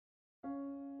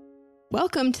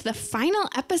Welcome to the final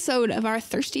episode of our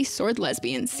Thirsty Sword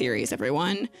Lesbians series,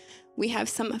 everyone. We have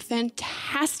some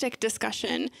fantastic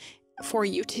discussion for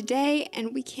you today,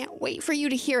 and we can't wait for you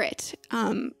to hear it.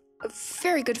 A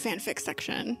very good fanfic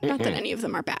section. Not that any of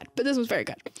them are bad, but this was very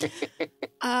good.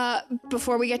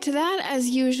 Before we get to that, as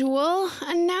usual,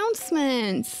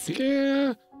 announcements.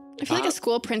 Yeah. I feel like a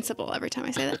school principal every time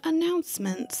I say that.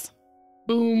 Announcements.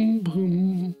 Boom,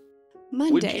 boom.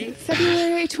 Monday,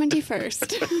 February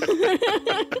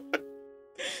 21st.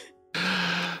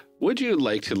 Would you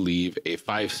like to leave a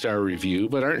 5-star review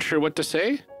but aren't sure what to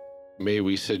say? May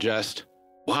we suggest,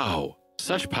 wow,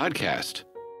 such podcast,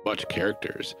 much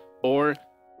characters, or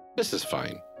this is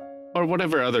fine, or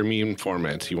whatever other meme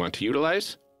formats you want to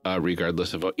utilize.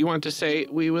 Regardless of what you want to say,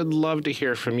 we would love to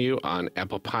hear from you on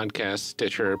Apple Podcasts,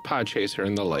 Stitcher, Podchaser,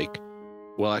 and the like.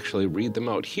 We'll actually read them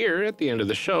out here at the end of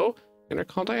the show in our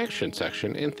call to action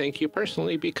section, and thank you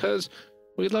personally because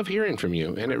we love hearing from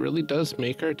you, and it really does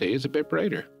make our days a bit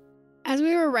brighter. As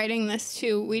we were writing this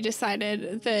too, we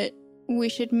decided that we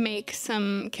should make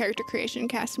some character creation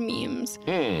cast memes.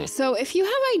 So if you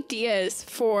have ideas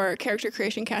for character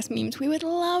creation cast memes, we would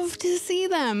love to see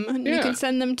them. Yeah. You can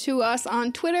send them to us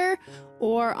on Twitter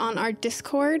or on our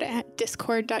Discord at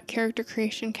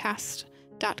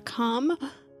discord.charactercreationcast.com.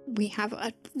 We have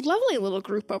a lovely little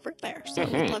group over there, so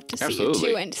we'd love to see you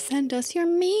too, and send us your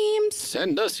memes.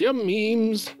 Send us your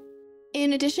memes.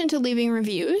 In addition to leaving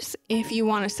reviews, if you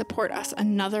want to support us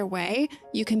another way,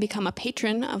 you can become a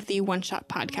patron of the One Shot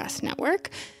Podcast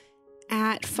Network.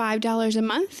 At $5 a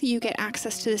month, you get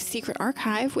access to the secret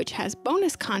archive, which has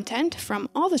bonus content from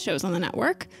all the shows on the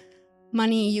network.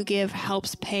 Money you give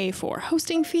helps pay for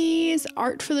hosting fees,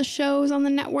 art for the shows on the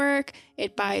network.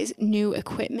 It buys new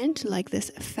equipment, like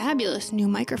this fabulous new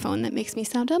microphone that makes me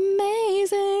sound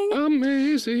amazing.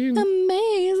 Amazing.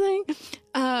 Amazing.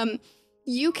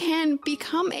 You can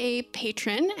become a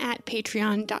patron at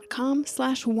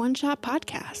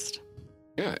patreon.com/oneshotpodcast.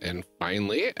 Yeah, and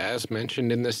finally, as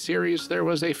mentioned in this series, there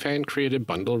was a fan-created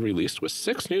bundle released with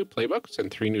 6 new playbooks and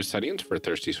 3 new settings for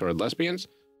Thirsty Sword Lesbians.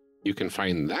 You can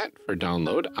find that for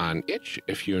download on itch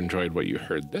if you enjoyed what you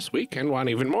heard this week and want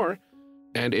even more.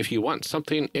 And if you want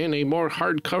something in a more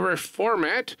hardcover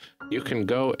format, you can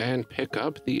go and pick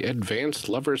up the Advanced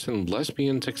Lovers and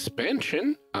Lesbians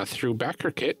expansion through Backer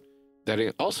Kit.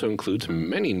 That also includes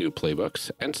many new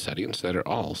playbooks and settings that are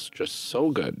all just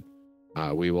so good.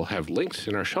 We will have links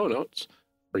in our show notes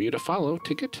for you to follow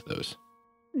to get to those.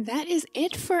 That is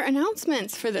it for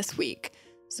announcements for this week.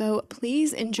 So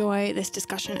please enjoy this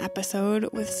discussion episode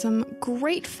with some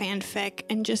great fanfic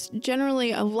and just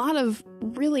generally a lot of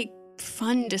really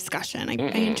fun discussion. I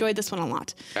enjoyed this one a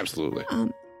lot. Absolutely.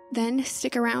 Then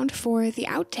stick around for the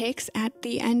outtakes at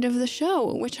the end of the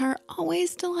show, which are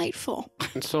always delightful.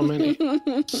 And so many.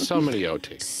 So many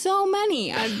outtakes. So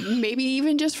many. Maybe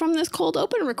even just from this cold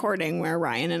open recording where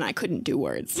Ryan and I couldn't do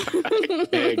words.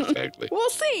 Exactly. We'll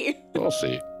see. We'll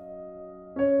see.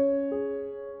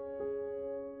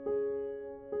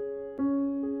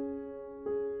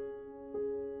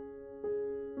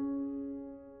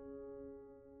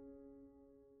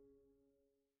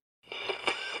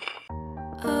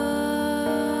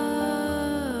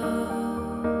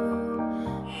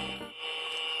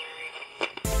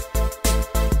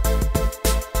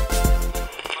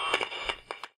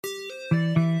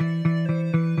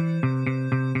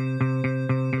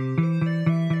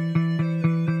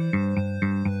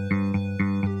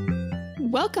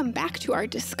 Welcome back to our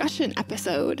discussion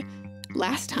episode.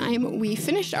 Last time, we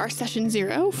finished our session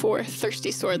 0 for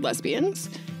Thirsty Sword Lesbians.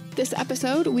 This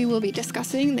episode, we will be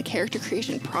discussing the character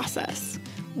creation process.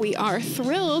 We are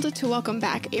thrilled to welcome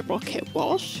back April Kit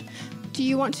Walsh. Do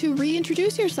you want to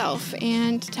reintroduce yourself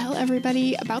and tell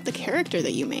everybody about the character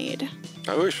that you made?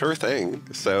 Oh, sure thing.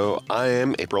 So I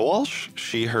am April Walsh,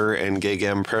 she, her, and gay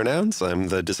gam pronouns. I'm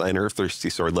the designer of Thirsty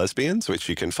Sword Lesbians, which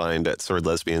you can find at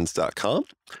swordlesbians.com.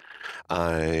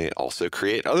 I also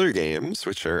create other games,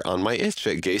 which are on my itch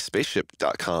at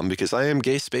gayspaceship.com, because I am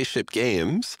Gay Spaceship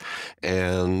Games,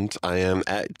 and I am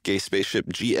at Gay Spaceship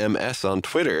GMS on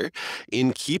Twitter.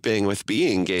 In keeping with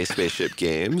being Gay Spaceship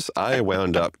Games, I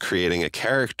wound up creating a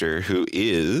character who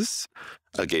is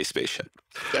a gay spaceship.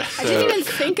 I didn't even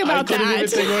think about that. I didn't even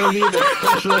think about it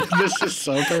either. This is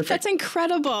so perfect. That's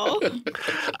incredible.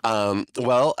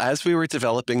 Well, as we were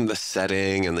developing the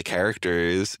setting and the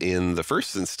characters in the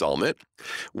first installment,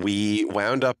 we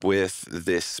wound up with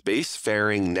this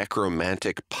spacefaring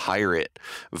necromantic pirate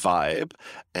vibe,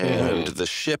 and the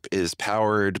ship is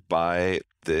powered by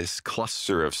this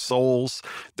cluster of souls.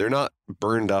 They're not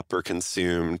burned up or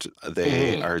consumed.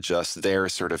 They are just there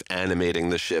sort of animating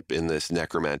the ship in this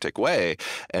necromantic way.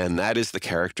 And that is the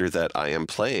character that I am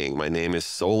playing. My name is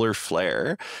Solar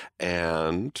Flare,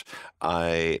 and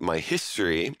my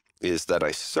history is that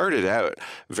I started out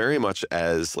very much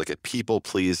as like a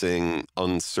people-pleasing,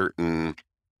 uncertain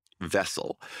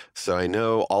vessel. So I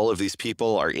know all of these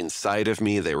people are inside of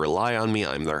me. They rely on me.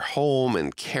 I'm their home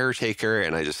and caretaker,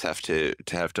 and I just have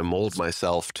to mold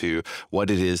myself to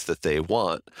what it is that they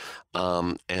want.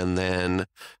 And then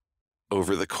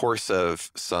over the course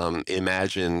of some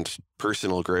imagined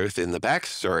personal growth in the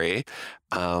backstory,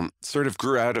 sort of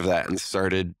grew out of that and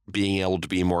started being able to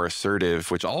be more assertive,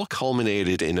 which all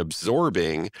culminated in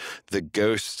absorbing the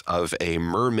ghost of a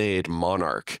mermaid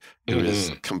monarch who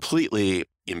is completely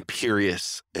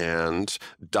imperious and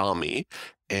dommy,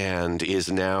 and is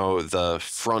now the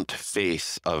front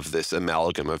face of this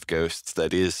amalgam of ghosts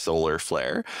that is Solar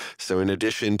Flare. So in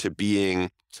addition to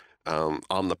being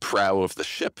on the prow of the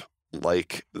ship,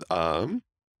 like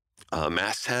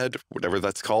masthead, whatever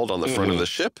that's called, on the front of the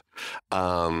ship.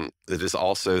 It is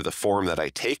also the form that I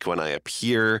take when I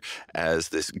appear as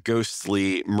this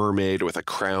ghostly mermaid with a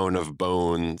crown of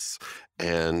bones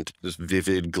and just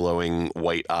vivid glowing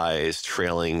white eyes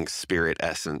trailing spirit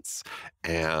essence,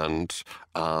 and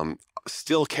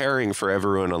still caring for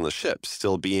everyone on the ship,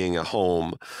 still being a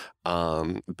home,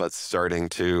 but starting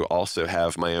to also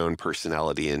have my own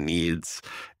personality and needs.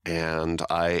 And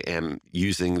I am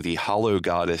using the Hollow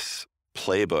Goddess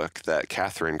playbook that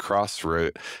Catherine Cross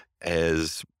wrote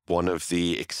as one of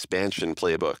the expansion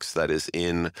playbooks that is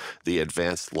in the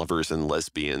Advanced Lovers and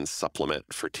Lesbians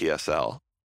supplement for TSL.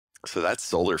 So that's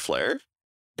Solar Flare.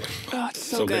 Oh, it's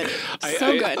so good.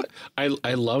 Good.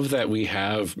 I love that we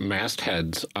have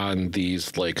mastheads on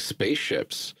these like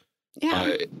spaceships. Yeah.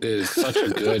 It is such a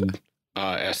good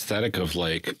aesthetic of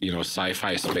like, you know,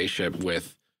 sci-fi spaceship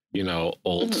with, you know,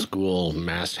 old school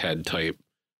masthead type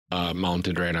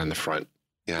mounted right on the front.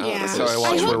 Yeah. So I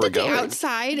watch where we're going. The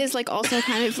outside is like also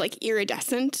kind of like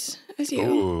iridescent as you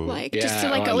like, yeah, just to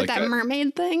like go with that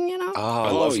mermaid thing, you know? Oh,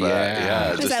 I love that.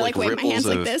 Yeah. Because I like wave my hands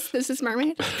like this. This is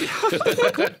mermaid.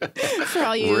 For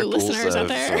all you listeners out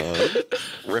there.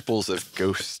 Ripples of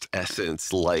ghost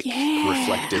essence, like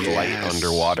reflected light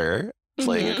underwater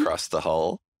playing across the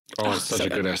hull. Oh, it's such a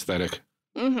good aesthetic.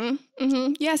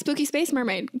 Yeah, spooky space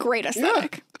mermaid. Great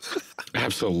aesthetic. Yeah.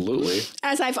 Absolutely.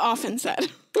 As I've often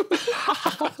said.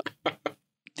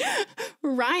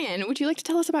 Ryan, would you like to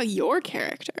tell us about your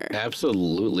character?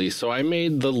 Absolutely. So I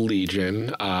made the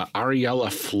Legion.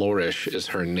 Ariella Flourish is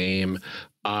her name.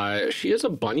 She is a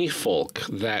bunny folk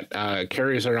that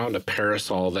carries around a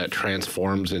parasol that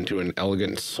transforms into an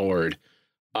elegant sword.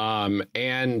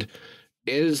 And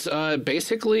is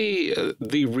basically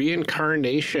the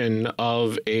reincarnation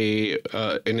of an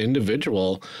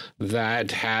individual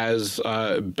that has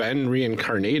been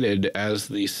reincarnated as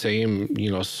the same,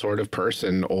 you know, sort of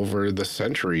person over the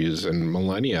centuries and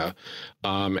millennia,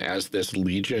 as this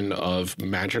legion of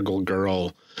magical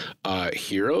girl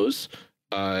heroes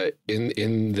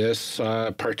in this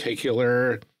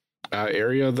particular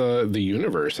area of the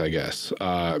universe, I guess.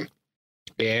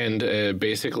 And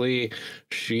basically,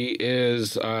 she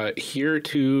is here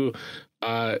to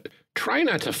try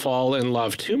not to fall in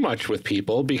love too much with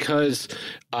people, because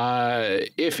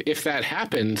if that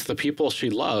happens, the people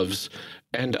she loves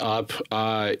end up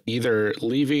either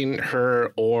leaving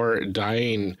her or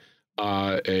dying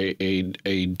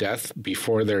a death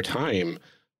before their time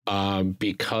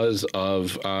because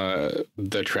of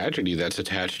the tragedy that's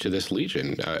attached to this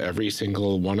legion. Every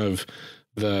single one of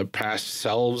the past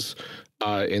selves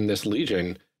in this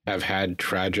legion have had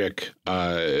tragic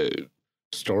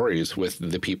stories with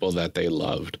the people that they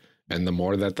loved. And the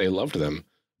more that they loved them,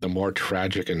 the more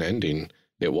tragic an ending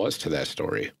it was to that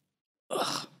story.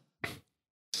 Ugh.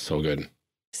 So good.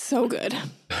 So good.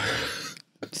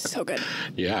 So good.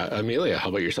 Yeah. Amelia, how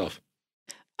about yourself?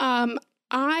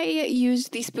 I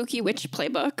used the Spooky Witch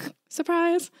playbook.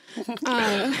 Surprise.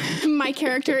 My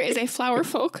character is a flower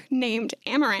folk named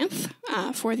Amaranth,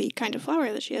 for the kind of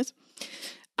flower that she is.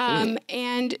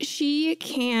 And she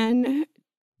can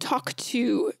talk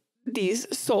to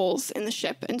these souls in the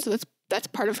ship. And so that's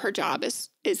part of her job is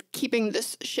keeping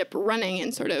this ship running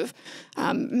and sort of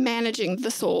managing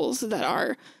the souls that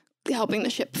are helping the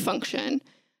ship function.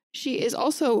 She is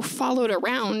also followed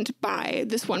around by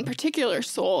this one particular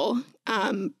soul,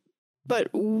 but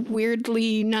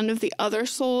weirdly, none of the other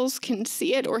souls can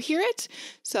see it or hear it,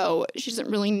 so she doesn't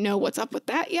really know what's up with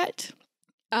that yet.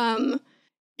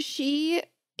 She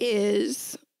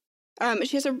has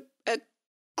a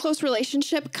close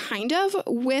relationship, kind of,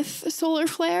 with Solar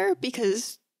Flare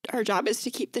because our job is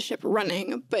to keep the ship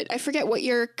running. But I forget what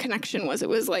your connection was. It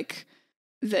was like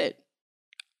that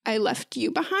I left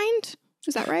you behind.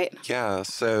 Is that right? Yeah,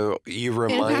 so you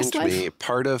remind me,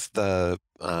 part of the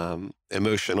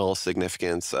emotional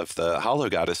significance of the Hollow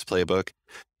Goddess playbook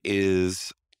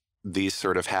is these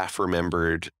sort of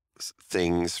half-remembered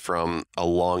things from a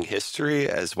long history,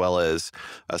 as well as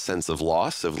a sense of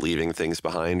loss of leaving things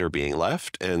behind or being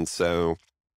left. And so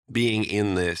being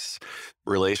in this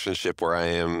relationship where I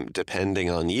am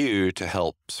depending on you to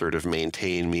help sort of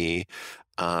maintain me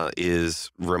is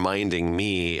reminding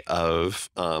me of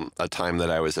a time that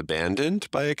I was abandoned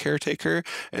by a caretaker.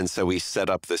 And so we set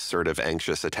up this sort of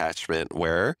anxious attachment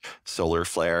where Solar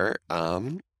Flare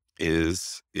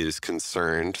is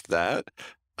concerned that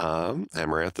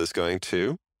Amaranth is going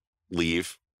to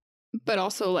leave. But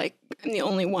also, like, I'm the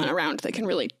only one around that can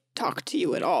really talk to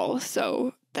you at all.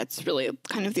 So that's really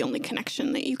kind of the only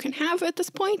connection that you can have at this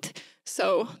point.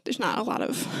 So there's not a lot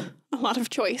of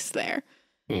choice there.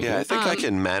 Yeah, I think I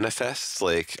can manifest,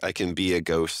 like, I can be a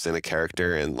ghost in a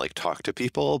character and, like, talk to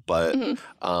people, but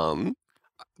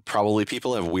probably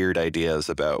people have weird ideas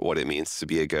about what it means to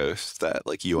be a ghost that,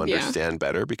 like, you understand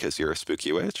better because you're a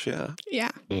spooky witch, yeah.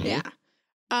 Yeah.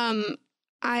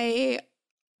 I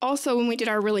also, when we did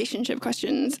our relationship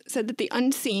questions, said that the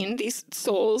unseen, these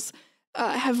souls,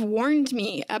 have warned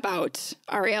me about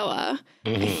Ariella.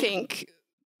 I think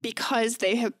because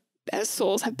they have, as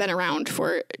souls have been around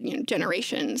for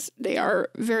generations, they are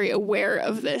very aware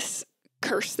of this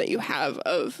curse that you have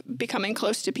of becoming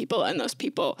close to people and those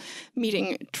people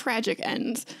meeting tragic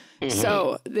ends.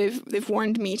 So they've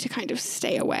warned me to kind of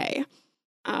stay away.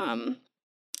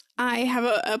 I have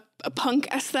a punk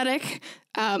aesthetic.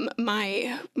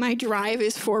 My drive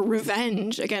is for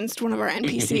revenge against one of our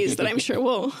NPCs that I'm sure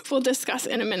we'll discuss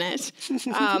in a minute.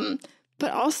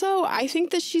 But also, I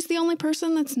think that she's the only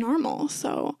person that's normal.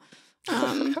 So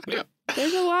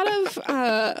there's a lot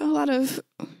of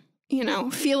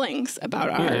feelings about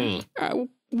our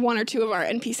one or two of our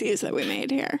NPCs that we made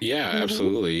here. Yeah,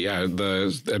 absolutely. Yeah, the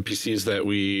NPCs that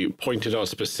we pointed out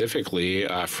specifically,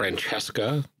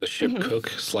 Francesca, the ship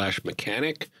cook /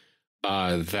 mechanic,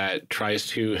 that tries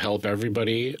to help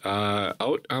everybody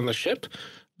out on the ship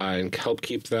and help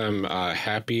keep them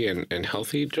happy and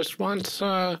healthy, just wants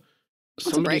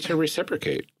somebody to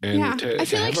reciprocate. And I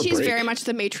feel like she's very much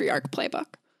the matriarch playbook.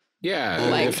 Yeah,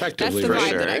 like, effectively. That's the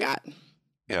vibe that I got.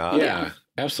 Yeah,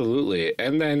 absolutely.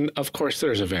 And then, of course,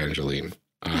 there's Evangeline.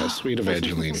 Sweet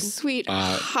Evangeline. Sweet,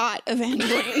 hot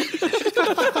Evangeline.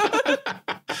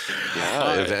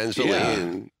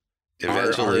 Evangeline.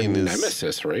 Evangeline is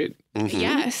nemesis, right?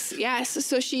 Yes.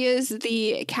 So she is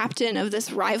the captain of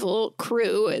this rival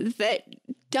crew that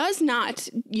does not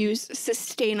use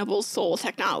sustainable soul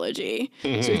technology, so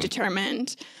we've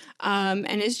determined,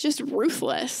 and is just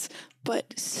ruthless,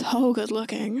 but so good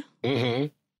looking.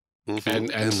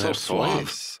 And so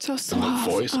suave. So suave.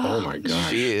 The voice, oh my gosh.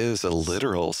 She is a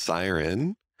literal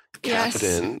siren,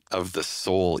 captain of the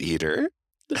Soul Eater.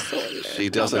 The Soul Eater. She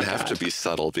doesn't have to be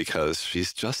subtle because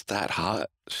she's just that hot.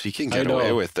 She can get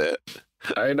away with it.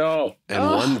 I know. And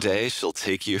one day she'll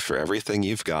take you for everything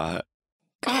you've got.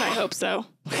 God, I hope so.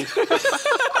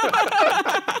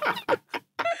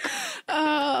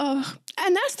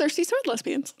 And that's Thirsty Sword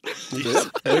Lesbians. Yep,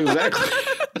 exactly.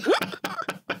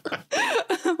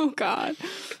 Oh, God.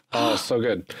 Oh, so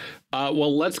good.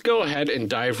 Well, let's go ahead and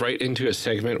dive right into a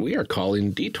segment we are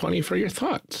calling D20 for Your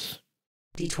Thoughts.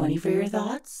 D20 for Your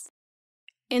Thoughts?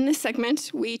 In this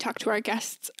segment, we talk to our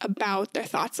guests about their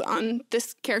thoughts on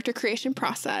this character creation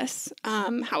process,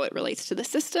 how it relates to the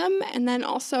system, and then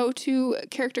also to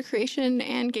character creation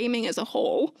and gaming as a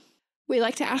whole. We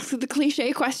like to ask the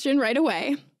cliche question right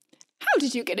away. How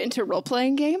did you get into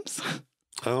role-playing games?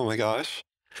 Oh, my gosh.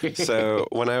 So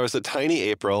when I was a tiny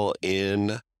April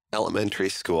in elementary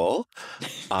school,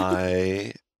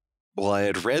 I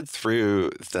had read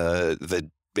through the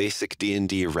basic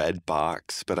D&D red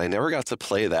box, but I never got to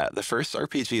play that. The first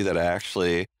RPG that I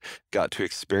actually got to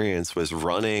experience was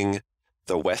running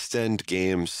the West End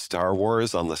Games Star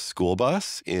Wars on the school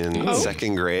bus in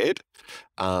second grade.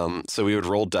 So we would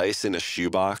roll dice in a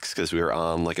shoebox because we were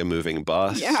on like a moving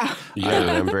bus. Yeah. I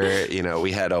remember,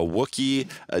 we had a Wookiee,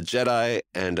 a Jedi,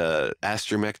 and a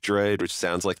astromech droid, which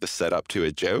sounds like the setup to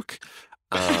a joke.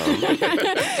 A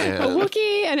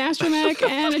Wookiee, an astromech,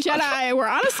 and a Jedi were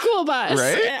on a school bus.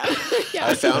 Right? Yeah.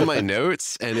 I found my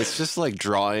notes, and it's just like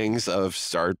drawings of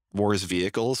Star Wars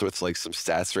vehicles with like some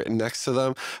stats written next to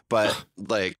them. But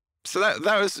like, so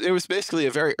it was basically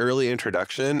a very early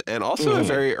introduction and also a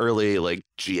very early like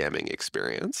GMing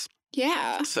experience.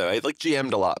 Yeah. So I like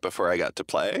GM'd a lot before I got to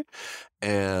play,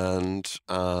 and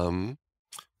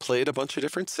played a bunch of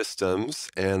different systems,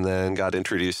 and then got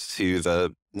introduced to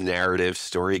the narrative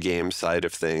story game side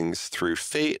of things through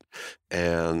Fate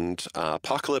and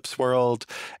Apocalypse World,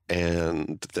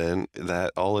 and then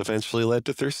that all eventually led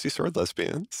to Thirsty Sword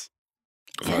Lesbians.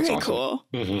 Very That's awesome. cool.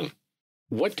 Mm-hmm.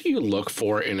 What do you look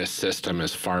for in a system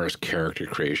as far as character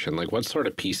creation? Like, what sort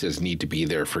of pieces need to be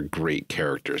there for great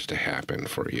characters to happen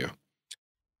for you?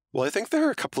 Well, I think there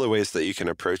are a couple of ways that you can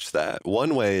approach that.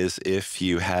 One way is if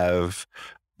you have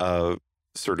a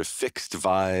sort of fixed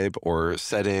vibe or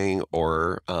setting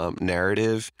or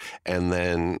narrative, and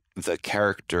then the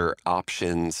character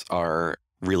options are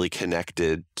really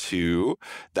connected to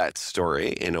that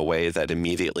story in a way that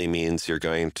immediately means you're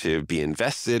going to be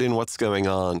invested in what's going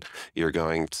on. You're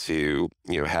going to,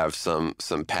 have some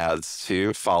paths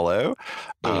to follow.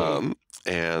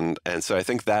 And so I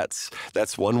think that's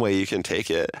one way you can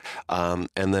take it. And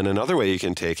then another way you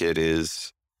can take it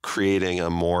is creating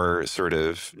a more sort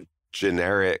of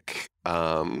generic,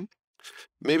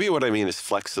 maybe what I mean is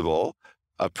flexible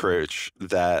approach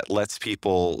that lets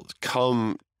people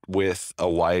come with a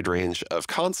wide range of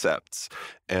concepts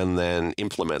and then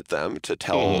implement them to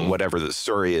tell whatever the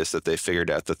story is that they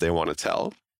figured out that they want to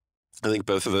tell. I think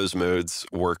both of those modes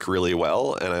work really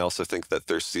well, and I also think that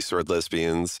Thirsty Sword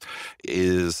Lesbians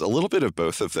is a little bit of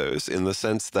both of those in the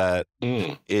sense that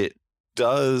it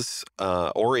does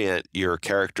orient your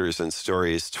characters and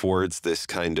stories towards this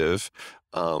kind of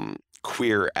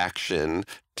queer action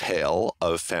tale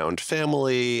of found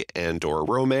family and or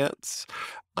romance,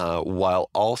 while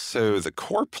also the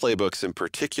core playbooks in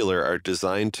particular are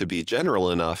designed to be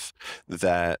general enough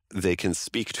that they can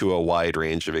speak to a wide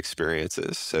range of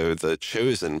experiences. So the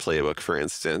Chosen playbook, for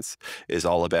instance, is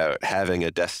all about having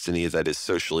a destiny that is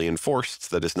socially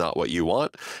enforced, that is not what you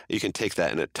want. You can take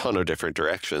that in a ton of different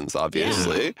directions,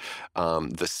 obviously. Yeah.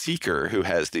 The Seeker, who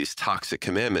has these toxic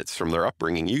commandments from their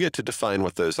upbringing, you get to define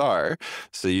what those are.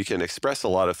 So you can express a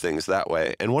lot of things that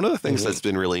way. And one of the things that's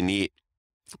been really neat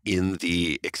in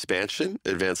the expansion,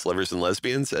 Advanced Lovers and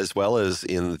Lesbians, as well as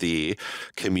in the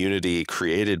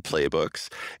community-created playbooks,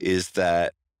 is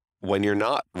that when you're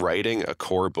not writing a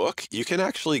core book, you can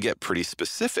actually get pretty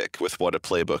specific with what a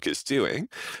playbook is doing.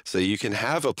 So you can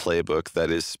have a playbook that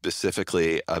is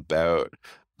specifically about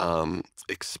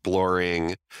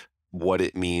exploring what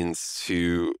it means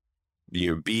to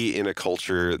be in a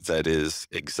culture that is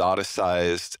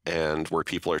exoticized and where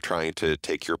people are trying to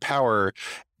take your power.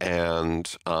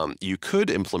 And you could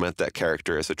implement that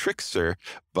character as a trickster,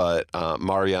 but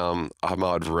Mariam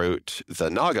Ahmad wrote the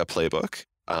Naga playbook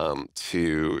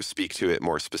to speak to it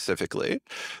more specifically.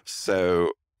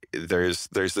 So there's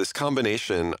this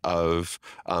combination of,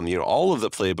 all of the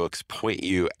playbooks point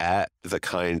you at the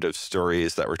kind of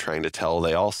stories that we're trying to tell.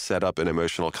 They all set up an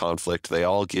emotional conflict. They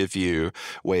all give you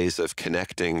ways of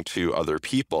connecting to other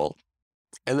people.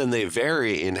 And then they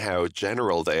vary in how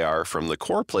general they are from the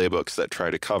core playbooks that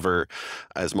try to cover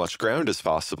as much ground as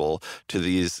possible to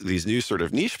these new sort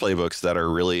of niche playbooks that are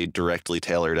really directly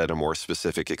tailored at a more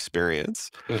specific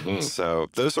experience. So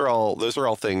those are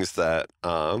all things that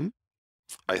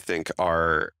I think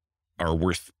are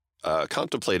worth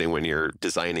contemplating when you're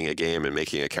designing a game and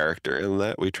making a character, and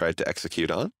that we tried to execute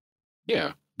on.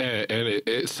 Yeah. And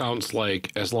it sounds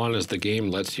like as long as the game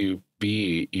lets you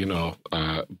be,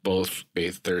 both a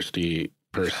thirsty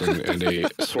person and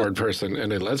a sword person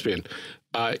and a lesbian,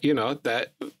 that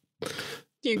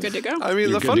you're good to go. I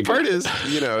mean, the fun part is,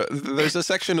 there's a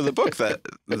section of the book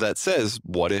that says,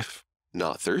 what if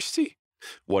not thirsty?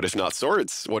 What if not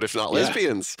swords? What if not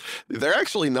lesbians? They're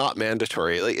actually not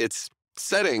mandatory. Like, it's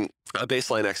setting a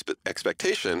baseline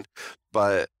expectation,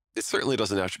 but it certainly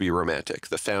doesn't have to be romantic.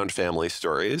 The found family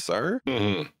stories are,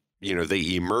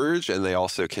 they emerge, and they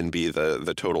also can be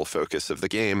the total focus of the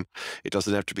game. It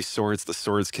doesn't have to be swords. The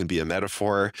swords can be a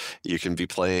metaphor. You can be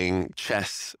playing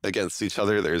chess against each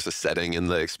other. There's a setting in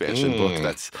the expansion book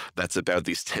that's about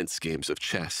these tense games of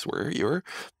chess where you're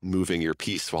moving your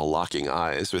piece while locking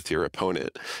eyes with your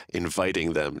opponent,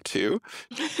 inviting them to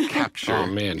capture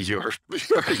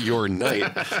your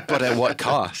knight, but at what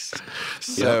cost?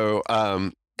 So,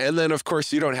 and then, of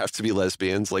course, you don't have to be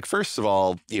lesbians. Like, first of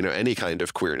all, any kind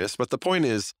of queerness. But the point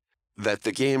is that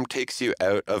the game takes you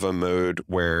out of a mode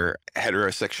where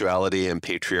heterosexuality and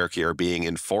patriarchy are being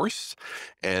enforced.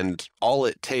 And all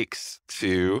it takes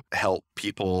to help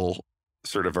people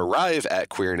sort of arrive at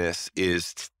queerness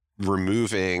is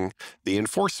removing the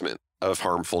enforcement of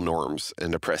harmful norms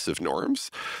and oppressive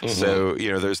norms. So,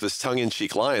 there's this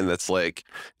tongue-in-cheek line that's like,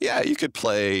 yeah, you could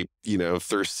play,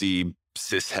 thirsty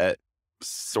cishet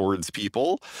swords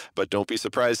people, but don't be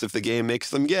surprised if the game makes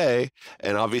them gay.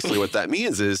 And obviously what that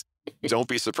means is don't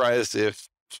be surprised if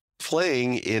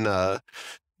playing in a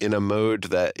mode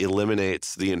that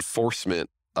eliminates the enforcement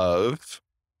of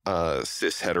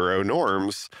cis hetero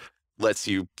norms lets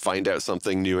you find out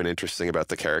something new and interesting about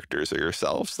the characters or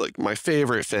yourselves. Like my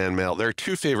favorite fan mail, there are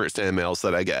two favorite fan mails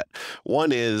that I get.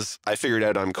 One is, I figured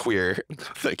out I'm queer.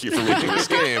 Thank you for making this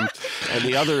game. And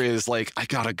the other is like, I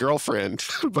got a girlfriend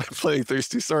by playing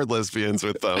Thirsty Sword Lesbians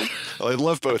with them. I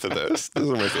love both of those. Those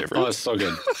are my favorites. Oh, it's so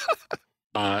good.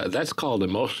 That's called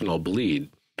emotional bleed.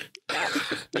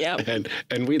 Yep.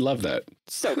 And we love that.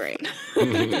 So great.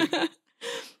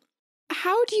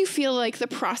 How do you feel like the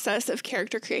process of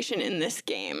character creation in this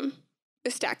game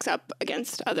stacks up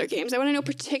against other games? I want to know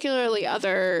particularly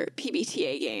other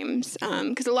PBTA games,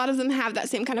 because a lot of them have that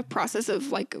same kind of process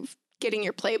of like getting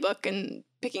your playbook and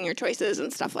picking your choices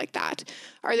and stuff like that.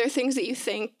 Are there things that you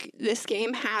think this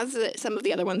game has that some of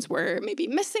the other ones were maybe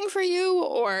missing for you,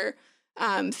 or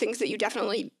things that you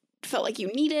definitely felt like you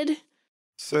needed?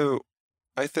 So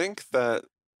I think that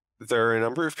there are a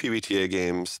number of PBTA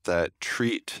games that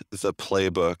treat the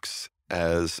playbooks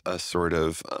as a sort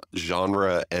of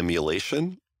genre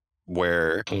emulation,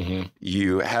 where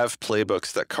you have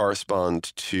playbooks that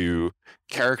correspond to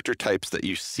character types that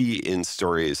you see in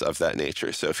stories of that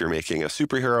nature. So if you're making a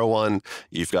superhero one,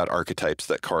 you've got archetypes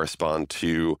that correspond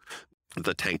to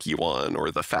the tanky one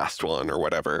or the fast one or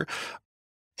whatever.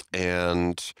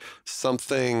 And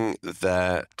something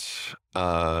that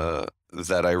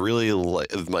that I really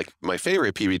like my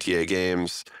favorite PBTA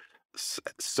games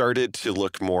started to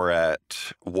look more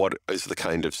at what is the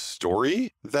kind of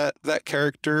story that that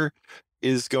character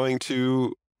is going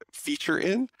to feature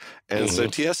in. And so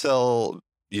TSL,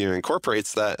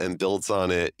 incorporates that and builds on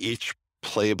it. Each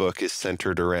playbook is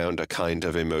centered around a kind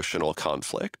of emotional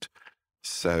conflict.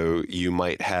 So you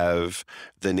might have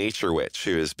the Nature Witch,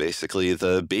 who is basically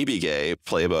the baby gay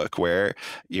playbook, where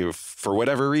for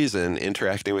whatever reason,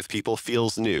 interacting with people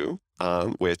feels new,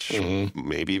 which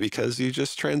maybe because you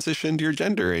just transitioned your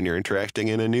gender and you're interacting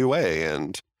in a new way,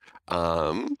 and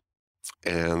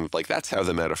like that's how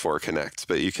the metaphor connects.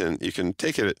 But you can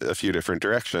take it a few different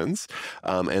directions,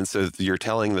 and so you're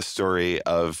telling the story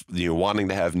of wanting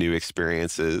to have new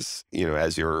experiences,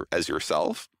 as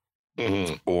yourself.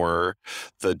 Or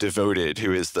the Devoted,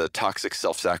 who is the toxic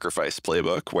self-sacrifice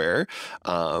playbook, where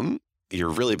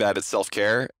you're really bad at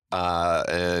self-care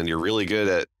and you're really good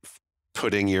at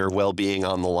putting your well-being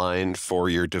on the line for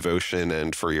your devotion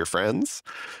and for your friends.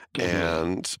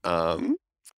 And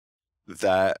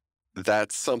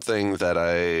that's something that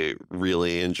I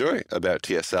really enjoy about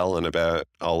TSL and about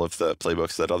all of the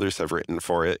playbooks that others have written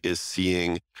for it, is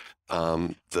seeing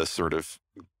the sort of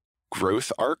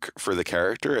growth arc for the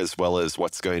character, as well as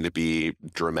what's going to be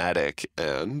dramatic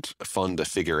and fun to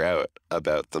figure out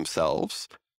about themselves.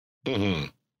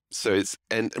 So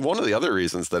and one of the other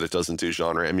reasons that it doesn't do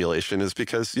genre emulation is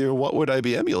because, what would I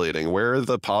be emulating? Where are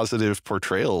the positive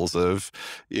portrayals of,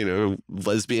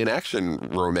 lesbian action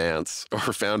romance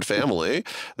or found family?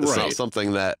 It's not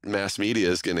something that mass media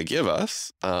is going to give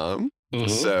us.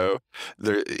 So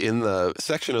there, in the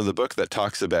section of the book that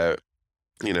talks about,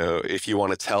 if you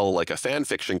want to tell like a fan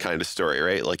fiction kind of story,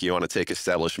 right? Like you want to take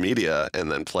established media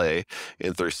and then play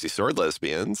in Thirsty Sword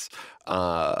Lesbians.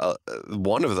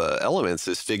 One of the elements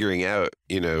is figuring out,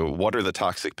 what are the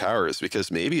toxic powers? Because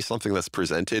maybe something that's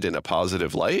presented in a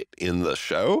positive light in the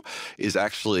show is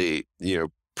actually,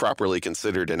 properly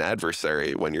considered an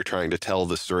adversary when you're trying to tell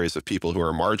the stories of people who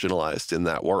are marginalized in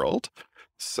that world.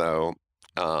 So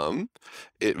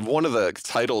one of the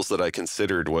titles that I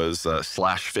considered was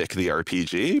 /fic the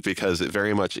RPG, because it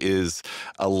very much is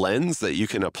a lens that you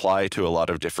can apply to a lot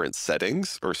of different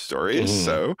settings or stories.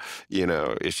 So,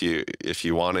 if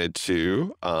you wanted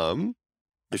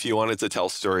to tell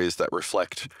stories that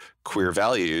reflect queer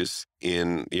values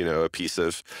in, a piece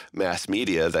of mass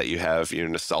media that you have,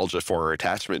 nostalgia for or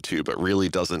attachment to, but really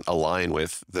doesn't align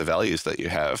with the values that you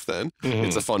have, then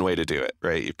it's a fun way to do it,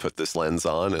 right? You put this lens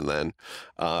on and then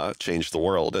change the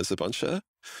world as a bunch of,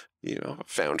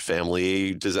 found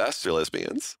family disaster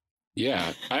lesbians.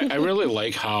 Yeah, I really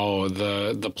like how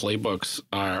the playbooks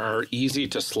are easy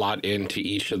to slot into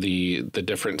each of the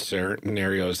different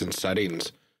scenarios and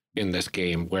settings in this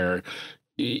game, where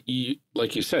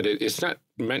like you said, it's not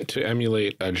meant to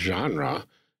emulate a genre.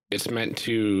 It's meant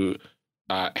to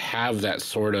have that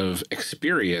sort of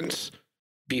experience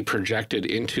be projected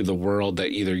into the world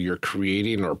that either you're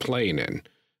creating or playing in.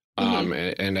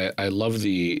 And I love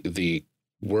the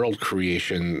world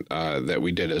creation that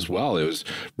we did as well. It was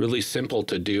really simple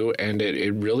to do, and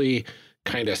it really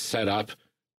kind of set up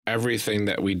everything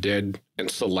that we did and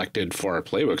selected for our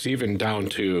playbooks, even down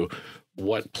to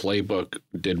what playbook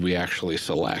did we actually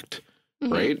select,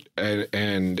 right?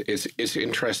 And it's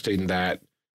interesting that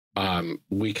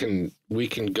we can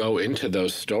go into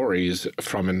those stories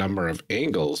from a number of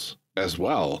angles as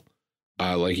well.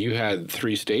 Like you had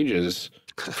 3 stages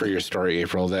for your story,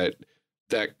 April, that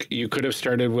you could have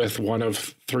started with one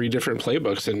of 3 different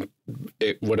playbooks, and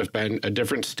it would have been a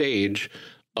different stage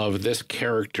of this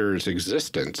character's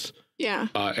existence. Yeah.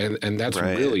 And that's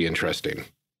really interesting.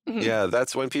 Yeah,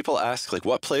 that's when people ask, like,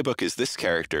 what playbook is this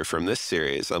character from this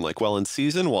series? I'm like, well, in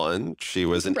season 1, she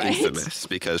was an infamous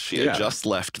because she had just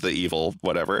left the evil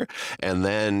whatever. And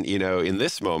then, you know, in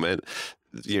this moment,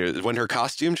 you know, when her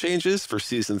costume changes for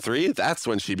season 3, that's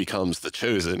when she becomes the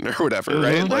chosen or whatever,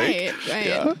 right? Right.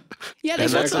 Yeah,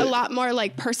 there's actually a lot more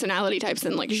like personality types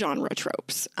than like genre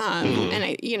tropes. And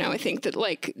I think that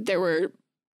like there were,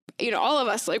 you know, all of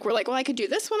us like were like, well, I could do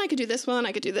this one, I could do this one,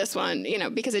 I could do this one, you know,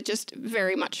 because it just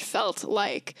very much felt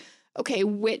like, okay,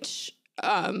 which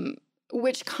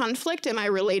conflict am I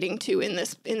relating to in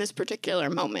this particular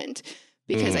moment?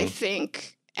 Because I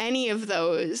think any of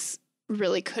those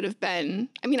really could have been,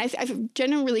 I mean, I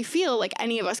genuinely feel like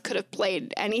any of us could have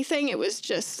played anything. It was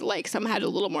just like some had a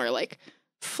little more like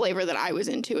flavor that I was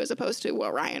into as opposed to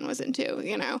what Ryan was into,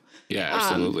 you know? Yeah,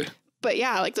 absolutely. But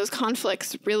yeah, like those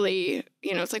conflicts really,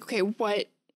 you know, it's like, okay, what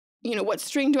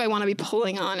string do I want to be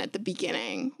pulling on at the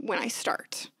beginning when I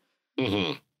start?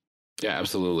 Yeah,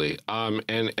 absolutely.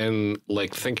 And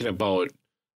like thinking about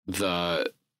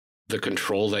the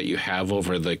control that you have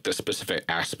over like the specific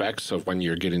aspects of when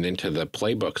you're getting into the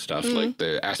playbook stuff, like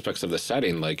the aspects of the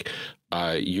setting, like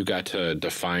you got to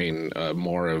define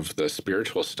more of the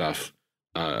spiritual stuff,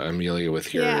 Amelia,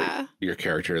 with your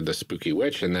character, the spooky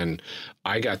witch, and then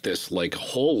I got this like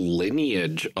whole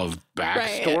lineage of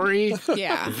backstory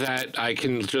that I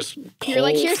can just pull. You're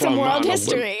like, here's some world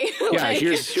history. Yeah, like,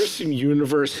 here's some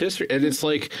universe history, and it's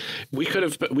like we could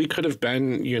have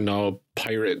been, you know,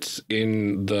 pirates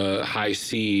in the high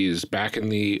seas back in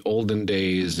the olden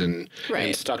days and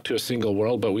stuck to a single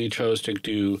world, but we chose to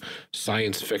do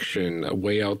science fiction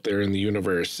way out there in the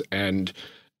universe, and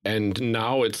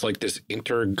now it's like this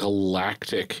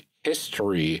intergalactic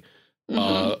history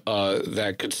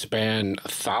that could span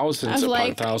thousands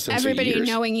upon thousands everybody of years.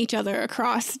 Knowing each other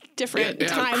across different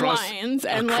timelines.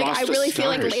 And like, I really feel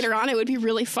like later on it would be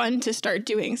really fun to start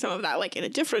doing some of that, like in a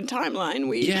different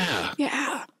timeline.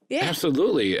 Yeah.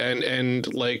 Absolutely.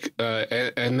 And like,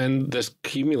 and then this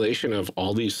accumulation of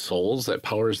all these souls that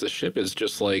powers the ship is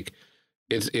just like,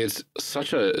 it's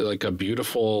such a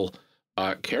beautiful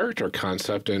character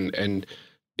concept, and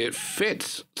it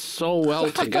fits so well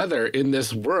together in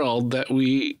this world that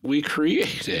we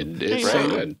created. It's so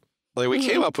good. Like we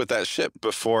came up with that ship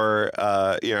before,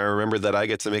 you know, I remember that I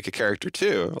get to make a character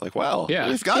too. Like, wow,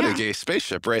 we've got a gay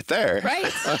spaceship right there.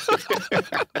 Right.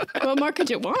 What more could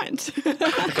you want?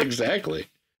 Exactly.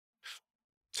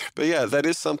 But yeah, that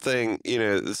is something, you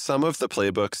know, some of the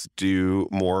playbooks do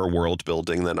more world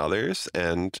building than others,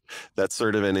 and that's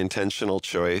sort of an intentional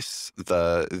choice.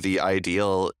 The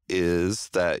ideal is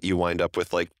that you wind up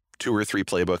with like 2 or 3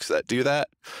 playbooks that do that.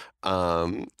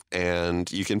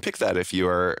 And you can pick that if you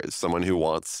are someone who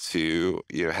wants to,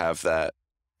 you know, have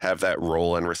that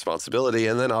role and responsibility.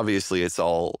 And then obviously it's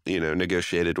all, you know,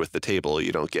 negotiated with the table.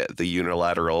 You don't get the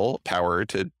unilateral power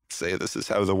to say this is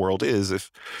how the world is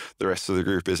if the rest of the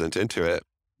group isn't into it.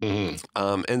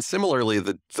 And similarly,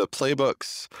 the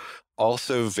playbooks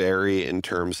also vary in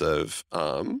terms of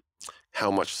how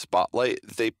much spotlight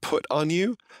they put on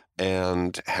you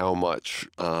and how much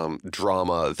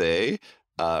drama they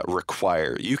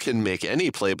require. You can make any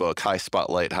playbook high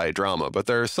spotlight, high drama, but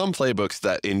there are some playbooks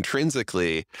that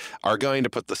intrinsically are going to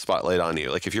put the spotlight on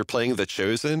you. Like if you're playing The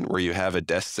Chosen, where you have a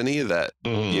destiny that,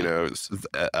 you know,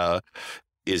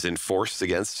 is enforced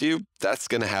against you, that's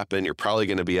going to happen. You're probably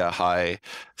going to be a high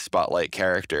spotlight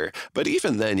character. But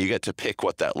even then, you get to pick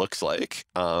what that looks like.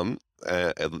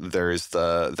 There's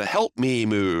the help me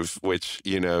move, which,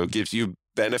 you know, gives you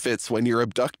benefits when you're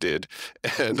abducted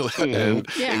and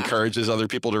encourages other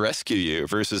people to rescue you,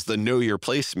 versus the know your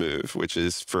place move, which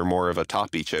is for more of a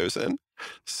toppy chosen.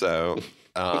 So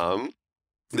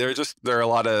there are a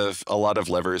lot of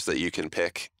levers that you can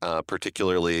pick,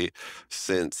 particularly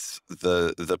since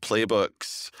the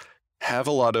playbooks have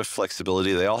a lot of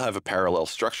flexibility. They all have a parallel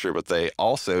structure, but they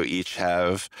also each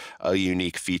have a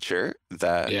unique feature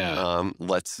that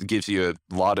gives you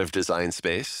a lot of design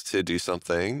space to do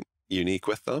something unique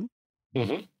with them.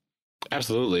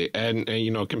 Absolutely. And you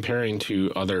know, comparing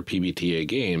to other PBTA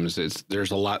games,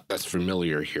 there's a lot that's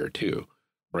familiar here too,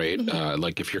 right?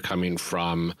 Like if you're coming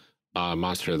from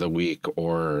Monster of the Week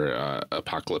or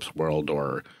Apocalypse World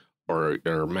or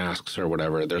Masks or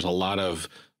whatever. There's a lot of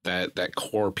that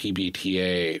core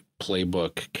PBTA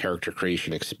playbook character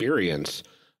creation experience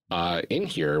in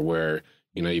here, where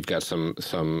you've got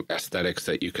some aesthetics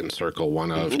that you can circle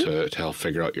one of to help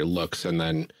figure out your looks, and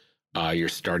then your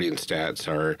starting stats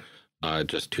are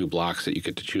just 2 blocks that you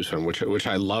get to choose from, which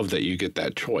I love that you get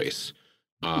that choice.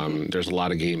 There's a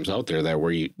lot of games out there that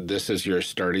where this is your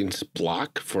starting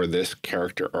block for this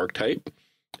character archetype,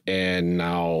 and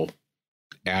now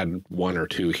add 1 or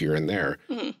 2 here and there.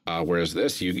 Whereas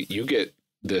this, you get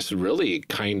this really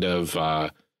kind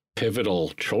of pivotal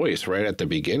choice right at the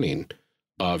beginning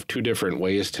of 2 different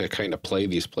ways to kind of play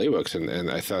these playbooks,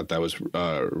 and I thought that was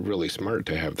really smart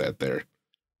to have that there.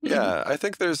 Yeah, I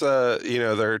think there's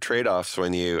there are trade-offs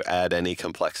when you add any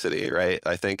complexity, right?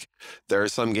 I think there are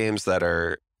some games that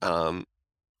are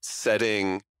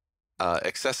setting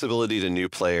accessibility to new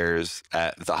players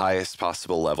at the highest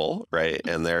possible level, right?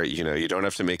 And there, you don't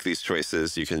have to make these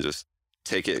choices. You can just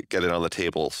take it, get it on the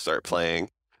table, start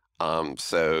playing.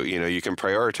 So, you can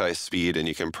prioritize speed and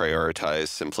you can prioritize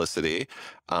simplicity.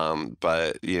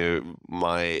 But,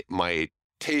 my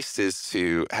taste is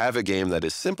to have a game that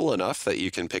is simple enough that you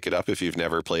can pick it up if you've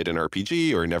never played an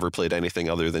RPG or never played anything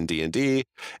other than D&D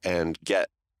and get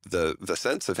the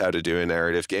sense of how to do a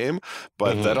narrative game,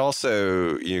 but that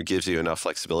also gives you enough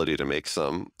flexibility to make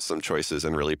some choices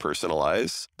and really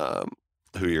personalize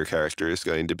who your character is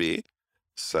going to be.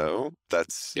 So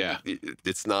it's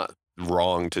not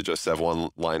wrong to just have 1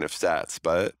 line of stats,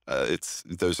 but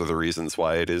those are the reasons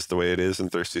why it is the way it is in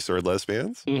Thirsty Sword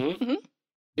Lesbians.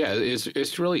 Yeah,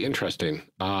 it's really interesting.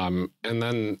 And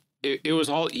then it was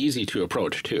all easy to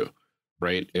approach too,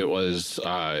 right? It was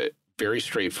very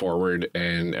straightforward,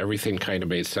 and everything kind of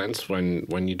made sense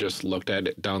when you just looked at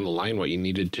it down the line what you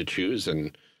needed to choose,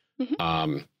 and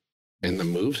the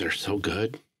moves are so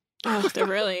good. Oh, they're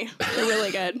really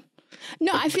good.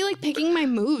 No, I feel like picking my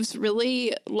moves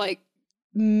really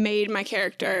made my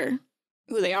character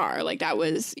who they are. Like that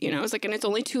was, it was like, and it's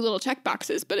only 2 little check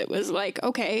boxes, but it was like,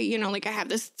 okay, I have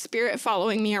this spirit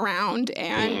following me around,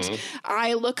 and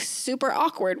I look super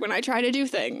awkward when I try to do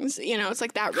things. It's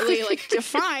like that really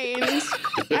defines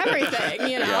everything.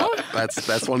 Yeah,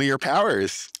 that's one of your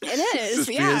powers. It is.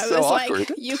 Yeah, it so was awkward.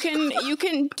 like you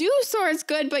can do swords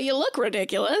good, but you look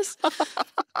ridiculous.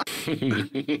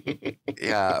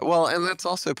 Yeah, well, and that's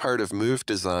also part of move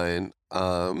design.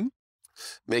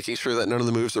 Making sure that none of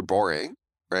the moves are boring,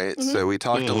 right? So we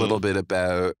talked a little bit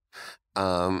about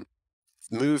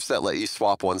moves that let you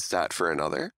swap 1 stat for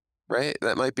another, right?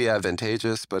 That might be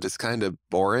advantageous, but it's kind of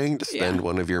boring to spend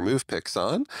one of your move picks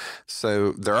on.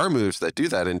 So there are moves that do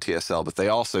that in TSL, but they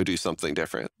also do something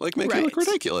different, like make you look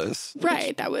ridiculous.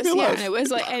 Right. That was, and it was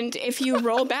like, and if you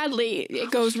roll badly, it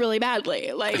goes really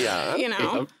badly. Like,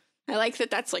 I like that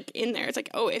that's in there. It's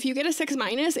like, oh, if you get a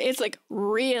 6-, it's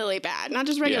really bad, not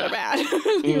just regular bad,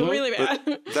 really bad.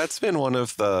 But that's been one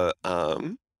of the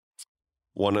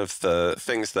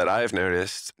things that I've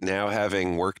noticed now,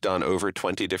 having worked on over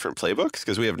 20 different playbooks,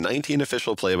 because we have 19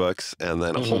 official playbooks and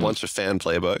then a whole bunch of fan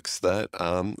playbooks that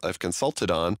I've consulted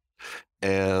on,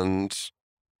 and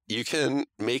you can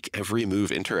make every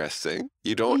move interesting.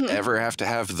 You don't ever have to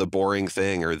have the boring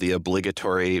thing or the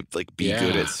obligatory, be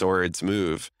good at swords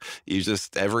move.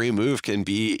 Every move can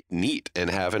be neat and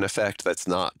have an effect that's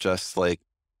not just I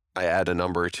add a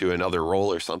number to another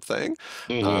roll or something.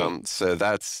 So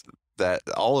that's that.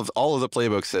 All of the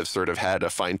playbooks have sort of had a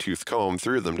fine-tooth comb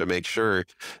through them to make sure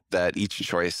that each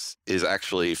choice is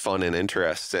actually fun and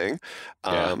interesting,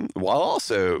 while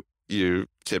also you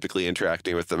typically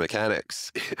interacting with the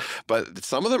mechanics. But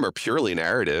some of them are purely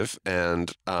narrative, and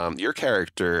your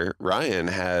character, Ryan,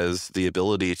 has the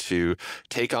ability to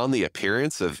take on the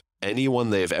appearance of anyone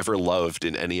they've ever loved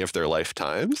in any of their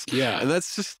lifetimes. Yeah. And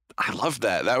that's just, I love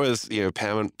that. That was,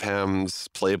 Pam's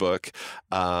playbook.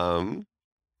 And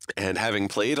having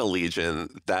played a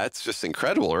Legion, that's just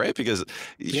incredible, right? Because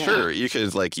sure, you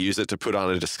could use it to put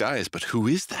on a disguise, but who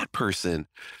is that person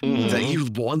that you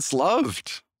once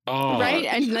loved? Oh. Right,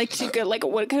 and to get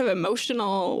what kind of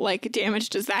emotional damage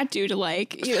does that do to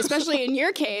especially in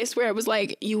your case where it was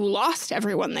you lost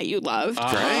everyone that you loved,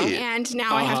 right? And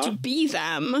now I have to be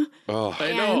them.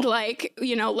 And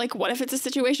what if it's a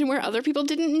situation where other people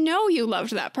didn't know you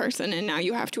loved that person, and now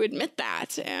you have to admit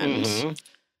that? And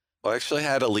Well, I actually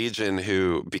had a Legion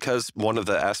who, because one of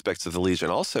the aspects of the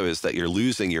Legion also is that you're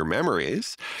losing your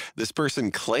memories, this person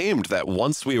claimed that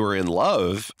once we were in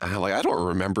love, and I'm like, I don't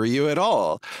remember you at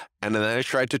all. And then I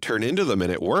tried to turn into them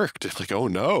and it worked. It's like, oh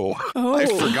no,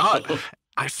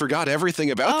 I forgot everything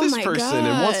about this person. God.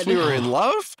 And once we were in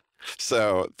love,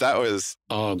 So that was,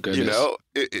 Oh, goodness. you know,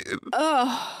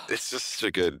 Oh, it's just such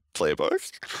a good playbook.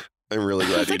 I'm really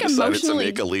glad It's you like decided to emotionally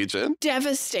make a Legion.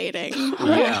 devastating.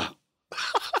 Yeah.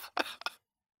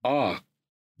 Oh,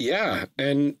 yeah.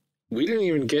 And we didn't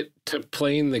even get to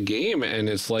playing the game. And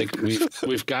it's like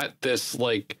we've got this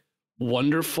like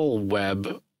wonderful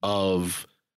web of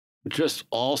just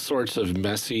all sorts of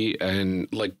messy and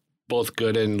like both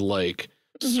good and like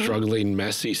struggling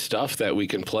messy stuff that we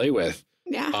can play with.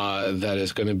 Yeah. That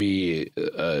is going to be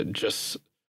just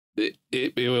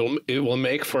it will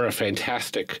make for a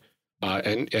fantastic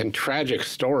and tragic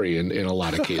story in a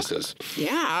lot of cases.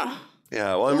 Yeah.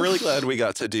 Yeah, well, I'm really glad we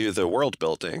got to do the world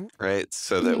building, right?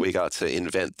 So that we got to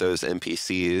invent those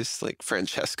NPCs like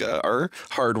Francesca, our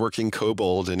hardworking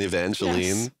kobold, and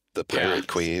Evangeline, the pirate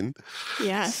queen.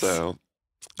 Yes. So,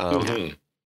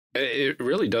 it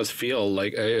really does feel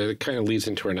like it kind of leads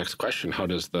into our next question. How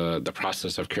does the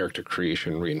process of character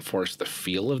creation reinforce the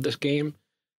feel of this game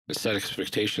and set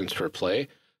expectations for play?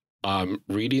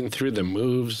 Reading through the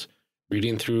moves,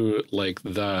 reading through like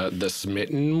the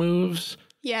smitten moves.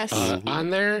 Yes. On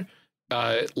there,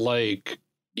 like,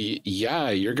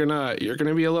 yeah, you're gonna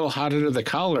be a little hot under the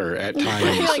collar at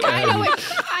times. Like,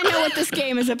 I know what this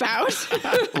game is about.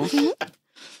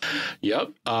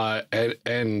 Yep.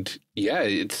 And yeah,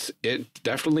 it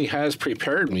definitely has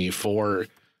prepared me for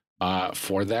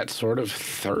that sort of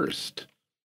thirst.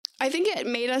 I think it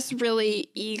made us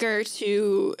really eager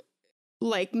to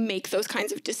like make those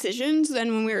kinds of decisions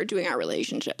than when we were doing our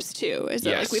relationships too. Is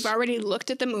that like we've already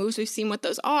looked at the moves, we've seen what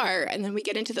those are, and then we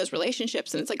get into those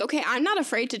relationships and it's like, okay, I'm not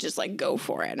afraid to just like go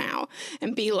for it now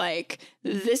and be like,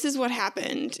 this is what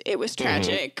happened. It was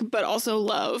tragic, but also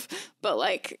love. But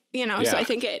like, you know, so I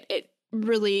think it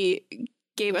really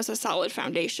gave us a solid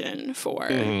foundation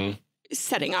for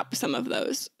setting up some of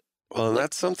those. Well, and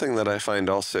that's something that I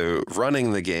find also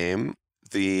running the game.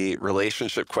 The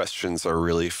relationship questions are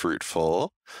really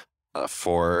fruitful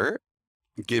for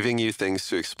giving you things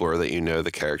to explore that you know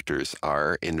the characters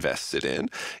are invested in.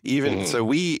 Even so,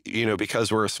 we, you know,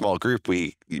 because we're a small group,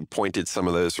 we pointed some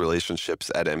of those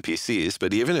relationships at NPCs.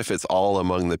 But even if it's all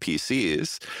among the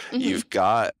PCs, you've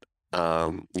got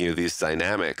you know, these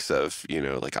dynamics of, you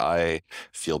know, like I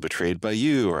feel betrayed by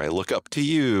you, or I look up to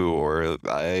you, or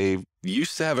I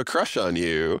used to have a crush on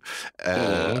you,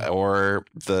 or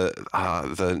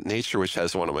the nature witch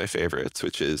has one of my favorites,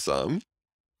 which is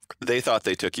they thought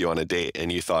they took you on a date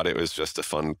and you thought it was just a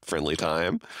fun, friendly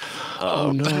time.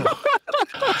 Oh no.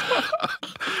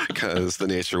 Because the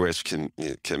nature witch can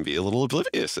be a little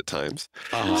oblivious at times.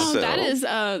 Oh, So-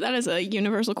 that is a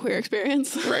universal queer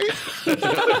experience, Right.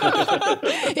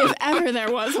 if ever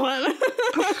there was one.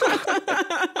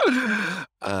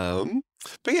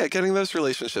 But yeah, getting those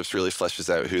relationships really fleshes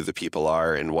out who the people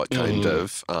are and what kind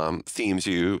of themes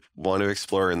you want to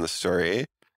explore in the story.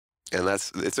 And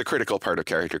it's a critical part of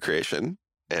character creation.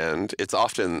 And it's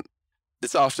often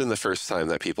the first time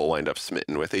that people wind up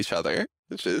smitten with each other,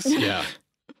 which is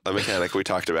a mechanic we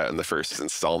talked about in the first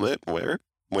installment, where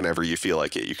whenever you feel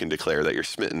like it, you can declare that you're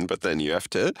smitten, but then you have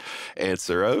to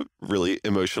answer a really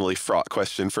emotionally fraught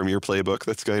question from your playbook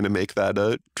that's going to make that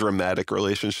a dramatic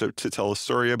relationship to tell a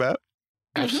story about.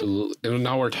 Absolutely. And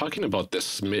now we're talking about this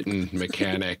smitten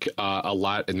mechanic a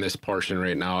lot in this portion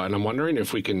right now. And I'm wondering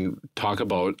if we can talk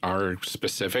about our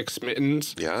specific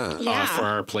smittens for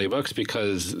our playbooks,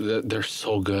 because they're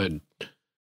so good.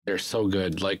 They're so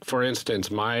good. Like, for instance,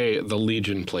 the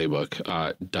Legion playbook,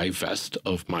 Divest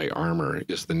of My Armor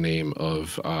is the name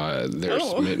of their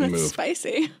smitten move.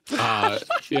 Spicy.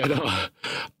 You know,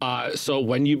 so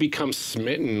when you become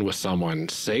smitten with someone,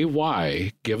 say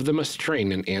why, give them a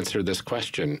string and answer this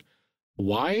question.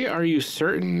 Why are you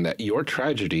certain that your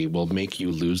tragedy will make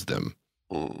you lose them?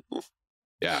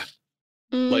 Yeah.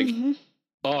 Like,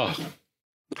 oh.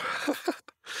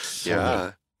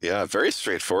 So Yeah, very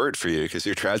straightforward for you, because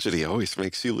your tragedy always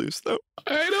makes you lose, though.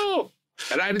 I know.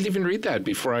 And I didn't even read that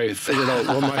before I figured out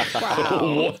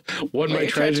what my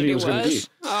tragedy was going to be.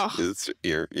 Oh.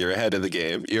 You're ahead of the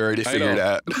game. You already figured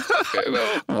out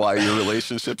why your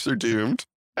relationships are doomed.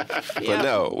 But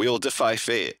no, we will defy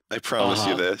fate. I promise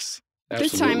you this. Absolutely.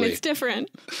 This time it's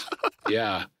different.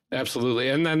 Yeah, absolutely.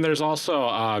 And then there's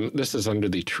also, this is under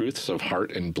the Truths of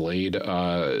Heart and Blade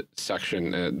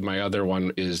section. My other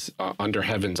one is Under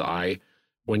Heaven's Eye.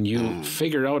 When you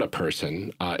figure out a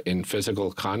person in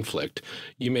physical conflict,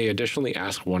 you may additionally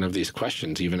ask one of these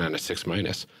questions, even on a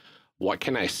 6-. What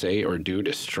can I say or do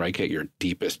to strike at your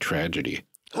deepest tragedy?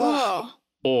 Oh.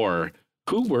 Or,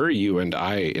 who were you and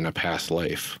I in a past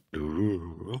life?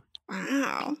 Ooh.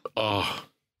 Wow. Oh.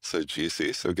 So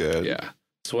juicy, so good. Yeah.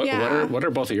 So what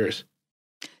are both of yours?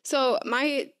 So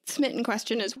my smitten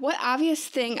question is, what obvious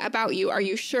thing about you are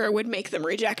you sure would make them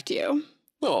reject you?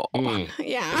 Oh,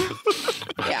 Yeah.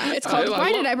 Yeah, it's called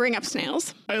Why Did I Bring Up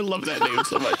Snails? I love that name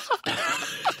so much.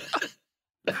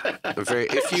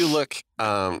 if you look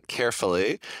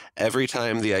carefully, every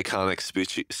time the iconic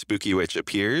spooky witch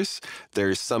appears,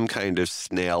 there's some kind of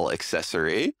snail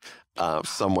accessory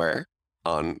somewhere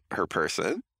on her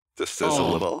person. Just as a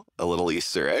little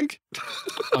Easter egg.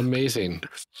 Amazing.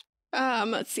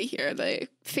 Let's see here. The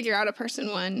figure out a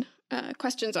person one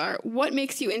questions are: what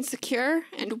makes you insecure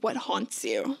and what haunts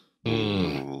you?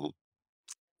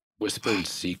 Whispered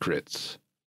secrets.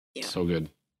 Yeah. So good.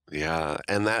 Yeah,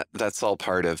 and that's all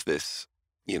part of this,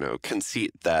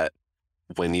 conceit that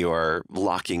when you are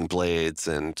locking blades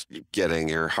and getting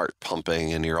your heart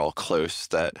pumping and you're all close,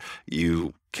 that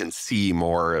you can see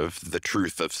more of the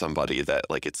truth of somebody, that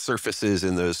like it surfaces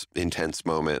in those intense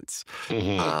moments.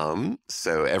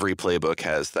 So every playbook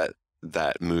has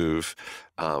that move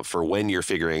for when you're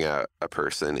figuring out a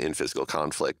person in physical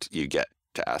conflict, you get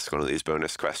to ask one of these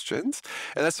bonus questions.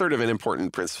 And that's sort of an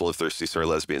important principle of Thirsty Sword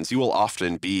Lesbians. You will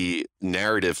often be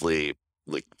narratively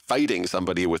like fighting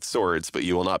somebody with swords, but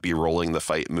you will not be rolling the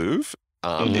fight move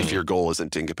if your goal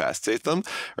isn't to incapacitate them,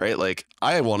 right? Like,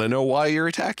 I want to know why you're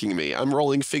attacking me. I'm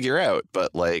rolling figure out,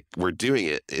 but like we're doing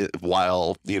it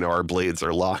while, our blades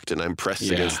are locked and I'm pressed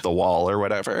against the wall or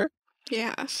whatever.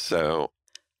 Yeah. So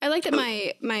I like that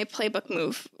my playbook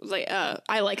move, like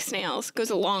I like snails, goes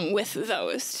along with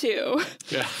those too.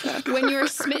 Yeah. When you're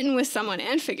smitten with someone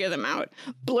and figure them out,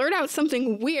 blurt out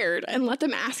something weird and let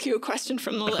them ask you a question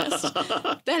from the list.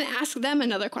 Then ask them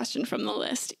another question from the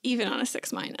list, even on a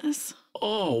 6-.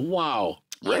 Oh, wow.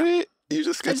 Right? You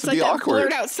just get to like be awkward.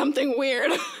 Blurt out something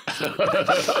weird.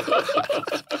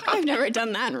 I've never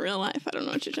done that in real life. I don't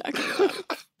know what you're talking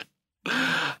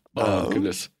about. Oh,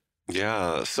 goodness.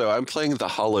 Yeah, so I'm playing the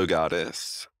Hollow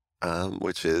Goddess,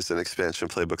 which is an expansion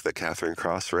playbook that Catherine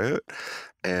Cross wrote.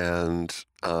 And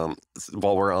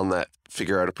while we're on that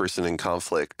figure out a person in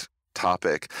conflict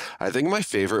topic, I think my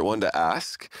favorite one to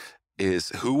ask is,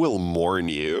 who will mourn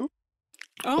you?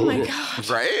 Oh my gosh.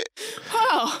 Right?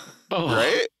 Oh.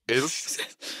 Right? Especially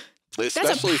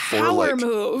that's a for power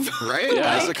move. Right?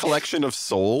 Yeah. As a collection of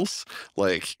souls,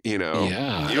 like,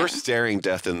 you're staring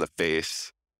death in the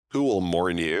face. Who will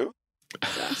mourn you?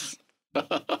 Yes.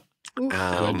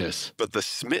 Goodness. But the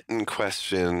smitten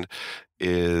question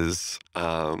is,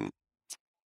 how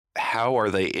are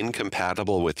they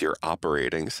incompatible with your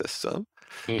operating system?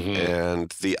 And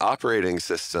the operating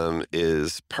system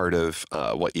is part of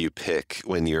what you pick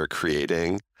when you're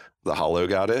creating the Hollow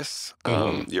Goddess,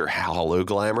 your Hollow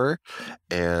Glamour.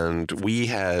 And we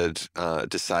had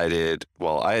decided,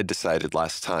 I had decided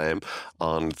last time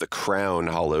on the Crown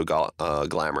Hollow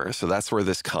Glamour. So that's where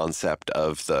this concept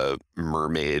of the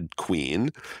mermaid queen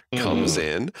comes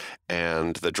in.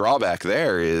 And the drawback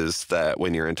there is that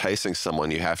when you're enticing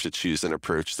someone, you have to choose an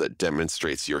approach that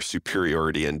demonstrates your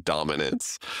superiority and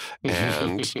dominance.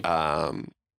 And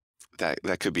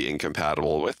that could be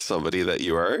incompatible with somebody that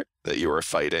you are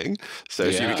fighting. So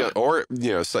if you become,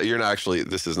 so you're not actually,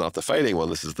 this is not the fighting one,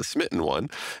 this is the smitten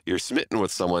one. You're smitten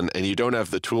with someone and you don't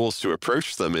have the tools to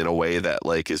approach them in a way that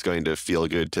like is going to feel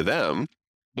good to them.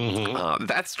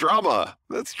 That's drama.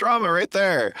 That's drama right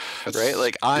there. Right?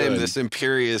 Like, I'm this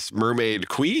imperious mermaid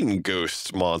queen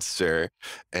ghost monster,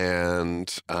 and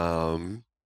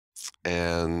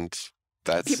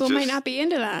that's people might not be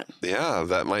into that. Yeah,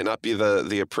 that might not be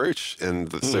the approach.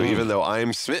 And so even though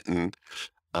I'm smitten,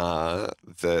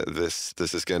 this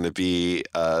is going to be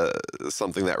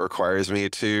something that requires me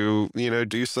to,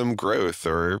 do some growth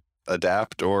or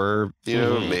adapt, or,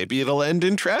 maybe it'll end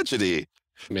in tragedy.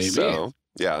 Maybe. So,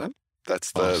 yeah,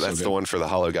 that's the one for the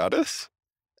Hollow Goddess.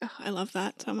 Oh, I love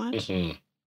that so much.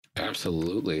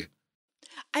 Absolutely.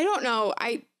 I don't know.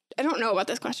 I don't know about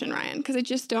this question, Ryan, because I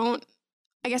just don't.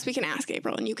 I guess we can ask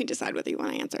April and you can decide whether you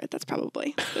want to answer it. That's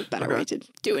probably the better way to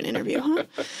do an interview, huh?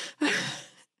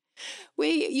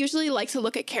 We usually like to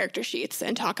look at character sheets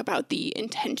and talk about the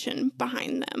intention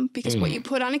behind them, because what you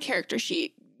put on a character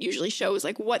sheet usually shows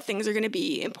like what things are going to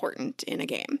be important in a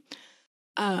game.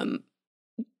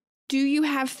 Do you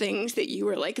have things that you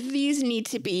were like, these need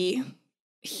to be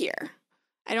here?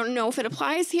 I don't know if it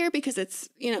applies here because it's,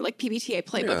 like PBTA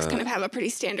playbooks kind of have a pretty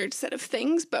standard set of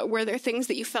things, but were there things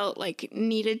that you felt like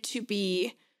needed to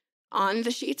be on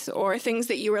the sheets, or things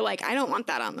that you were like, I don't want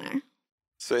that on there?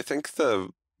 So I think the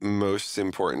most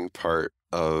important part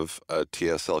of a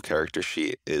TSL character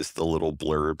sheet is the little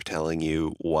blurb telling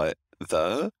you what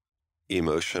the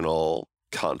emotional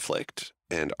conflict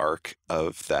and arc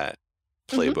of that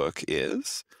playbook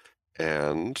is.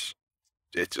 And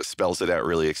it just spells it out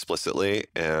really explicitly,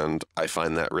 and I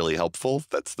find that really helpful.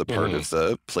 That's the part of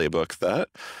the playbook that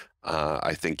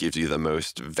I think gives you the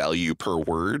most value per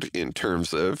word in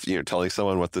terms of, telling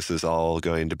someone what this is all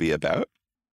going to be about.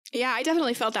 Yeah, I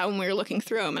definitely felt that when we were looking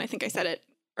through them, and I think I said it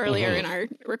earlier in our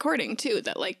recording too,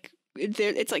 that like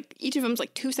it's like each of them's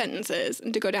like 2 sentences,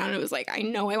 and to go down, it was like, I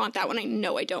know I want that one, I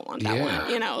know I don't want that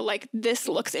one. Like this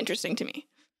looks interesting to me.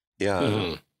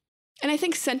 Yeah. And I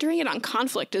think centering it on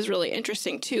conflict is really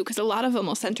interesting too, because a lot of them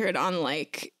will center it on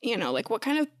like, like what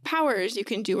kind of powers you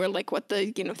can do, or like what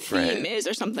the, theme is,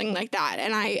 or something like that.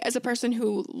 And I, as a person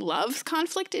who loves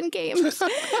conflict in games,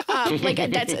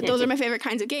 like those are my favorite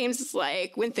kinds of games. It's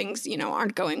like when things,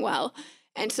 aren't going well.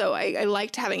 And so I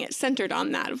liked having it centered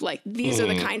on that of like, these are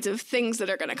the kinds of things that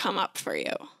are going to come up for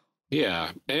you. Yeah.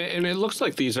 And it looks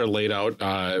like these are laid out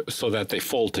so that they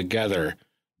fold together.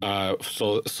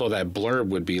 So that blurb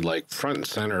would be like front and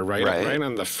center, right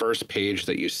on the first page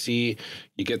that you see.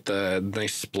 You get the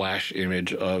nice splash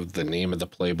image of the name of the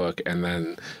playbook, and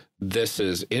then this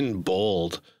is in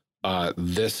bold.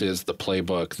 This is the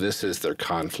playbook. This is their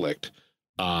conflict.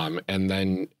 And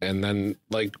then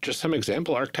like just some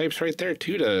example archetypes right there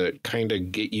too, to kind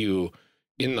of get you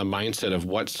in the mindset of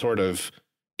what sort of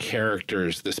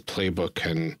characters this playbook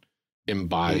can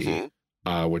embody,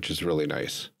 which is really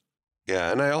nice.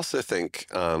 Yeah, and I also think,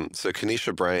 so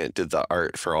Kanisha Bryant did the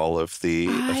art for all of the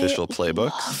official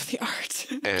playbooks. I love the art.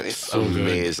 And it's so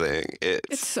amazing.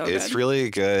 It's so it's good. really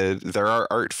good. There are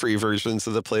art-free versions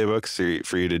of the playbooks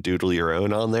for you to doodle your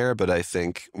own on there, but I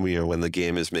think, when the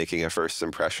game is making a first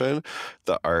impression,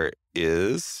 the art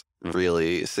is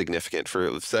really significant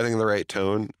for setting the right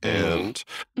tone, and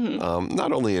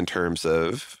not only in terms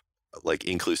of like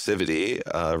inclusivity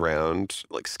around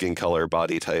like skin color,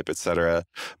 body type, etc.,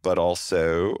 but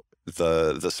also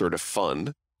the sort of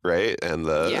fun, right? And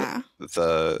the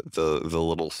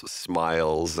little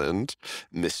smiles and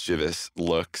mischievous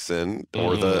looks, and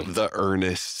or the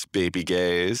earnest baby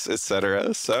gaze,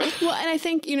 etc. So well, and I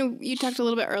think you talked a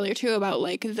little bit earlier too about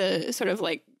like the sort of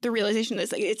like the realization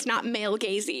that it's not male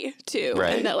gazy too,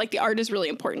 and that like the art is really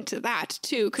important to that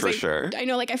too. Because I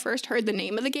know like I first heard the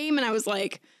name of the game and I was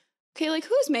like, okay, like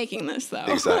who's making this though?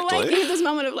 Exactly. Like this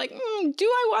moment of like, do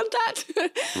I want that?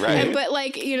 Right. But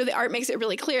like, the art makes it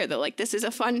really clear that like this is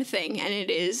a fun thing, and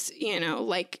it is,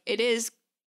 like it is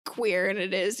queer, and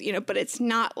it is, but it's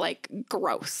not like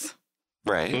gross.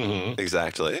 Right.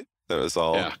 Exactly. That was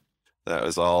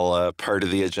all part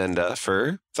of the agenda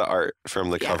for the art, from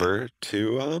the cover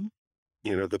to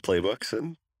the playbooks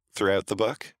and throughout the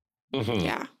book.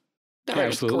 Yeah. The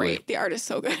art is great. The art is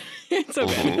so good. It's so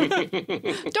good.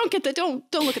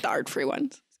 Don't look at the art-free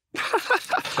ones.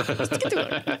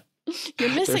 You're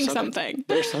missing something.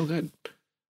 They're so good.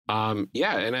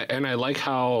 Yeah, and I like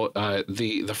how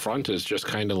the front is just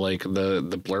kind of like the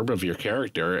blurb of your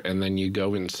character, and then you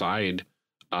go inside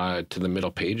to the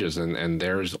middle pages, and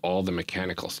there's all the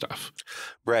mechanical stuff.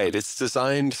 Right. It's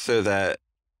designed so that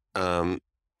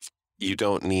you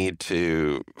don't need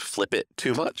to flip it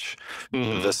too much.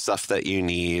 The stuff that you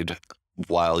need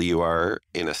while you are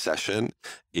in a session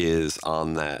is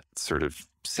on that sort of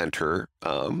center.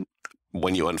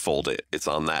 When you unfold it, it's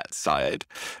on that side.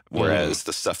 Whereas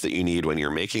the stuff that you need when you're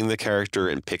making the character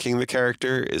and picking the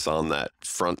character is on that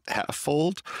front half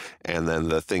fold. And then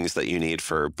the things that you need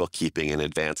for bookkeeping and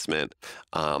advancement,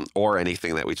 or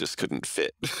anything that we just couldn't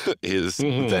fit, is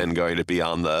then going to be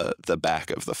on the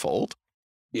back of the fold.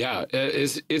 Yeah,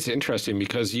 it's interesting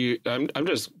because I'm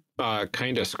just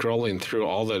kind of scrolling through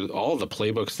all the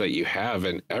playbooks that you have,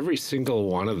 and every single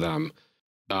one of them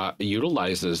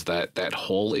utilizes that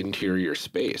whole interior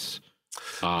space.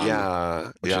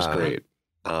 Which is great.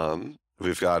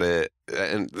 We've got it,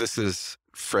 and this is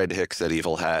Fred Hicks at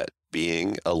Evil Hat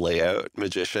being a layout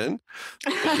magician,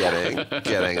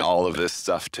 getting all of this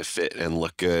stuff to fit and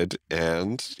look good.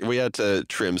 And we had to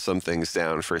trim some things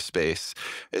down for space,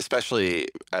 especially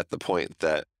at the point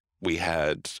that we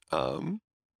had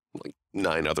like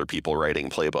 9 other people writing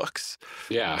playbooks.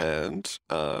 Yeah. And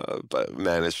but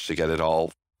managed to get it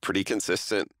all pretty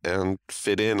consistent and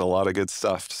fit in a lot of good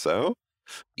stuff. So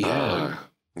I'm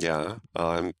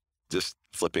just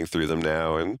flipping through them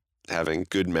now and having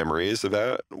good memories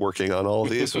about working on all of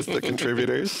these with the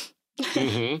contributors.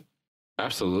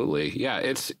 Absolutely. Yeah,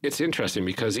 it's interesting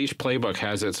because each playbook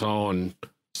has its own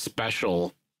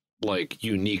special, like,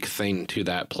 unique thing to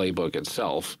that playbook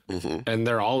itself. And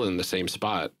they're all in the same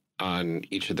spot on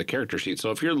each of the character sheets.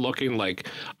 So if you're looking like,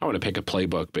 I want to pick a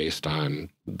playbook based on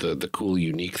the cool,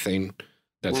 unique thing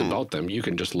that's about them, you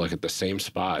can just look at the same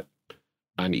spot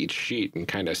on each sheet and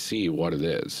kind of see what it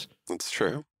is. That's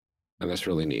true. And that's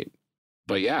really neat.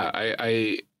 But yeah,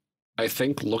 I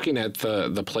think looking at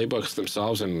the playbooks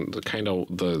themselves and the kind of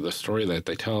the story that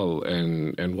they tell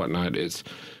and whatnot, is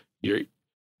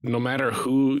no matter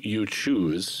who you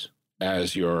choose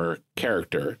as your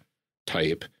character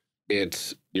type,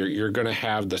 you're going to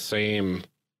have the same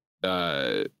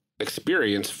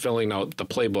experience filling out the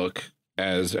playbook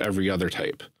as every other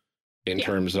type in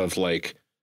terms of like,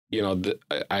 you know,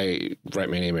 I write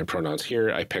my name and pronouns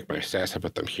here. I pick my stats, I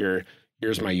put them here.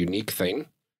 Here's my unique thing.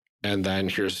 And then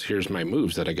here's my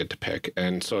moves that I get to pick.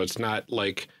 And so it's not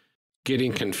like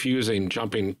getting confusing,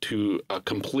 jumping to a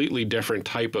completely different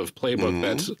type of playbook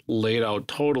that's laid out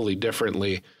totally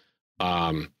differently.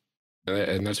 And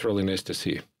that's really nice to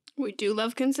see. We do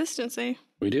love consistency.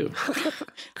 We do.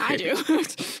 I do.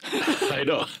 I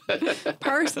know.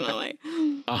 Personally.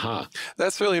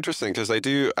 That's really interesting because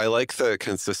I like the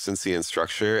consistency and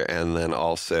structure, and then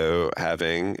also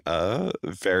having a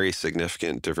very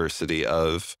significant diversity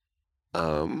of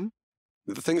the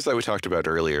things that we talked about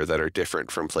earlier that are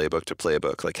different from playbook to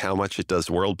playbook, like how much it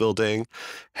does world building,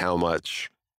 how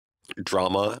much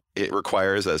drama it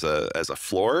requires as a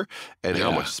floor, and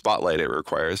how much spotlight it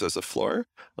requires as a floor.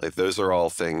 Like those are all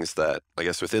things that I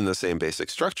guess within the same basic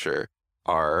structure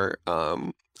are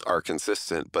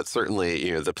consistent, but certainly,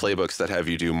 you know, the playbooks that have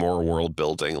you do more world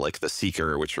building, like the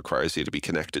Seeker, which requires you to be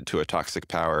connected to a toxic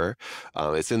power,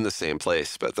 it's in the same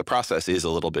place, but the process is a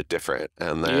little bit different.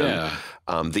 And then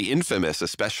the Infamous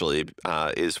especially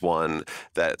is one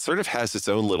that sort of has its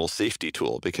own little safety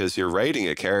tool, because you're writing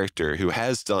a character who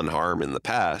has done harm in the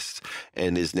past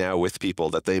and is now with people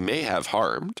that they may have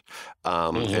harmed.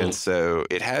 And so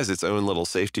it has its own little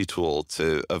safety tool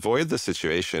to avoid the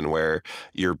situation where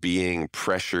you're being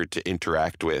pressured to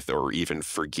interact with or even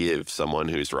forgive someone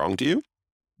who's wronged you.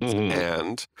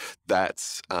 And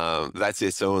that's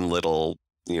its own little,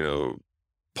 you know,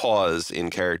 pause in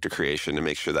character creation to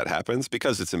make sure that happens,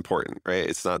 because it's important, right?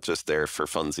 It's not just there for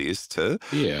funsies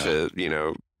to you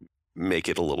know, make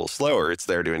it a little slower. It's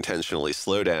there to intentionally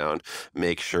slow down,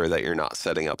 make sure that you're not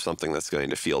setting up something that's going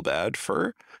to feel bad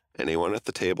for anyone at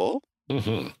the table.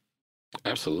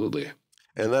 Absolutely.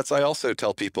 And I also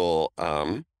tell people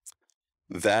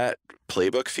that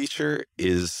playbook feature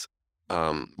is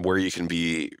where you can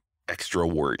be extra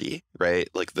wordy, right?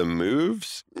 Like the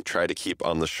moves, try to keep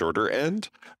on the shorter end,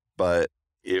 but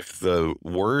if the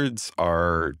words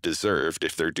are deserved,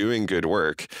 if they're doing good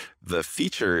work, the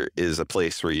feature is a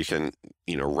place where you can,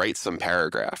 you know, write some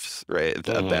paragraphs, right?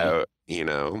 About, you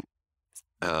know,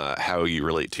 how you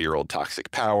relate to your old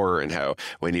toxic power, and how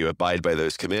when you abide by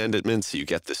those commandments, you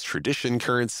get this tradition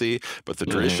currency, but the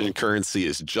tradition currency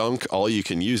is junk. All you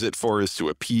can use it for is to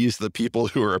appease the people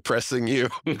who are oppressing you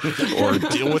or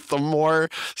deal with them more.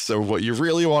 So what you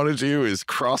really want to do is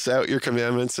cross out your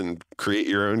commandments and create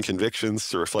your own convictions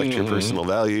to reflect your personal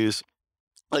values.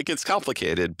 Like, it's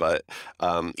complicated, but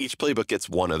each playbook gets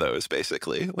one of those,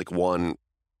 basically, like one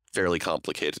fairly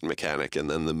complicated mechanic, and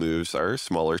then the moves are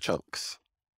smaller chunks.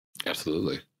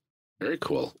 Absolutely. Very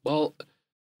cool. Well,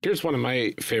 here's one of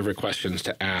my favorite questions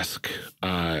to ask,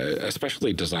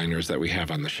 especially designers that we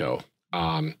have on the show.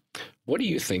 What do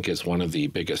you think is one of the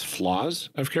biggest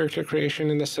flaws of character creation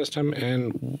in the system,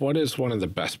 and what is one of the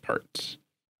best parts?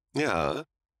 Yeah,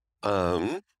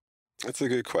 that's a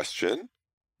good question.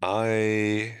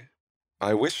 I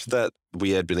wish that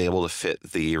we had been able to fit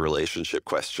the relationship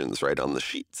questions right on the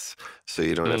sheets, so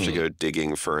you don't have to go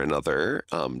digging for another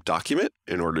document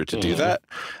in order to do that.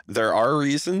 There are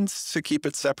reasons to keep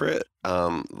it separate.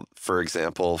 For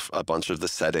example, a bunch of the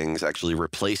settings actually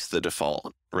replace the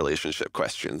default relationship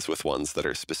questions with ones that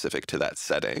are specific to that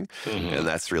setting, and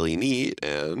that's really neat,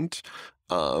 and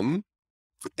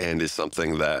is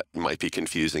something that might be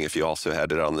confusing if you also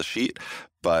had it on the sheet.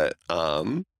 But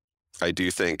I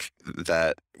do think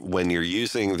that when you're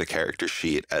using the character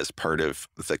sheet as part of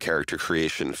the character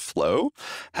creation flow,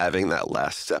 having that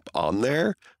last step on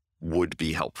there would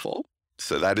be helpful.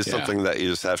 So that is something that you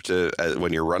just have to,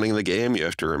 when you're running the game, you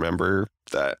have to remember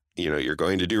that, you know, you're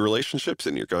going to do relationships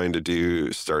and you're going to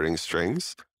do starting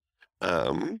strings.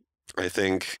 I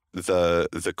think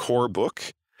the core book,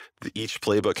 each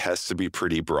playbook has to be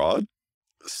pretty broad.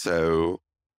 So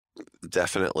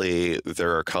definitely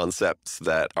there are concepts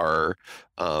that are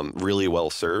really well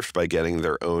served by getting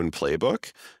their own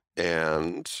playbook,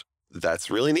 and that's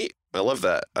really neat. I love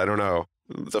that. I don't know.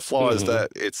 The flaw is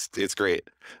that it's great.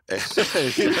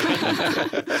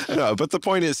 No, but the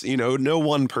point is, you know, no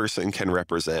one person can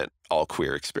represent all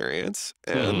queer experience,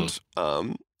 and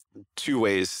two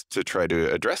ways to try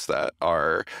to address that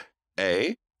are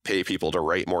A, pay people to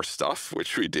write more stuff,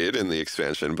 which we did in the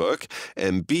expansion book,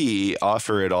 and B,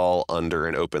 offer it all under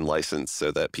an open license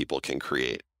so that people can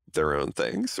create their own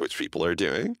things, which people are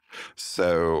doing.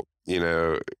 So, you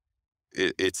know,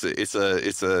 it's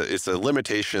a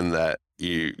limitation that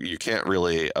you can't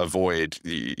really avoid.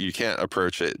 You can't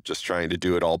approach it just trying to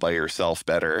do it all by yourself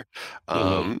better.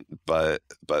 But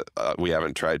we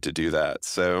haven't tried to do that.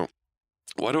 So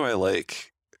what do I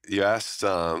like? You asked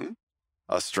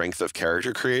a strength of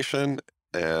character creation,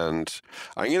 and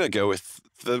I'm going to go with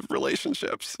the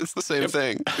relationships. It's the same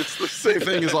thing. It's the same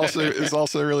thing is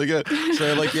also really good.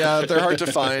 So like, yeah, they're hard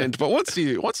to find, but once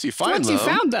you find them, you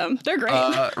found them, they're great.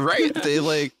 Right. They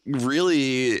like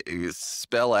really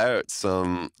spell out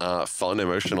some fun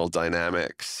emotional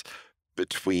dynamics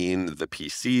between the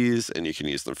PCs, and you can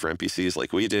use them for NPCs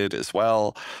like we did as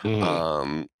well.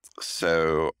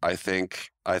 So I think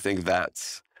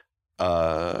that's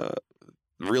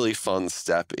really fun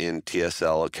step in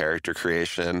TSL character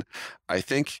creation. I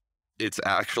think it's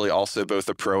actually also both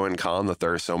a pro and con that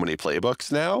there are so many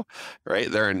playbooks now,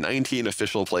 right? There are 19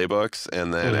 official playbooks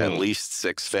and then at least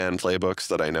 6 fan playbooks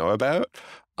that I know about.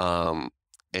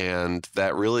 And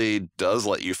that really does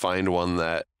let you find one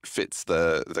that fits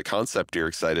the concept you're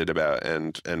excited about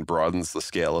and broadens the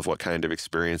scale of what kind of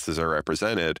experiences are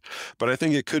represented. But I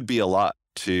think it could be a lot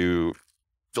to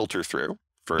filter through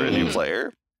for a new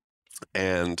player.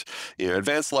 And, you know,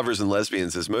 Advanced Lovers and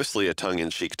Lesbians is mostly a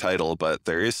tongue-in-cheek title, but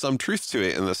there is some truth to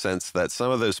it in the sense that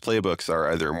some of those playbooks are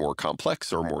either more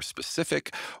complex or more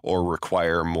specific or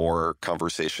require more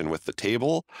conversation with the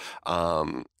table.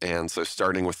 And so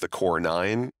starting with the core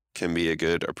 9 can be a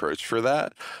good approach for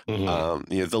that. You know,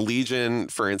 the Legion,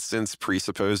 for instance,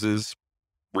 presupposes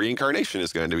reincarnation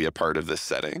is going to be a part of this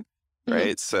setting,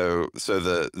 right? So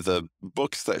the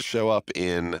books that show up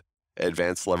in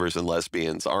Advanced Lovers and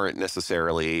Lesbians aren't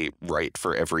necessarily right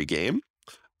for every game.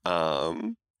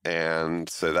 And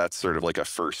so that's sort of like a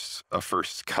first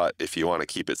cut if you want to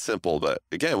keep it simple. But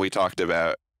again, we talked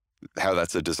about how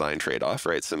that's a design trade-off,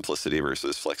 right? Simplicity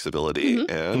versus flexibility.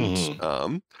 And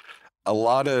a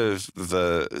lot of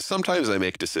sometimes I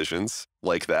make decisions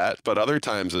like that, but other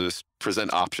times I just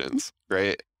present options,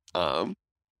 right?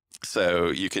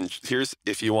 So you can,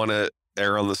 if you want to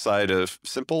err on the side of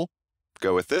simple,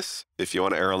 go with this. If you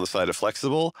want to err on the side of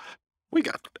flexible, we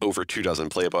got over 24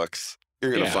 playbooks.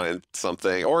 You're going to find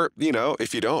something. Or, you know,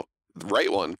 if you don't,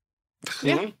 write one.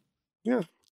 Yeah,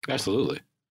 absolutely.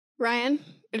 Ryan,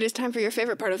 it is time for your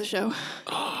favorite part of the show.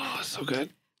 Oh, so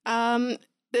good.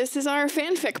 This is our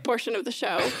fanfic portion of the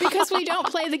show. Because we don't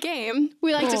play the game,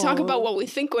 we like to talk about what we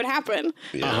think would happen.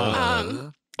 There's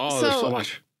so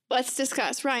much. Let's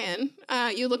discuss. Ryan,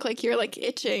 you look like you're like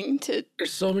itching to...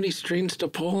 There's so many strings to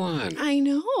pull on. I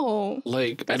know.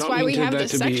 Like, that's why we have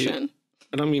this section.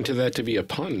 I don't mean to that to be a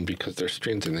pun because there's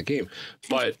strings in the game.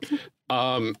 But,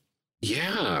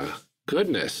 yeah,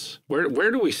 goodness.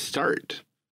 Where do we start?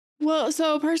 Well,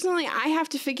 so personally, I have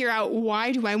to figure out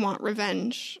why do I want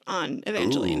revenge on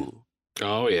Evangeline. Ooh.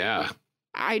 Oh, yeah.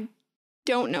 I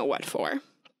don't know what for.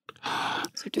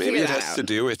 So maybe it has to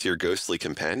do with your ghostly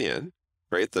companion.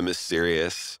 Right, the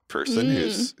mysterious person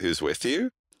who's with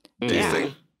you. Do you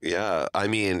think? Yeah, I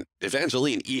mean,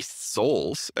 Evangeline eats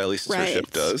souls. At least her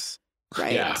ship does.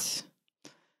 Right. Yeah. So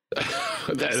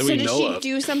did she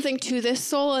do something to this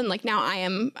soul? And like now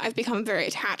I've become very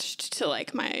attached to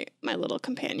like my little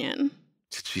companion.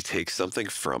 Did she take something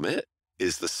from it?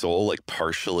 Is the soul like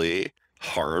partially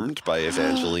harmed by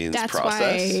Evangeline's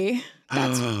process?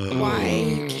 That's why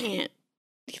you can't.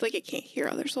 Like it can't hear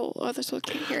other soul. Other soul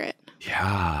can't hear it.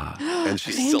 Yeah, and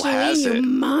she still has it. You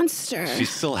monster. She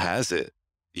still has it.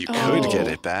 You could get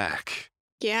it back.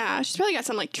 Yeah, she's probably got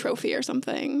some like trophy or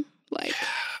something. Like.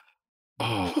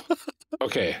 Oh,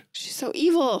 okay. She's so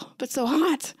evil, but so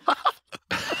hot.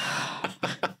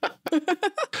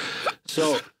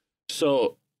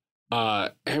 So,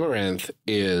 Amaranth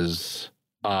is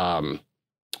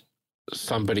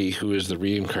somebody who is the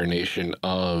reincarnation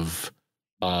of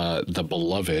the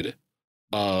beloved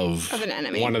of an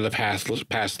enemy. One of the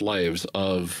past lives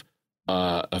of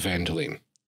Evangeline.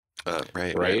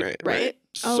 Right.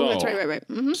 Oh, that's right.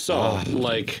 Mm-hmm. So,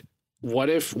 like, what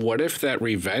if that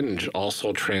revenge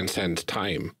also transcends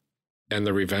time, and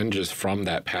the revenge is from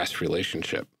that past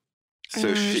relationship? So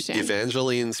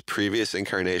Evangeline's previous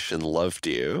incarnation loved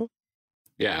you.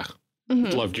 Yeah.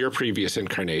 Loved your previous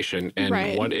incarnation.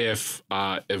 And what if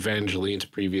Evangeline's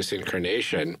previous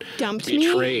incarnation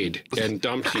betrayed and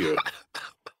dumped you?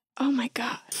 Oh my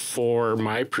God. For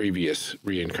my previous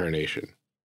reincarnation.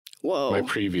 Whoa. My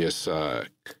previous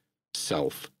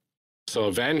self. So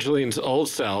Evangeline's old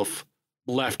self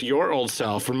left your old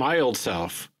self for my old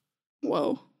self.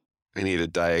 Whoa. I need a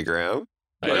diagram.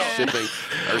 Our Yeah. shipping.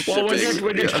 Well,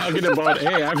 when you're talking about,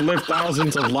 hey, I've lived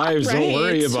thousands of lives, don't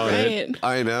worry about it.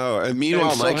 I know. And meanwhile,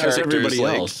 And so my has character is everybody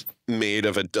like else. made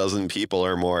of a dozen people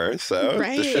or more. So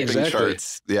Right. the shipping Exactly.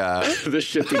 charts, yeah. The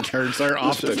shipping charts are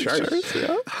off the Shipping charts.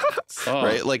 yeah. Oh.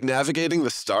 Right, like navigating the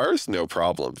stars, no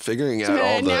problem. Figuring out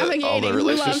all the Navigating, who loves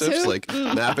relationships, who? like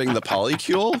mapping the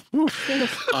polycule.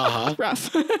 Uh-huh.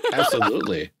 Rough.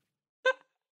 Absolutely.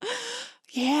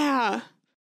 Yeah.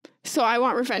 So I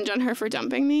want revenge on her for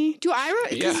dumping me. Do I?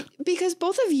 Yeah. Because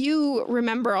both of you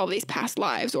remember all these past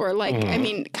lives, or like, I Mhm.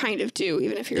 mean, kind of do,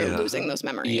 even if you're Yeah. losing those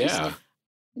memories. Yeah.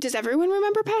 Does everyone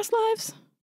remember past lives?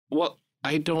 Well,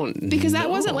 I don't Because that know.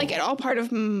 wasn't like at all part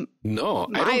of No, I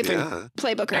my don't think Yeah.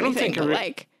 playbook or I don't anything. think But every-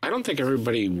 like, I don't think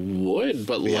everybody would,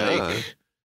 but Yeah. like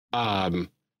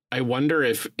I wonder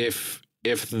if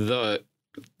the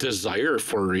desire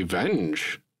for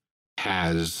revenge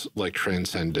has like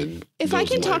transcended if I those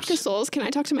can talk to lives. souls, can I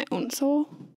talk to my own soul?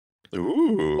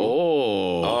 Ooh.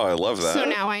 Oh, I love that. So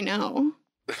now I know.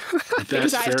 that's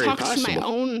Because I've very talked possible. to my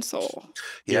own soul.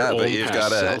 Yeah, Your but own you've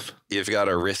past got self.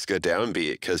 to risk a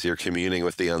downbeat because you're communing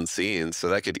with the unseen, so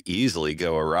that could easily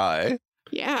go awry,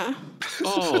 Yeah.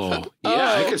 Oh, yeah,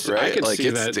 I Oh. could right? I could like see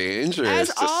it's that. dangerous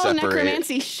As to all separate.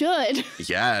 necromancy should.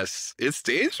 Yes, it's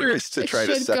dangerous to It try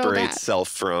to should go separate bad. self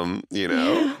from,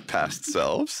 Yeah. past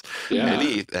selves.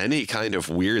 Yeah. Any kind of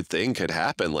weird thing could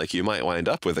happen. Like you might wind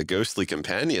up with a ghostly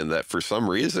companion that for some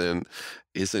reason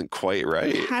isn't quite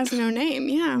right. Has no name.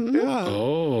 Yeah. Yeah.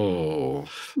 Oh,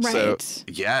 Right. So,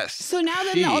 yes. So now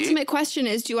then she- the ultimate question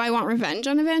is, do I want revenge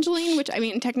on Evangeline? Which, I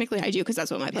mean, technically I do because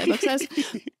that's what my playbook says.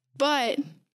 But,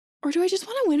 or do I just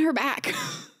want to win her back?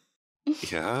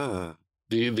 Yeah.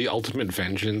 the ultimate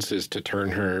vengeance is to turn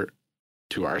her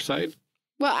to our side.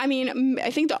 Well, I mean,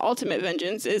 I think the ultimate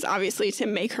vengeance is obviously to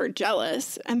make her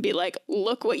jealous and be like,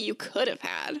 look what you could have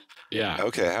had. Yeah.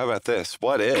 Okay, how about this?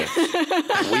 What if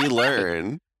we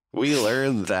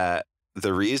learn that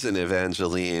the reason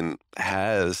Evangeline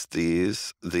has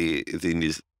these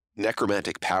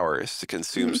necromantic powers to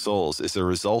consume Mhm. souls is a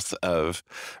result of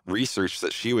research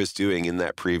that she was doing in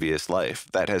that previous life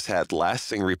that has had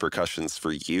lasting repercussions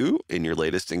for you in your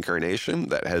latest incarnation,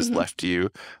 that has Mhm. left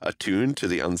you attuned to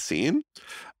the unseen,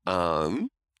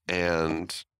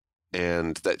 and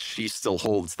that she still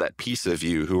holds that piece of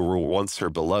you who were once her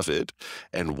beloved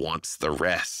and wants the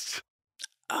rest.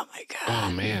 Oh my God.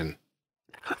 Oh man.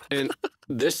 And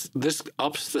this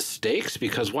ups the stakes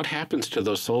because what happens to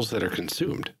those souls that are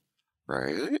consumed?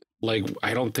 Right? Like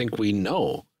I don't think we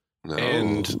know. No.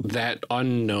 And that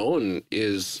unknown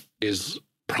is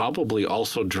probably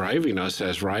also driving us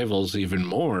as rivals even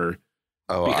more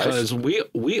because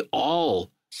we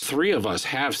all three of us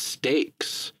have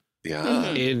stakes yeah.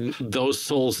 Mhm. in those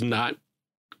souls not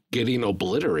getting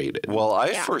obliterated. Well, I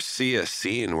Yeah. foresee a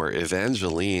scene where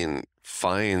Evangeline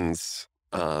finds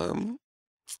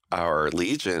our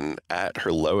Legion at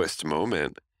her lowest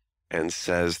moment and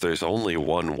says there's only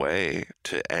one way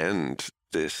to end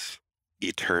this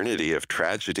eternity of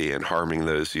tragedy and harming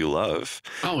those you love.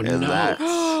 Oh And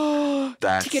no. To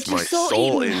That's get your my soul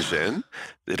soul eaten. engine.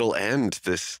 It'll end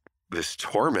this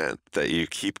torment that you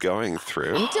keep going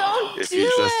through. Don't If do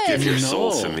you just it. give your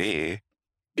soul to No. me.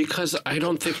 Because I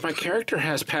don't think my character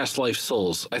has past life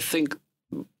souls. I think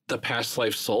the past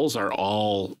life souls are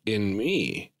all in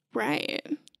me. Right.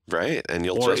 Right. And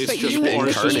you'll Or just it's But just you, or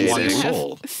it's just you one incarnating.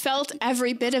 soul. have felt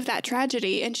every bit of that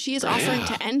tragedy, and she's offering Yeah.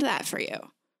 to end that for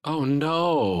you. Oh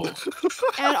no.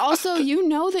 And also, you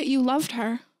know that you loved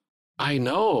her. I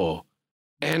know.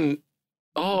 And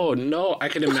oh no, I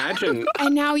can imagine.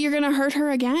 And now you're going to hurt her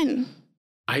again.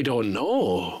 I don't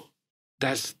know.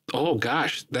 That's oh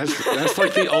gosh, that's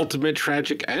like the ultimate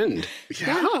tragic end.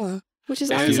 Yeah. Which is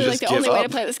And obviously you like the just only give way to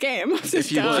up. play this game.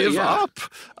 If you Well, give yeah. up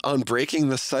on breaking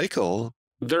the cycle.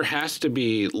 There has to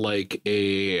be like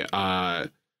a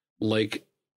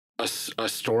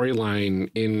storyline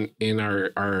in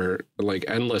our like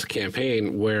endless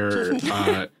campaign where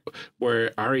where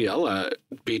Ariella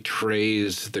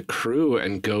betrays the crew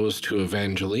and goes to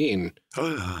Evangeline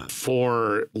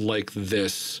for like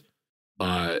this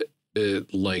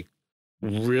like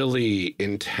really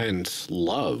intense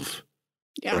love,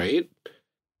 Yeah. right?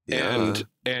 Yeah.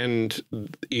 And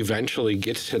eventually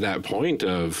gets to that point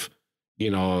of,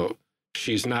 you know,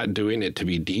 she's not doing it to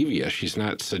be devious. She's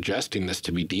not suggesting this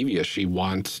to be devious. She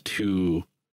wants to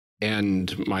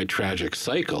end my tragic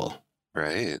cycle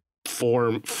Right.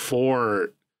 for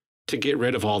to get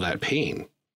rid of all that pain,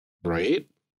 right?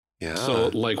 Yeah. So,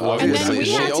 like, what And would then I we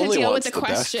She have to only deal with wants the the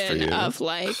best for question you. of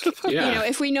like, Yeah. you know,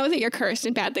 if we know that you're cursed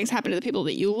and bad things happen to the people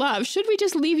that you love, should we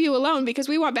just leave you alone because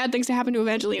we want bad things to happen to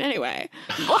Evangeline anyway?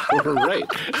 right?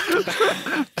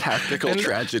 Tactical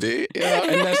tragedy.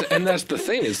 Yeah, and that's the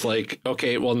thing. It's like,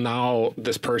 okay, well, now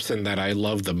this person that I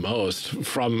love the most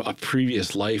from a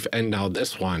previous life, and now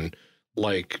this one,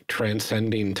 like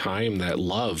transcending time, that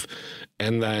love,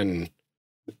 and then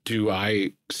do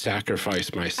I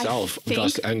sacrifice myself,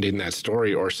 thus ending that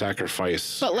story, or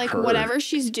sacrifice But like her? whatever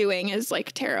she's doing is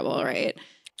like terrible, right?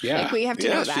 Yeah. Like we have to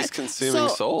know that. She's consuming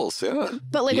souls. Yeah.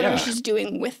 But like whatever Yeah. she's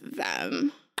doing with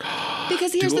them.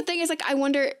 Because here's the thing is like, I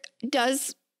wonder,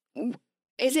 is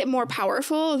it more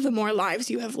powerful the more lives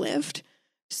you have lived?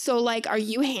 So like, are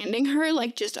you handing her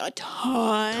like just a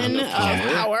ton of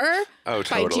power? Oh, by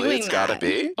totally. doing It's gotta that?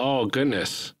 be. Oh,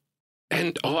 goodness.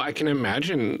 And I can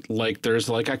imagine like there's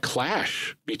like a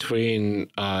clash between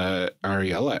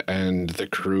Ariella and the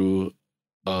crew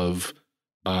of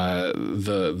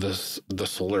the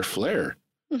solar flare,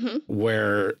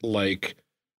 where like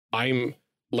I'm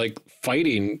like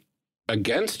fighting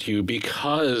against you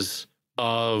because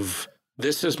of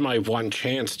this is my one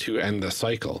chance to end the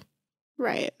cycle.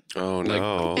 Right. Oh,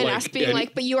 no. And Like, us being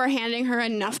like, but you are handing her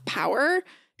enough power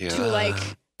to like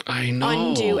I know.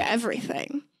 undo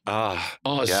everything. Ah,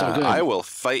 Oh, it's yeah, so good. I will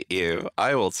fight you.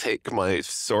 I will take my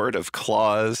sword of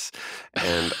claws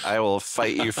and I will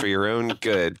fight you for your own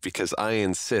good because I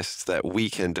insist that we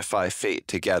can defy fate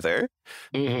together.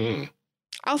 Mhm.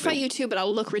 I'll fight you too, but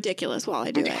I'll look ridiculous while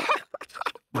I do it.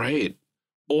 Right.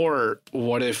 Or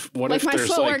what if Like my there's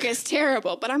footwork like is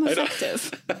terrible, but I'm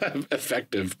effective.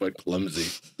 effective but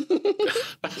clumsy.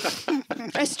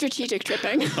 A strategic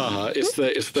tripping.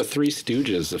 It's the Three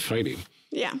Stooges of fighting.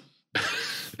 Yeah.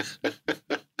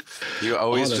 You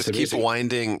always that's just keep amazing.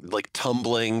 winding, like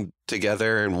tumbling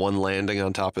together and one landing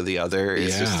on top of the other.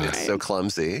 It's just, Yeah. it's so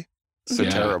clumsy. So Yeah.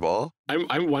 terrible.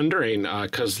 I'm wondering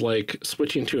because like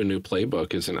switching to a new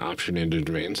playbook is an option in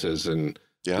advances, and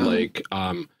Yeah. like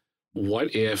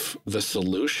what if the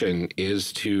solution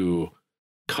is to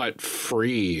cut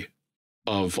free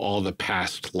of all the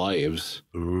past lives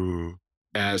Ooh.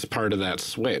 as part of that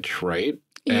switch, right?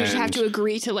 You just have And to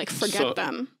agree to like forget so-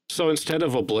 them. So instead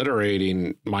of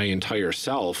obliterating my entire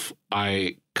self,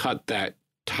 I cut that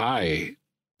tie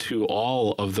to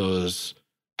all of those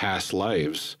past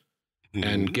lives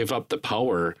and give up the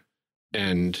power,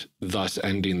 and thus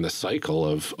ending the cycle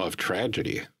of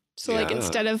tragedy. So like Yeah.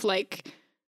 instead of like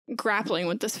grappling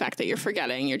with this fact that you're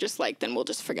forgetting, you're just like, then we'll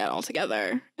just forget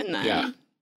altogether. And then Yeah.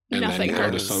 And nothing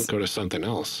then hurts. go to something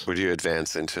else. Would you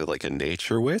advance into like a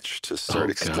nature witch to start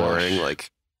Oh, exploring gosh.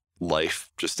 like life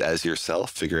just as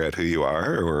yourself, figure out who you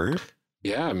are, or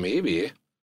Yeah, maybe.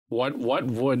 What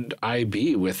would I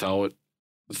be without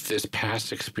this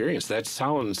past experience? That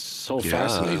sounds so Yeah.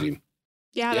 fascinating.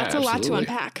 Yeah, Yeah, that's a lot to absolutely.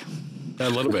 unpack. A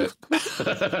little bit.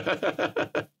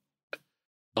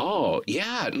 Oh,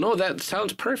 yeah. No, that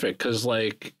sounds perfect because,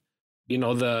 like, you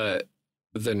know, the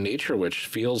nature witch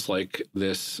feels like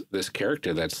this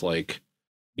character that's like,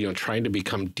 you know, trying to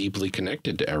become deeply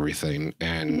connected to everything,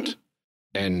 and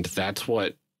that's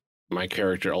what my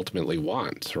character ultimately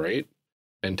wants, right?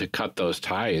 And to cut those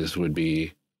ties would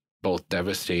be both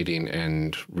devastating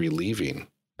and relieving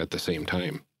at the same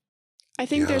time. I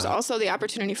think there's Yeah. also the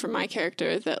opportunity for my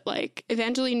character that like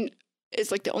Evangeline is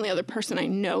like the only other person I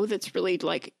know that's really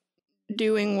like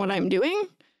doing what I'm doing.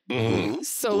 Mhm.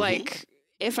 So like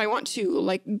if I want to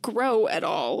like grow at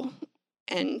all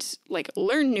and like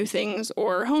learn new things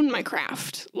or hone my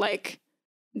craft, like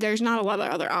there's not a lot of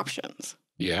other options.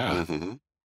 Yeah.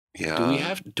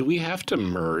 Yeah. Do we have to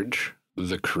merge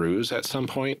the crews at some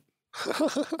point?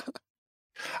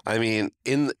 I mean,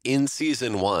 in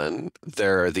season 1,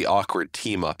 there are the awkward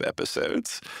team up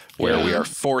episodes where we Yeah. are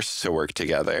forced to work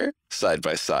together side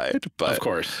by side, but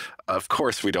Of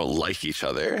course. we don't like each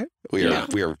other. We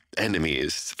are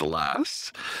enemies to the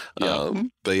last. Yeah.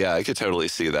 But yeah, I could totally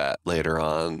see that later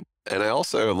on. And I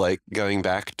also like going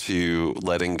back to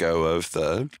letting go of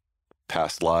the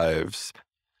past lives.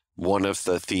 One of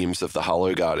the themes of the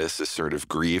Hollow Goddess is sort of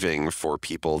grieving for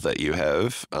people that you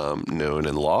have known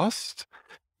and lost.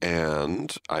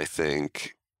 And I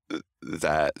think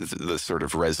that the sort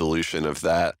of resolution of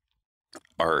that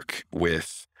arc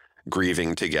with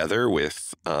grieving together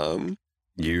with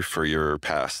you for your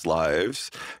past lives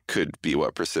could be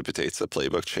what precipitates a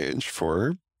playbook change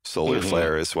for Solar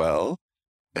Flare as well.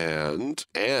 And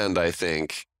I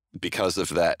think because of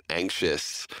that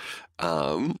anxious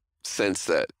sense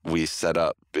that we set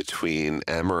up between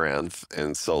Amaranth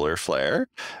and Solar Flare,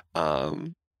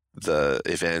 the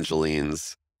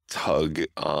Evangeline's tug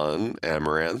on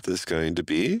Amaranth is going to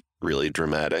be really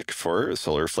dramatic for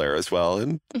Solar Flare as well,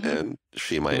 and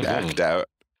she might act out,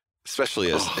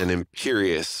 especially as an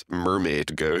imperious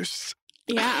mermaid ghost.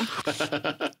 Yeah.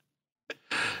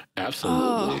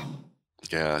 Absolutely. Oh.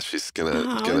 Yeah, she's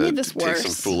gonna take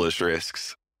some foolish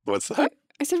risks. What's that?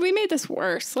 I said we made this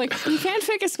worse. Like,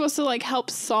 fanfic is supposed to like help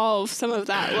solve some of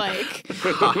that, like,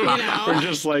 We're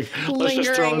just like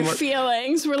lingering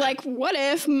feelings. We're like, what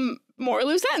if more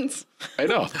loose ends? I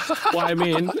know. Well, I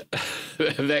mean,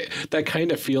 that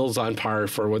kind of feels on par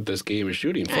for what this game is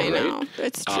shooting for. I know, right?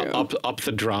 It's true. Up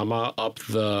the drama, up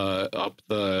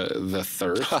the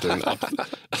thirst, and up,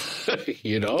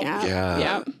 you know.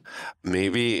 Yeah.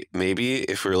 Maybe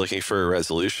if we're looking for a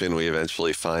resolution, we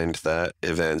eventually find that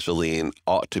Evangeline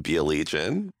ought to be a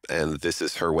legion, and this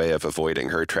is her way of avoiding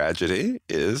her tragedy: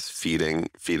 is feeding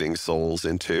souls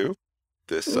into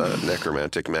this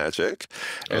necromantic magic.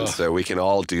 And so we can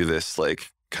all do this,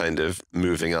 like, kind of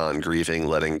moving on, grieving,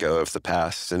 letting go of the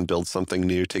past, and build something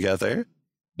new together.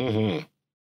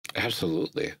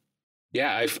 Absolutely.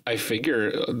 Yeah, I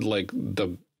figure like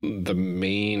the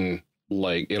main,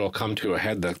 like, it'll come to a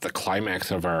head that the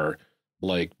climax of our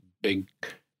like big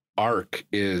arc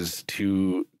is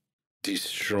to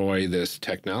destroy this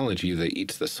technology that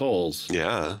eats the souls.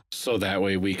 Yeah. So that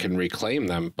way we can reclaim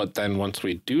them. But then once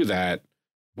we do that,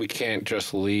 we can't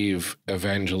just leave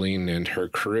Evangeline and her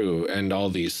crew and all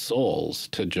these souls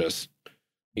to just,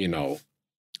 you know,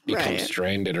 become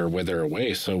stranded or wither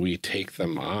away. So we take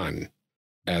them on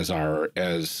as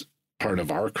part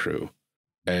of our crew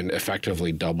and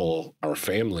effectively double our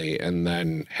family, and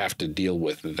then have to deal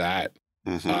with that.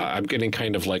 I'm getting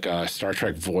kind of like a Star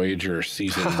Trek Voyager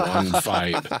season 1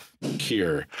 vibe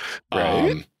here,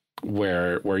 right?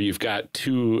 Where you've got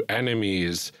two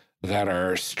enemies that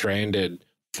are stranded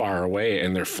far away,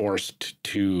 and they're forced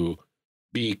to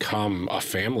become a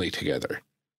family together.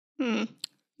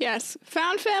 Yes.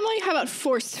 Found family? How about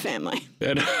forced family?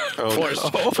 Forced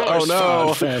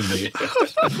found family.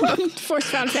 Forced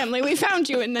found family. We found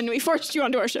you, and then we forced you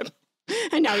onto our ship.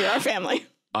 And now you're our family.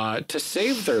 To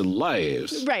save their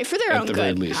lives. Right, for their own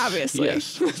good, obviously.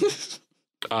 Yes.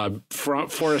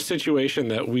 For a situation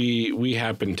that we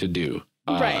happen to do.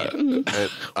 Right.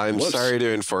 I'm sorry to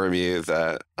inform you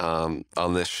that on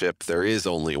this ship there is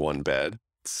only one bed.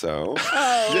 So.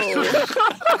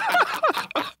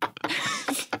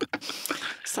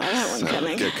 Saw that one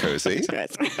coming. Get cozy.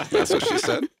 That's what she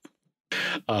said.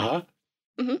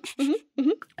 It's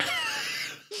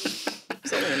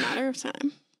only a matter of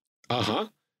time.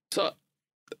 So,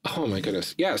 oh my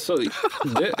goodness. Yeah. So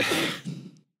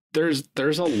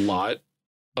there's a lot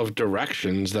of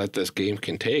directions that this game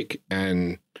can take,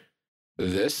 and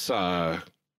this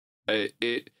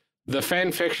the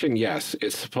fan fiction, yes,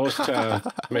 it's supposed to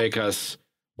make us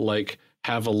like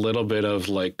have a little bit of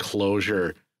like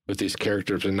closure with these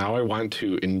characters, and now I want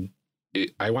to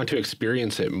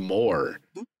experience it more.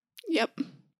 Yep.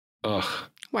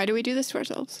 Why do we do this to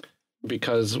ourselves?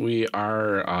 Because we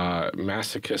are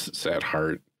masochists at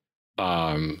heart,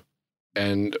 and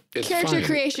it's character fine.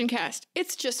 Creation cast.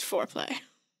 It's just foreplay.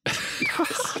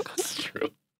 It's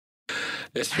true.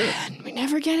 It's true. And we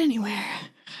never get anywhere.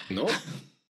 No.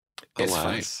 It's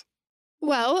fine.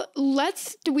 Well,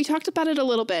 we talked about it a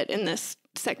little bit in this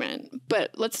segment, but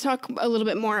let's talk a little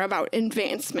bit more about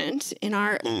advancement in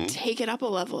our Take It Up a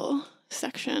Level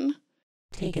section.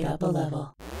 Take it up a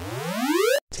level.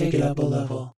 Take it up a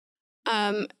level.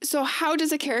 So how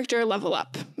does a character level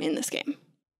up in this game?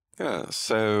 Yeah,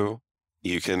 so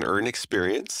you can earn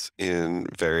experience in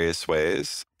various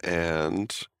ways,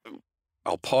 and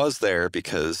I'll pause there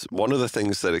because one of the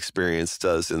things that experience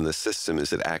does in the system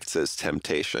is it acts as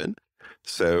temptation.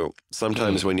 So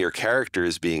sometimes when your character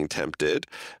is being tempted,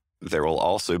 there will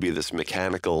also be this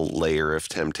mechanical layer of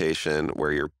temptation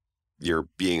where you're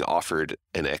being offered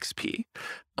an XP.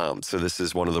 So this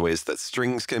is one of the ways that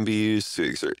strings can be used to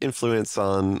exert influence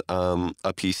on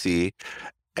a PC,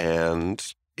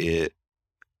 and it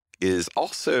is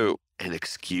also an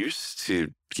excuse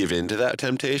to give in to that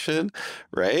temptation,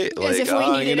 right? As if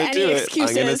we needed any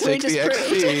excuses. I'm going to take the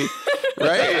XP,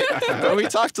 right? But we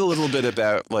talked a little bit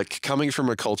about like coming from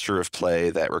a culture of play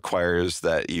that requires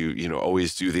that you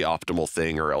always do the optimal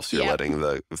thing, or else you're letting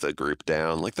the group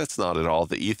down. Like that's not at all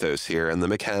the ethos here, and the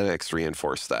mechanics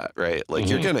reinforce that, right? Like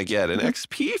you're going to get an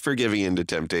XP for giving into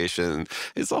temptation.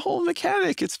 It's a whole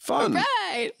mechanic. It's fun.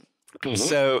 Right.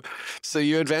 So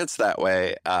you advance that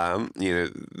way.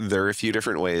 There are a few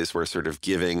different ways where sort of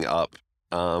giving up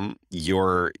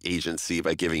your agency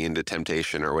by giving into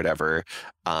temptation or whatever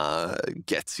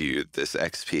gets you this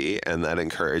XP, and that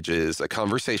encourages a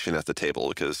conversation at the table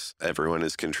because everyone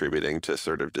is contributing to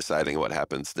sort of deciding what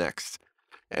happens next.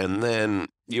 And then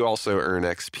you also earn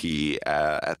XP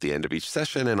at the end of each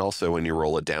session and also when you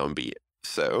roll a downbeat.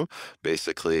 So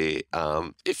basically,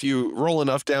 if you roll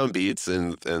enough downbeats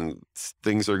and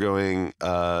things are going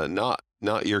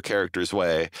not your character's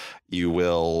way, you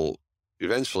will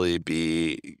eventually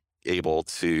be able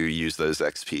to use those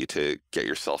XP to get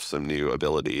yourself some new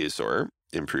abilities or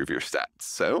improve your stats.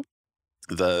 So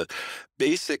the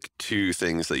basic two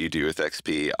things that you do with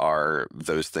XP are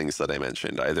those things that I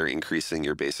mentioned, either increasing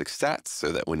your basic stats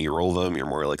so that when you roll them, you're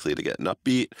more likely to get an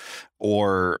upbeat,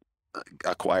 or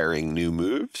acquiring new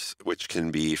moves, which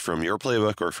can be from your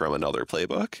playbook or from another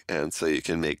playbook. And so you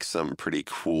can make some pretty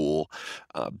cool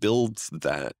builds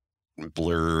that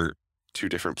blur two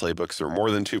different playbooks or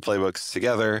more than two playbooks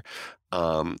together.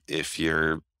 If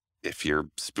your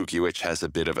spooky witch has a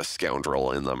bit of a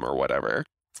scoundrel in them or whatever,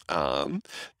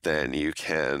 then you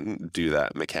can do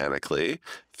that mechanically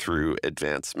through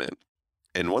advancement.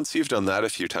 And once you've done that a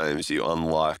few times, you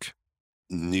unlock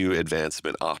new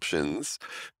advancement options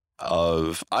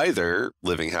of either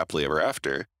living happily ever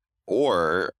after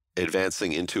or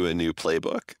advancing into a new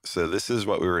playbook. So this is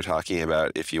what we were talking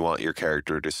about if you want your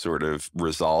character to sort of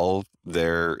resolve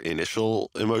their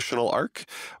initial emotional arc,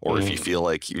 or if you feel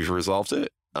like you've resolved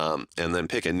it, and then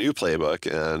pick a new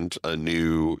playbook and a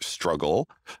new struggle.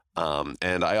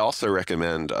 And I also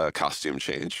recommend a costume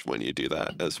change when you do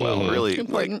that as well. Really,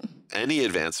 Important. like any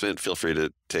advancement, feel free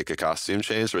to take a costume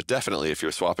change, but definitely if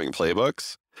you're swapping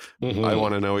playbooks, I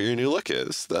want to know what your new look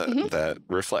is that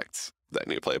reflects that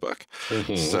new playbook.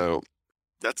 So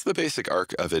that's the basic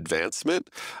arc of advancement.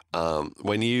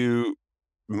 When you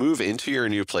move into your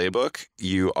new playbook,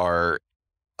 you are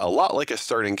a lot like a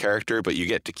starting character, but you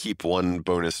get to keep one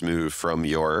bonus move from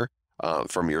your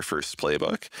first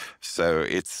playbook. So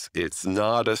it's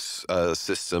not a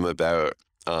system about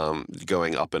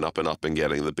going up and up and up and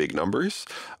getting the big numbers,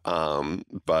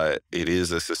 but it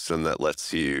is a system that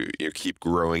lets you keep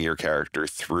growing your character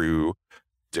through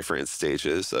different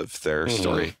stages of their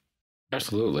story.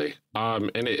 Absolutely. And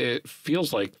it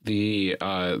feels like the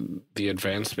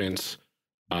advancements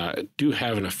do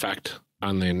have an effect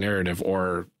on the narrative,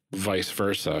 or vice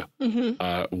versa,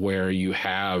 where you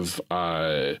have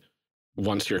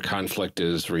once your conflict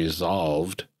is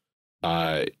resolved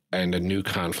and a new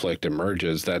conflict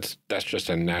emerges, that's just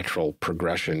a natural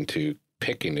progression to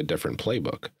picking a different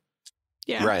playbook.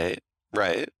 Yeah.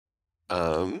 Right.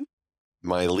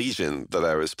 My Legion that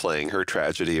I was playing, her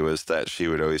tragedy was that she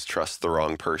would always trust the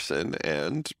wrong person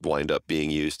and wind up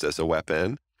being used as a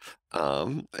weapon.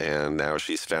 And now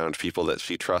she's found people that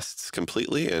she trusts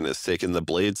completely and has taken the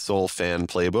Blade Soul fan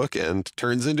playbook and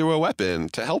turns into a weapon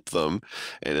to help them,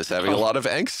 and is having a lot of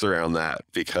angst around that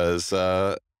because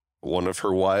one of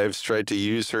her wives tried to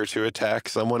use her to attack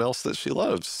someone else that she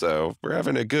loves. So we're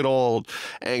having a good old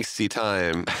angsty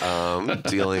time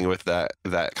dealing with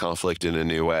that conflict in a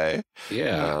new way.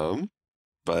 Yeah.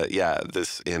 But yeah,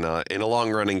 this in a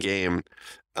long running game,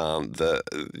 you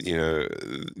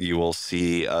will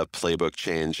see a playbook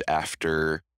change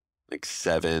after like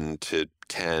 7 to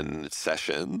 10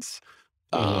 sessions,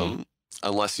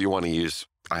 unless you want to use.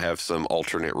 I have some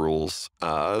alternate rules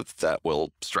that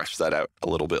will stretch that out a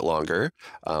little bit longer,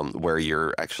 where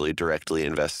you're actually directly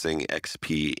investing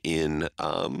XP in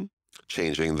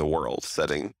changing the world,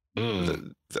 setting.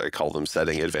 I call them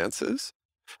setting advances.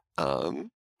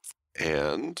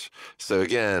 And so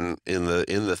again, in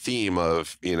the theme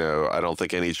of, I don't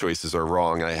think any choices are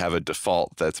wrong. I have a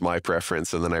default that's my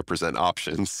preference, and then I present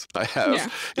options. I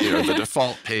have, the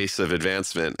default pace of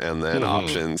advancement, and then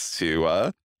options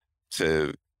to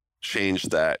change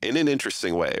that in an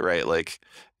interesting way, right? Like,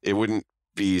 it wouldn't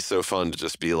be so fun to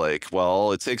just be like,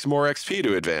 well, it takes more XP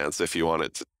to advance if you want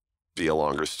it to be a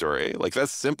longer story. Like,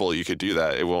 that's simple. You could do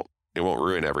that. It won't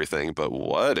ruin everything. But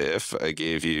what if I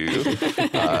gave you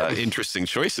interesting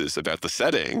choices about the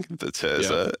setting that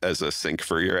says as a sink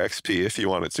for your XP if you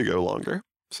want it to go longer?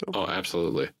 So. Oh,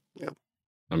 absolutely. Yeah.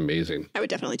 Amazing. I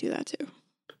would definitely do that too.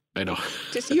 I know.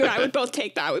 Just you and I would both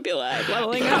take that. I would be like,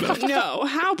 leveling up. No,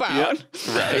 how about?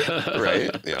 Right.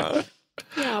 Yeah.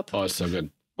 Yep. Oh, it's so good.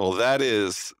 Well, that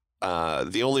is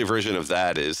the only version of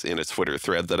that is in a Twitter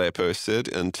thread that I posted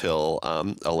until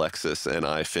Alexis and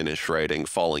I finish writing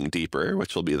Falling Deeper,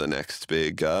 which will be the next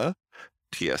big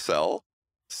TSL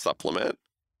supplement.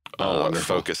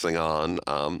 Focusing on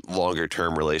longer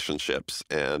term relationships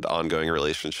and ongoing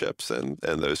relationships and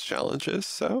those challenges.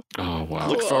 So wow.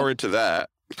 Look forward to that.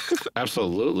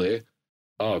 Absolutely.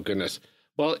 Oh, goodness.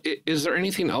 Well, is there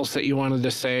anything else that you wanted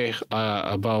to say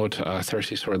about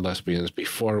Thirsty Sword Lesbians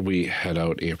before we head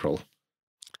out, April?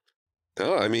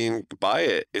 No, I mean, buy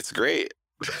it. It's great.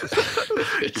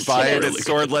 Buy it at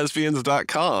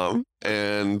swordlesbians.com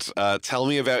and tell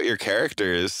me about your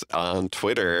characters on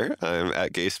Twitter. I'm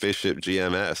at Gay Spaceship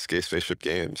GMS, Gay Spaceship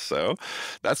Games. So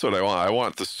that's what I want. I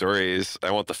want the stories. I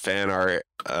want the fan art.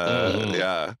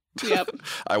 Yeah. Yep.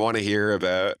 I want to hear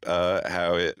about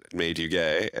how it made you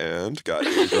gay and got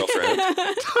you a girlfriend.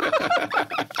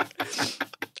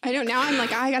 I know. Now I'm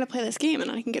like, I got to play this game and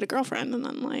I can get a girlfriend. And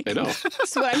I'm like, I know.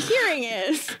 so what I'm hearing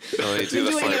is. No, you do the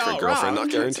doing fine it for all girlfriend, wrong.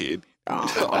 not guaranteed.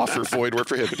 Oh. Offer void where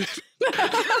prohibited.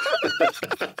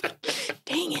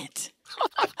 Dang it.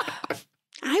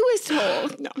 I was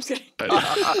told. No, I'm just kidding.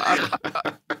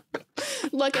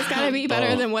 Look, it's got to be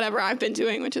better than whatever I've been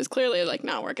doing, which is clearly like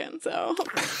not working. So.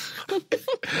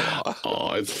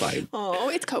 Oh, it's fine. Oh,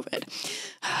 it's COVID.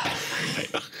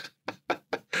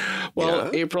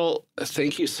 Well, Yeah. April,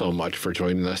 thank you so much for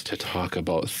joining us to talk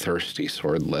about Thirsty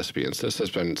Sword Lesbians. This has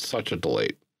been such a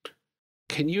delight.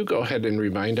 Can you go ahead and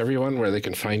remind everyone where they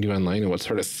can find you online and what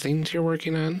sort of things you're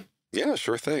working on? Yeah,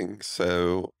 sure thing.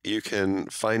 So you can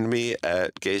find me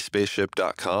at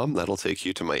gayspaceship.com. That'll take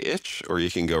you to my itch, or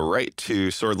you can go right to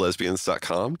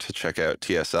swordlesbians.com to check out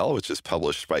TSL, which is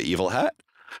published by Evil Hat.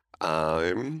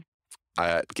 I'm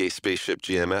at Gay Spaceship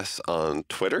GMS on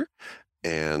Twitter,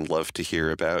 and love to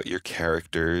hear about your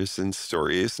characters and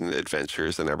stories and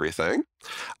adventures and everything.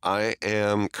 I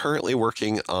am currently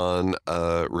working on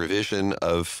a revision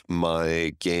of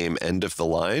my game End of the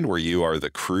Line, where you are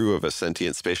the crew of a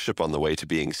sentient spaceship on the way to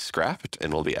being scrapped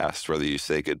and will be asked whether you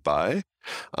say goodbye.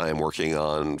 I am working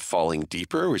on Falling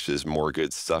Deeper, which is more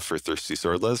good stuff for Thirsty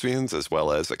Sword Lesbians, as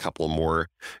well as a couple more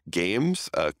games,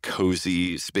 a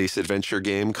cozy space adventure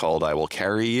game called I Will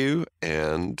Carry You,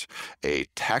 and a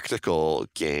tactical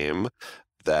game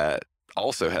that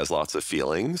also has lots of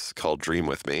feelings called Dream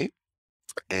With Me.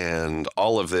 And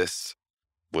all of this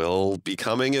will be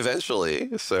coming eventually.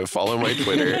 So follow my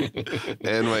Twitter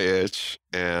and my itch,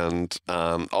 and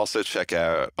also check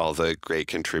out all the great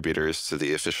contributors to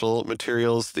the official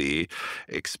materials. The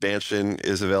expansion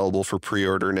is available for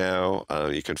pre-order now.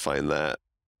 You can find that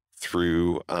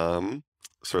through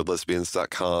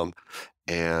swordlesbians.com.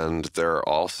 And there are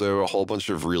also a whole bunch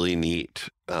of really neat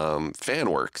fan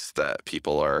works that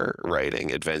people are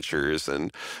writing, adventures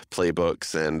and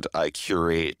playbooks, and I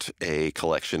curate a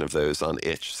collection of those on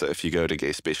itch. So if you go to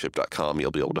gayspaceship.com,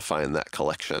 you'll be able to find that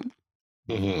collection.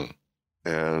 Mm-hmm.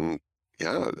 And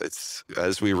yeah, it's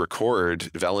as we record,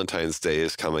 Valentine's Day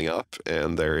is coming up,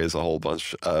 and there is a whole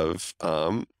bunch of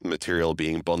material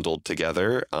being bundled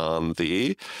together on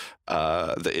the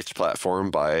itch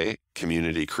platform by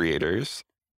community creators.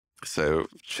 So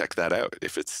check that out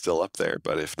if it's still up there.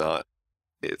 But if not,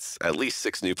 it's at least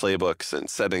 6 new playbooks and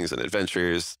settings and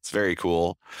adventures. It's very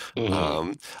cool.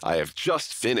 Mm-hmm. I have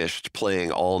just finished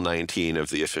playing all 19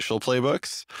 of the official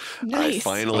playbooks. Nice.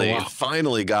 I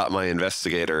finally got my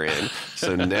investigator in.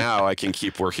 So now I can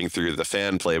keep working through the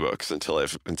fan playbooks until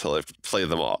I've played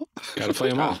them all. Gotta play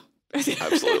them all.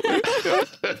 Absolutely.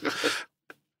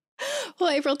 Well,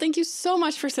 April, thank you so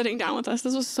much for sitting down with us.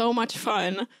 This was so much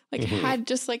fun. Like,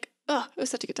 it was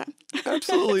such a good time.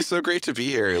 Absolutely. So great to be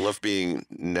here. I love being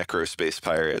necro space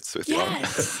pirates with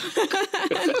Yes.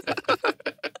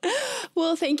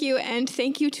 Well, thank you. And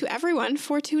thank you to everyone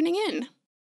for tuning in.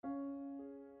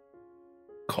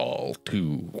 Call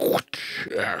to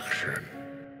action.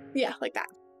 Yeah, like that.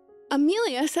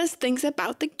 Amelia says things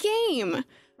about the game.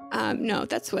 No,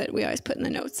 that's what we always put in the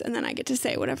notes, and then I get to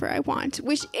say whatever I want,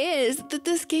 which is that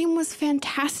this game was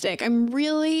fantastic. I'm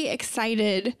really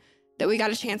excited that we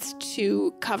got a chance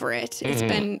to cover it. It's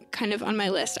been kind of on my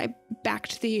list. I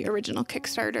backed the original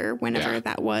Kickstarter whenever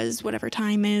that was, whatever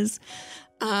time is.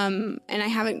 And I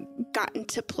haven't gotten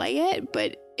to play it,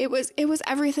 but it was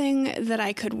everything that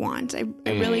I could want. I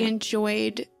really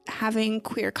enjoyed having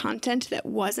queer content that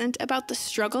wasn't about the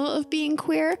struggle of being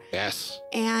queer. Yes.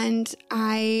 And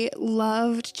I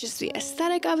loved just the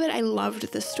aesthetic of it. I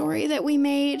loved the story that we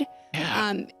made.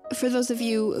 Yeah. For those of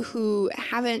you who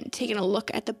haven't taken a look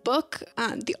at the book,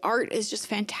 the art is just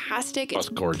fantastic. It's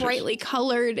gorgeous. Brightly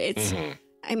colored. It's,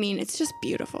 I mean, it's just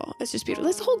beautiful. It's just beautiful.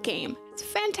 This whole game, it's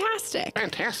fantastic.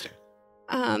 Fantastic.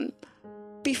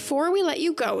 Before we let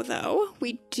you go, though,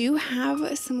 we do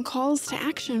have some calls to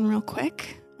action real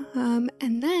quick.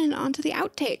 And then on to the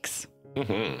outtakes.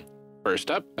 First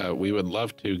up, we would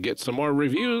love to get some more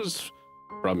reviews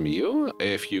from you.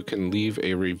 If you can leave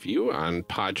a review on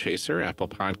Podchaser, Apple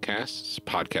Podcasts,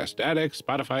 Podcast Addict,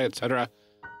 Spotify, etc.,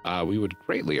 we would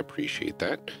greatly appreciate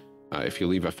that. If you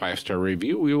leave a 5-star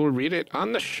review, we will read it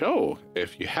on the show.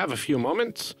 If you have a few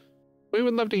moments, we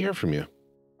would love to hear from you.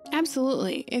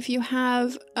 Absolutely. If you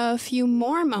have a few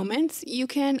more moments, you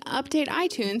can update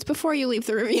iTunes before you leave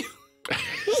the review.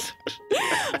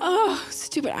 Oh,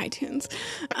 stupid iTunes.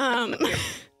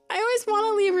 I always want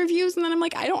to leave reviews, and then I'm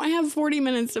like, I have 40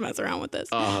 minutes to mess around with this.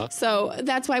 So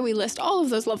that's why we list all of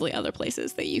those lovely other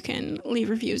places that you can leave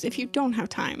reviews if you don't have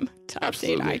time to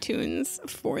update iTunes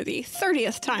for the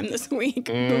 30th time this week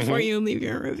before you leave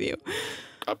your review.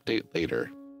 Update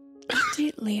later.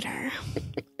 Update later.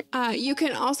 You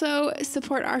can also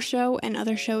support our show and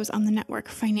other shows on the network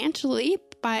financially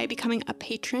by becoming a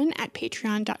patron at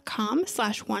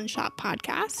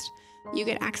patreon.com/oneshotpodcast. You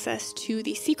get access to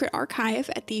the secret archive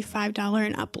at the $5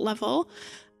 and up level.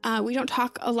 We don't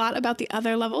talk a lot about the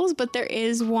other levels, but there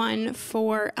is one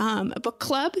for a book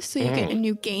club, so you get a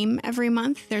new game every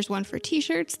month. There's one for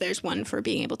t-shirts. There's one for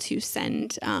being able to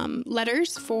send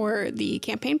letters for the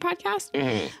campaign podcast.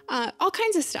 All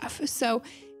kinds of stuff. So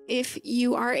if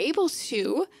you are able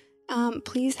to,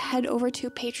 please head over to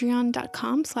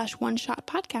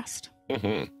patreon.com/oneshotpodcast.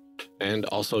 And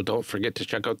also don't forget to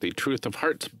check out the Truth of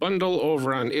Hearts bundle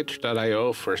over on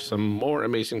itch.io for some more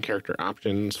amazing character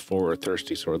options for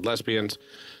Thirsty Sword Lesbians,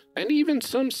 and even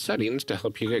some settings to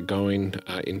help you get going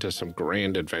into some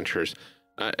grand adventures,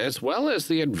 as well as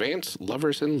the Advanced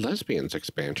Lovers and Lesbians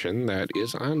expansion that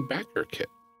is on Backer Kit.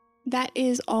 That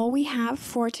is all we have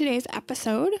for today's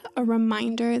episode. A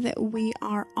reminder that we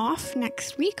are off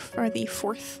next week for the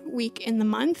 4th week in the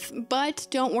month, but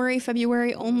don't worry,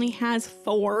 February only has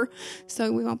 4,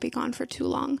 so we won't be gone for too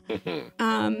long.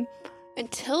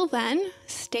 Until then,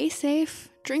 stay safe,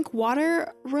 drink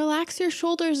water, relax your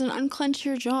shoulders and unclench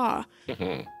your jaw.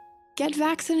 Get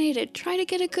vaccinated, try to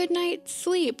get a good night's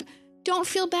sleep. Don't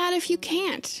feel bad if you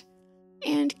can't.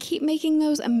 And keep making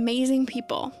those amazing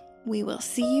people. We will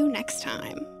see you next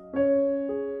time.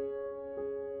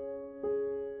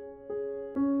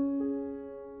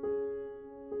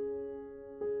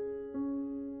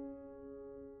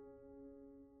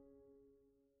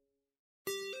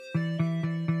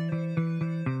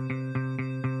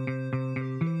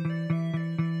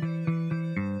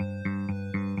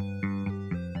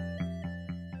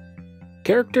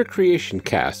 Character Creation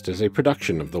Cast is a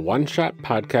production of the One Shot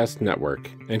Podcast Network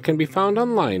and can be found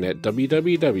online at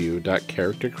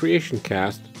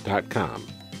www.charactercreationcast.com.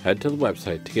 Head to the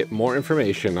website to get more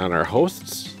information on our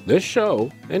hosts, this show,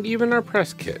 and even our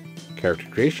press kit. Character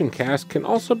Creation Cast can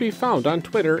also be found on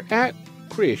Twitter at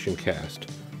CreationCast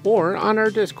or on our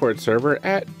Discord server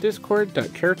at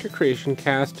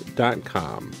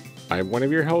discord.charactercreationcast.com. I'm one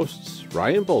of your hosts,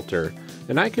 Ryan Bolter,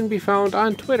 and I can be found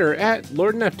on Twitter at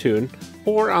Lord Neptune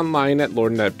or online at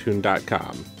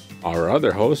lordneptune.com. Our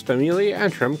other host, Amelia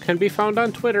Antrim, can be found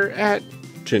on Twitter at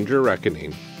Ginger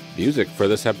Reckoning. Music for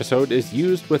this episode is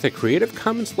used with a Creative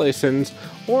Commons license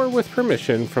or with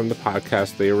permission from the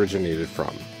podcast they originated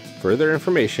from. Further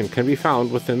information can be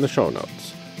found within the show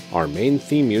notes. Our main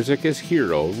theme music is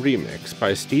Hero Remix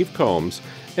by Steve Combs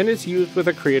and is used with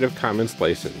a Creative Commons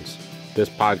license. This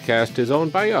podcast is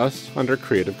owned by us under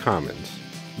Creative Commons.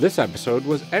 This episode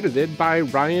was edited by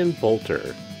Ryan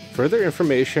Bolter. Further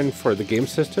information for the game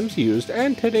systems used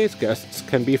and today's guests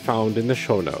can be found in the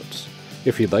show notes.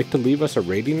 If you'd like to leave us a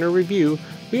rating or review,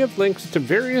 we have links to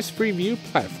various review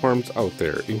platforms out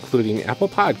there, including Apple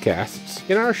Podcasts,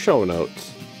 in our show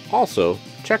notes. Also,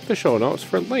 check the show notes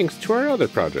for links to our other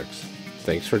projects.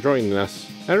 Thanks for joining us,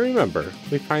 and remember,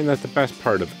 we find that the best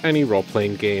part of any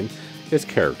role-playing game is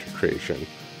character creation.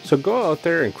 So go out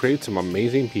there and create some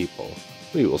amazing people.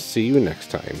 We will see you next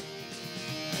time.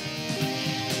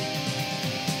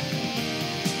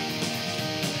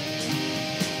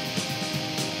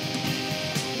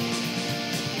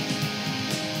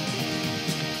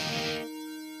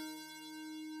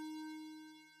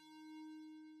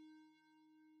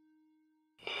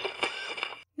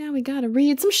 Now we gotta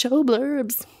read some show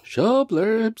blurbs. Show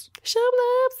blurbs. Show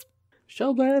blurbs.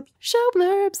 Show blurbs. Show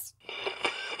blurbs.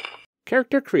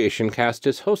 Character Creation Cast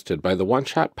is hosted by the One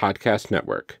Shot Podcast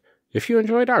Network. If you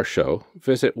enjoyed our show,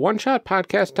 visit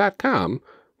oneshotpodcast.com,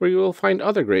 where you will find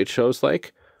other great shows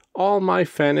like All My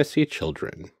Fantasy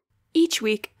Children. Each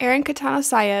week, Aaron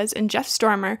Catano-Saez and Jeff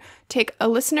Stormer take a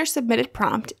listener-submitted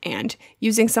prompt and,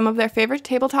 using some of their favorite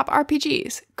tabletop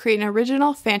RPGs, create an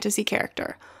original fantasy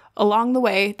character. Along the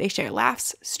way, they share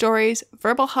laughs, stories,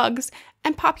 verbal hugs,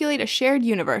 and populate a shared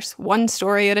universe, one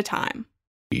story at a time.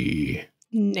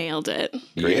 Nailed it.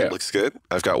 Great, Yeah. looks good.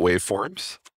 I've got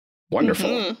waveforms.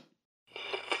 Wonderful.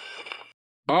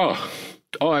 Oh,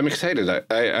 Oh, I'm excited.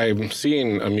 I'm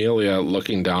seeing Amelia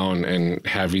looking down and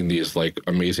having these like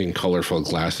amazing colorful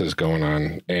glasses going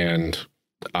on. And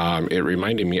it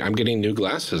reminded me I'm getting new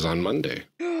glasses on Monday.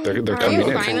 They're coming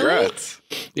in. Congrats.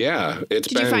 Yeah.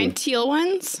 Did you find teal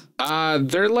ones?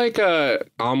 They're like a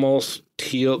almost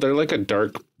teal. They're like a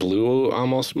dark blue,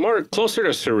 almost more closer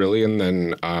to cerulean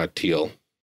than teal,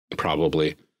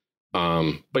 probably.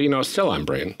 But, you know, still on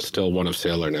brand. Still one of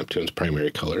Sailor Neptune's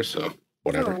primary colors. So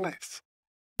whatever. Oh, nice.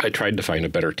 I tried to find a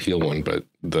better teal one, but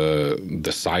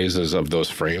the sizes of those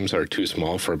frames are too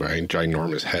small for my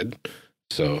ginormous head.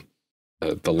 So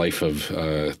the life of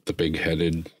the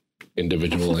big-headed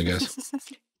individual, I guess.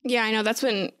 Yeah, I know. That's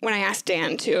when I asked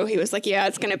Dan too. He was like, "Yeah,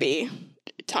 it's gonna be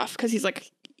tough," because he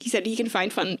said he can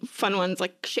find fun ones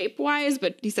like shape wise,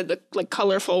 but he said the like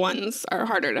colorful ones are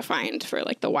harder to find for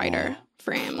like the wider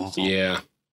frames. Yeah,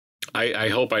 I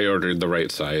hope I ordered the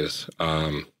right size.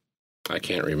 I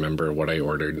can't remember what I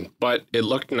ordered, but it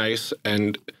looked nice,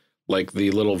 and like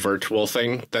the little virtual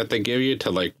thing that they give you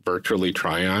to like virtually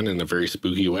try on in a very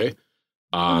spooky way.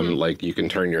 Like you can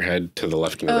turn your head to the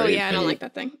left and right. Oh yeah, I don't like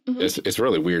that thing. It's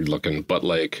really weird looking, but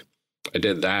like I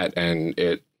did that and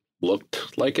it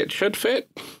looked like it should fit.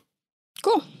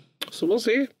 Cool. So we'll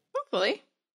see. Hopefully.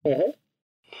 Uh-huh.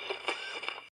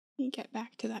 Let me get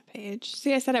back to that page.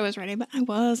 See, I said I was ready, but I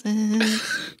wasn't.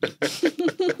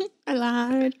 I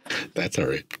lied. That's all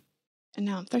right. And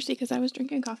now I'm thirsty because I was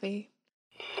drinking coffee.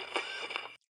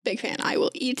 Big fan. I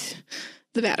will eat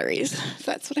the batteries if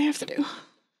that's what I have to do.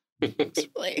 It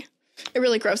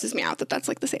really grosses me out that that's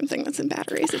like the same thing that's in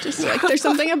batteries. It just like there's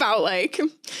something about like,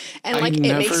 and like it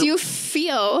makes you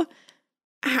feel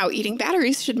how eating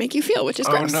batteries should make you feel, which is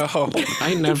gross. Oh no!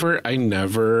 I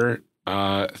never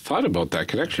thought about that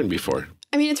connection before.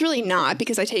 I mean, it's really not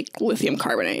because I take lithium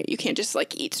carbonate. You can't just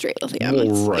like eat straight lithium.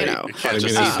 Well, It's, right. You know. Can't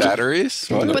just eat batteries.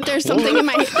 But there's something in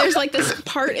there's like this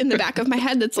part in the back of my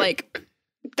head that's like,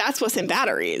 that's what's in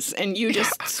batteries, and you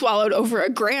just swallowed over a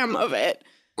gram of it.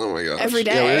 Oh my gosh. Every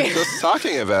day. Yeah, we were just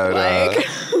talking about Like,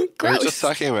 we gross. were just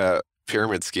talking about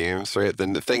pyramid schemes, right?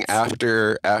 Then the thing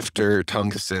after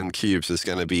tungsten cubes is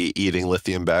going to be eating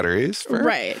lithium batteries for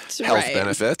health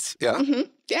benefits. Yeah. Mm-hmm.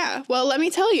 Yeah. Well, let me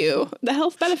tell you, the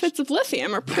health benefits of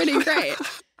lithium are pretty great.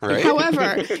 Right.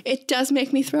 However, it does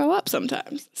make me throw up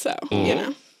sometimes. So, you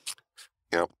know.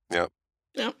 Yep.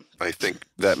 Yep. I think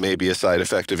that may be a side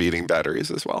effect of eating batteries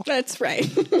as well. That's right.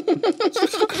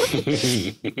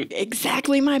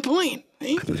 Exactly my point.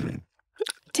 Right?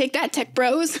 Take that, tech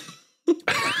bros.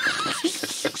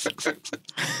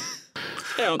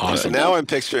 Awesome. Now I'm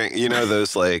picturing, you know,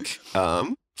 those like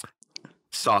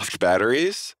soft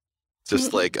batteries,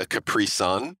 just like a Capri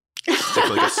Sun, stick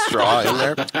like a straw in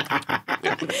there.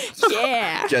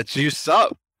 Yeah. Get juiced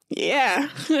up. Yeah.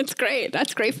 That's great.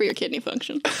 That's great for your kidney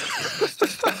function.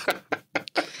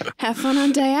 Have fun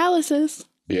on dialysis.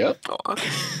 Yep.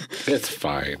 It's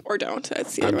fine. Or don't.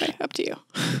 That's either way. Up to you.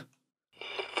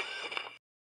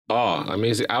 Oh,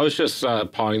 amazing. I was just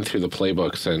pawing through the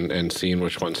playbooks and seeing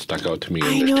which ones stuck out to me.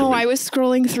 I know. I was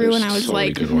scrolling through and I was so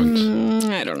like, many good ones.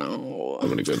 I don't know. So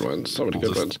many good ones. So many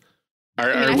good ones.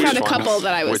 I found a couple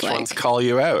that I was Which like. ones call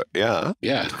you out? Yeah.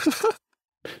 Yeah.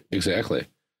 Exactly.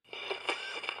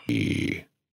 Hey.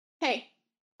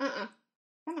 Come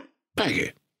on.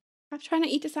 Peggy. I'm trying to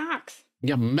eat the socks.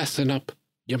 You're messing up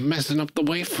the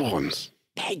waveforms.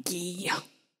 Peggy.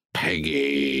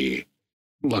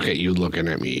 Look at you looking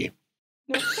at me.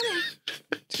 No,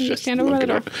 just stand over by the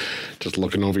door. Just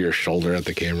looking over your shoulder at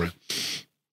the camera.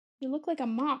 You look like a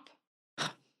mop.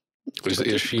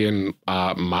 Is she in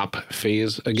mop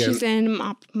phase again? She's in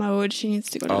mop mode. She needs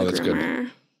to go to the that's good. groomer.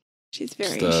 She's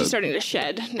she's starting to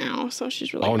shed now, so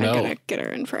she's really gonna get her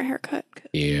in for a haircut.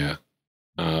 Yeah.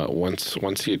 Once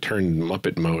you turn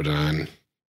Muppet mode on.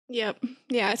 Yep.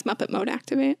 Yeah, it's Muppet mode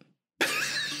activate.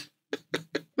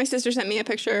 My sister sent me a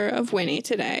picture of Winnie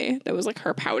today that was like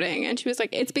her pouting, and she was like,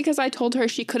 "It's because I told her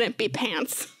she couldn't be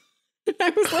pants."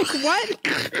 I was like,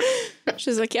 "What?"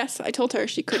 She's like, "Yes, I told her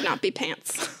she could not be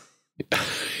pants."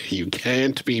 You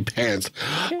can't be pants.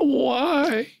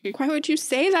 Why? Why would you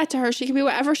say that to her? She can be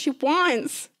whatever she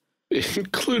wants.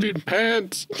 Including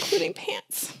pants. Including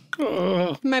pants.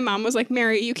 My mom was like,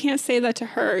 "Mary, you can't say that to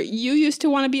her. You used to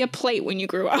want to be a plate when you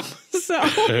grew up." So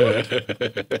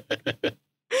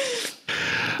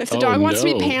if the dog wants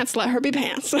to be pants, let her be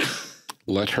pants.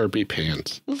 Let her be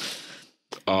pants.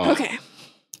 Okay.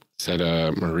 Is that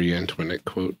a Marie Antoinette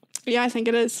quote? Yeah, I think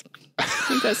it is. I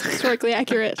think that's historically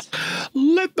accurate.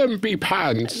 Let them be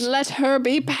pants. Let her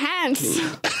be pants.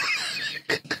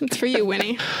 It's for you,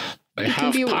 Winnie. You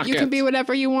can be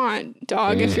whatever you want,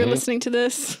 dog, if you're listening to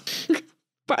this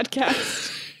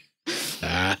podcast.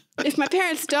 If my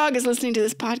parents' dog is listening to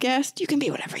this podcast, you can be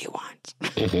whatever you want.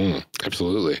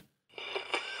 Absolutely.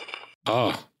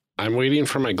 Oh, I'm waiting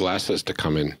for my glasses to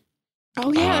come in.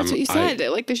 Oh, yeah, that's what you said.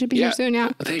 Like, they should be here soon,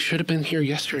 yeah. They should have been here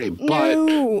yesterday, but,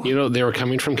 No. you know, they were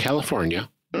coming from California,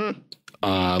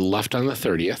 left on the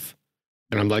 30th,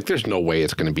 and I'm like, there's no way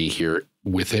it's going to be here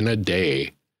within a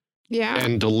day. Yeah.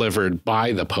 And delivered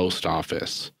by the post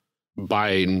office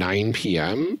by 9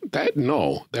 p.m. That's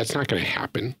not going to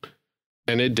happen.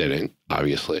 And it didn't,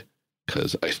 obviously,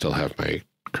 because I still have my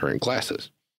current glasses.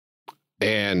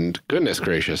 And goodness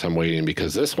gracious, I'm waiting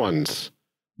because this one's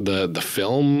the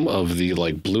film of the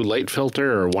like blue light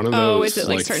filter or one of those. Oh, is it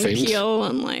like starting things. to peel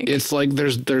and like? It's like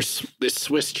there's this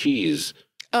Swiss cheese.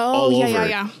 Oh, all over.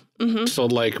 yeah. Mm-hmm. So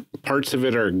like parts of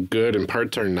it are good and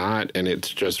parts are not, and it's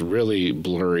just really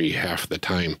blurry half the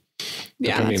time.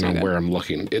 Yeah, depending on where I'm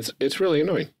looking. It's really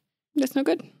annoying. That's no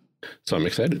good. So I'm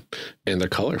excited. And they're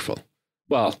colorful.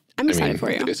 Well, I'm excited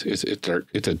for you. It's dark.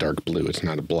 It's a dark blue. It's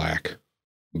not a black.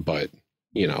 But,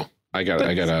 you know, I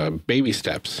got baby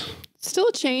steps. Still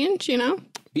a change, you know?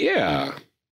 Yeah.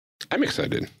 I'm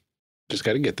excited. Just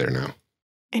got to get there now.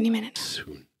 Any minute.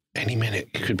 Soon. Any minute.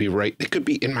 It could be right. It could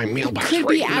be in my mailbox right now.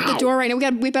 Could be at the door right now.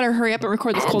 We better hurry up and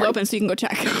record this cold open so you can go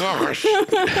check. Gosh.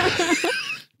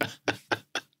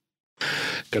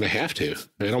 Gonna have to.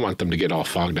 I don't want them to get all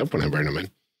fogged up when I bring them in.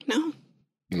 No.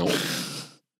 No.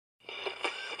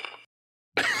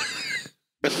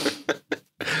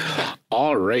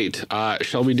 All right.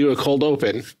 Shall we do a cold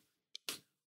open?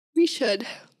 We should.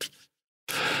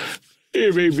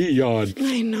 It made me yawn.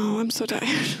 I know. I'm so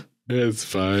tired. It's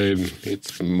fine.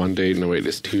 It's Monday. No, wait,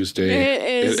 it's Tuesday.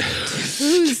 It is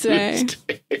Tuesday.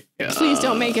 Please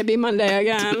don't make it be Monday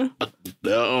again.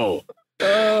 No.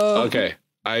 Okay.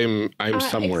 I'm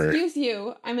somewhere. Excuse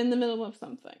you. I'm in the middle of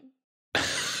something.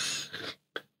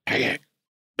 Hey.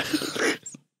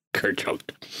 Kerchunk.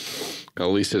 At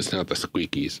least it's not the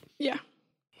squeakies. Yeah.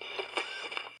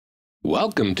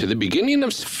 Welcome to the beginning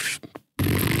of...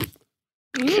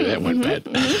 Okay, that went bad.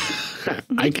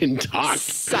 I can talk.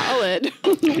 Solid.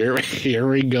 Here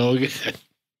we go again.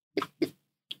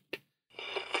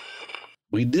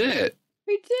 We did it.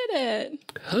 We did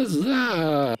it.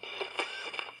 Huzzah.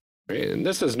 And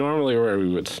this is normally where we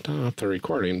would stop the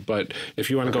recording, but if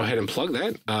you want to go ahead and plug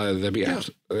that, that'd be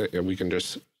awesome. We can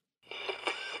just...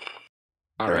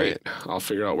 All right. I'll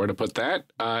figure out where to put that.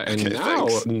 And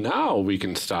now we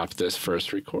can stop this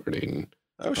first recording.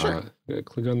 Oh, sure.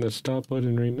 Click on the stop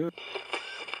button right now.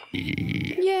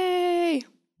 Yay.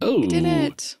 Oh. We did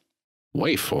it.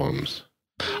 Waveforms.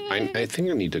 I think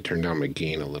I need to turn down my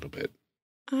gain a little bit.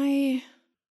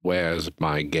 Where's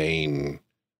my gain?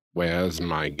 Where's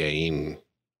my gain?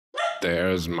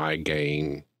 There's my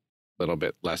gain. A little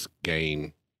bit less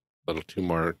gain. A little too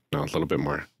more. No, a little bit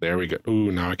more. There we go.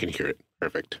 Ooh, now I can hear it.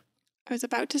 Perfect. I was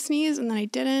about to sneeze and then I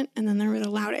didn't. And then there was a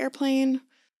loud airplane.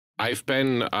 I've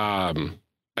been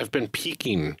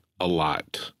peeking a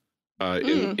lot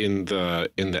in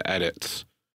the edits.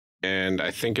 And I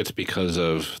think it's because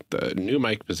of the new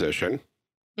mic position.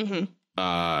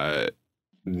 Mm-hmm.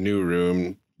 New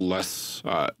room, less,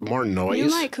 more noise.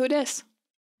 New mic, who dis?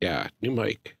 Yeah, new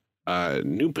mic.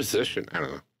 New position, I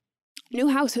don't know. New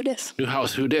house, who dis? New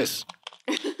house, who dis?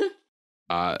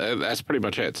 That's pretty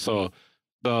much it. So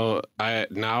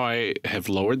I have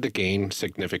lowered the gain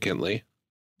significantly.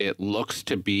 It looks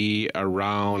to be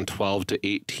around 12 to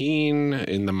 18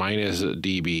 in the minus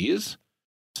dBs.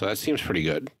 So that seems pretty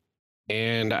good.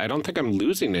 And I don't think I'm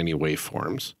losing any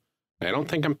waveforms. I don't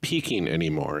think I'm peaking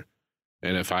anymore.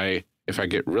 And if I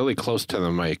get really close to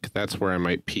the mic, that's where I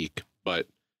might peak. But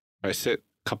if I sit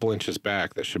a couple inches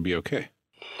back, that should be okay.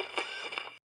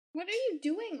 What are you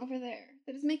doing over there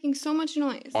that is making so much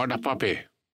noise? Oh, the puppy.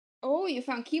 Oh, you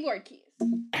found keyboard keys.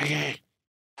 Peggy.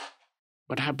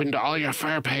 What happened to all your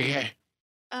fur, Peggy?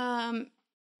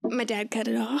 My dad cut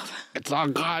it off. It's all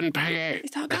gone, Peggy.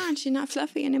 It's all gone. She's not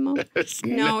fluffy anymore.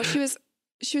 No, she was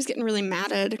getting really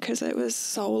matted because it was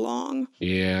so long.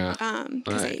 Yeah.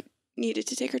 Because I needed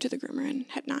to take her to the groomer and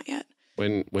had not yet.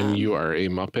 When you are a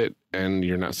Muppet and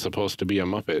you're not supposed to be a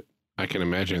Muppet, I can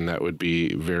imagine that would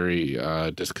be very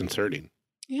disconcerting.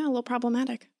 Yeah, a little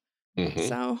problematic. Mm-hmm.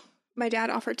 So my dad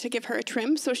offered to give her a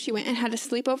trim, so she went and had a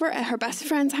sleepover at her best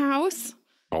friend's house.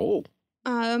 Oh.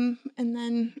 And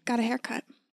then got a haircut.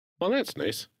 Well, that's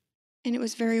nice. And it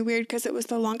was very weird because it was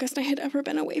the longest I had ever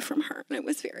been away from her, and it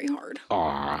was very hard.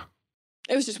 Aw.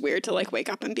 It was just weird to like wake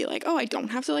up and be like, oh, I don't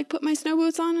have to like put my snow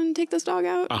boots on and take this dog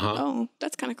out. Uh-huh. Oh,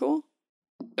 that's kind of cool.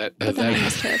 But then I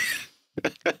missed her.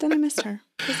 Then I missed her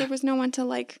because there was no one to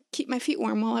like keep my feet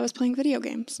warm while I was playing video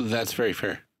games. That's very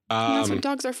fair. And that's what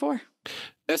dogs are for.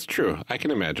 That's true. I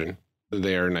can imagine.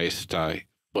 They are nice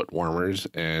foot warmers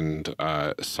and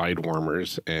side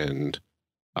warmers and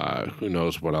who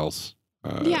knows what else.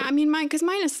 Yeah, I mean, because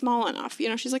mine is small enough. You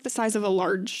know, she's like the size of a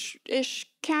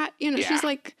large-ish cat. You know, Yeah. she's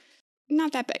like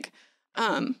not that big.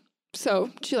 So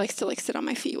she likes to like sit on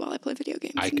my feet while I play video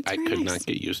games. I could not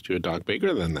get used to a dog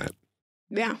bigger than that.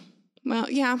 Yeah.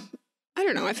 Well, yeah. I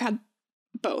don't know. I've had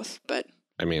both, but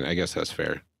I mean, I guess that's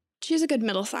fair. she's a good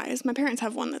middle size. My parents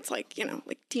have one that's like, you know,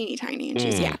 like teeny tiny, and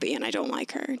she's yappy, and I don't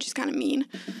like her. She's kind of mean.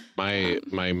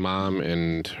 My mom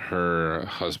and her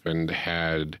husband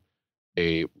had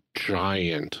a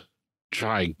gigantic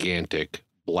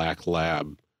black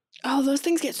lab. Oh, those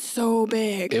things get so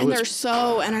big, and they're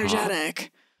so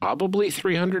energetic. Probably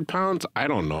 300 pounds. I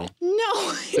don't know.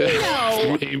 No,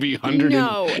 no. Maybe 100.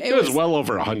 No, it was well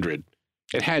over 100.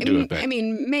 It had to have been. I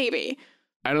mean, maybe.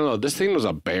 I don't know. This thing was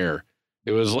a bear.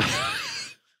 It was like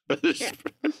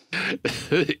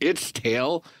its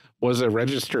tail was a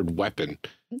registered weapon.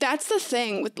 That's the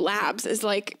thing with labs is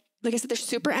like I said, they're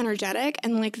super energetic,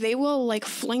 and like they will like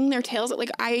fling their tails.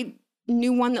 Like I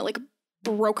knew one that like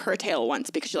broke her tail once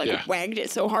because she like wagged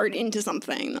it so hard into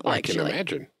something that I can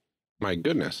imagine. My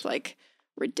goodness. It's like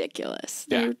ridiculous.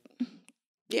 Yeah.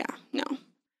 No.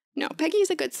 Peggy's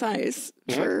a good size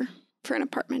for an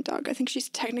apartment dog. I think she's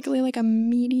technically like a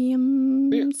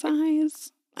medium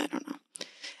size. I don't know.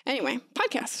 Anyway,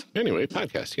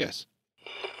 podcast, yes.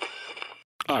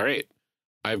 All right.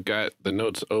 I've got the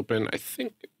notes open. I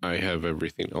think I have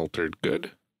everything altered good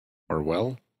or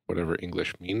well, whatever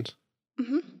English means.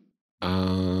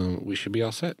 We should be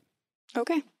all set.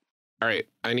 Okay. All right.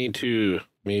 I need to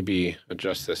maybe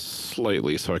adjust this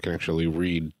slightly so I can actually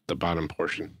read the bottom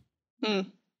portion.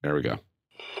 There we go.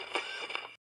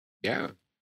 Yeah.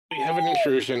 We have an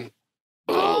intrusion.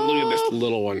 Oh, look at this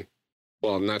little one.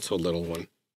 Well, not so little one.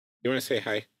 You want to say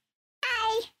hi?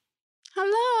 Hi.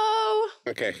 Hello.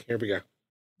 Okay, here we go.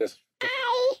 This.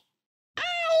 Hi.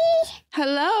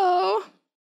 Hello.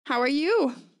 How are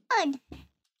you? Good.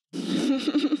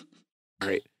 All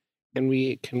right. Can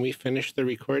we finish the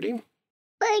recording?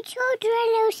 My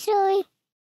children are sorry.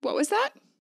 What was that?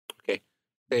 Okay.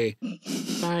 Say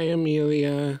bye,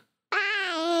 Amelia.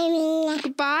 Bye.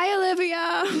 Goodbye,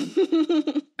 Olivia.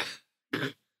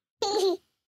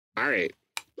 All right.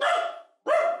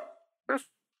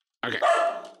 Okay.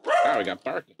 Now we got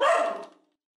barking.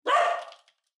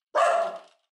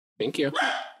 Thank you.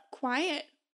 Quiet.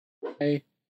 Hey.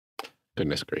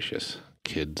 Goodness gracious.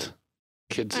 Kids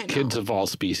of all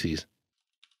species.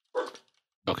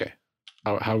 Okay.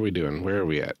 How are we doing? Where are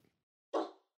we at?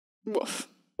 Woof.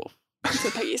 That's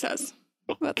what Peggy says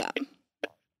about that.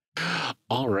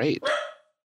 All right.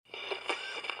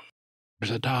 There's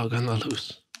a dog on the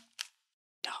loose.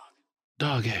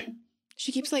 Doggy.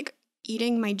 She keeps like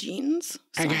eating my jeans,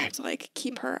 so I Okay. have to like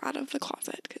keep her out of the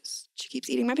closet because she keeps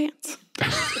eating my pants. I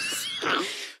don't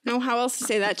know how else to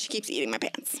say that. She keeps eating my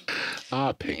pants.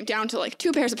 Ah, pig. I'm down to like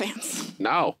 2 pairs of pants.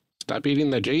 No. Stop eating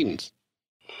the jeans.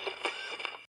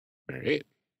 All right.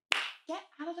 Get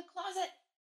out of the closet.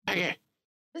 Okay.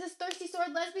 This is Thirsty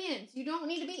Sword Lesbians. You don't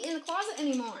need to be in the closet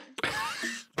anymore.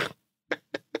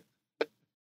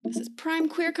 This is prime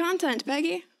queer content,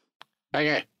 Peggy.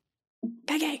 Okay.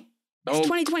 Peggy. No. It's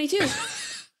 2022.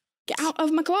 Get out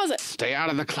of my closet. Stay out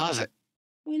of the closet.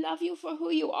 We love you for who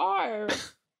you are.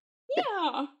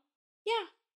 Yeah.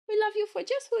 We love you for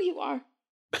just who you are.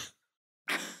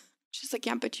 She's like,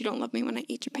 yeah, but you don't love me when I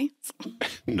eat your pants.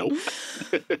 Nope.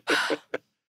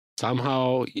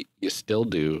 Somehow you still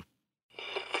do.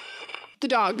 The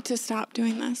dog to stop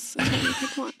doing this. Okay, you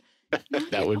pick one.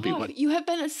 That would be one. You have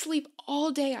been asleep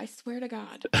all day, I swear to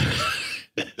God.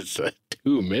 It's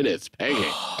 2 minutes, Peggy.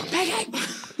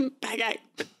 Peggy.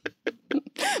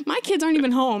 My kids aren't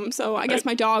even home, so I guess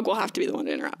my dog will have to be the one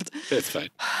to interrupt. It's fine.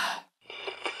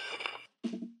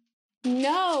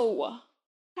 No.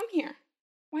 Come here.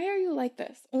 Why are you like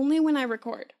this? Only when I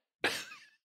record.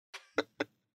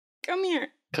 Come here.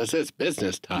 Because it's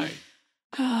business time.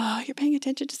 Oh, you're paying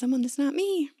attention to someone that's not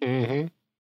me. Mm-hmm.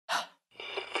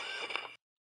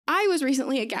 I was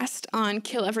recently a guest on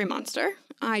Kill Every Monster.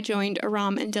 I joined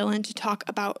Aram and Dylan to talk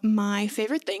about my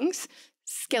favorite things,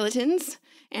 skeletons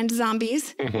and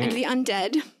zombies and the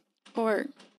undead, or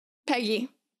Peggy.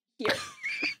 Here.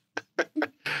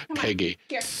 Peggy,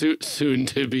 Here. soon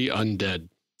to be undead.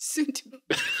 Soon to.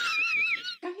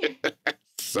 Come here.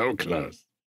 So close.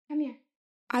 Come here.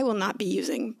 I will not be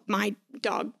using my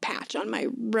dog patch on my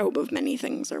robe of many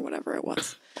things or whatever it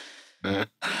was. That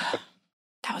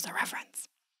was a reference.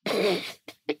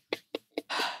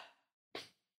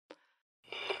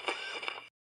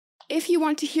 If you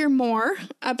want to hear more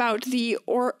about the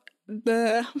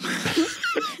the.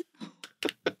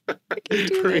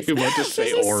 Were you about to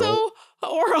say this oral? Is so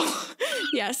oral.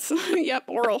 Yes. Yep.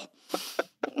 Oral.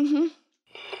 Mm-hmm.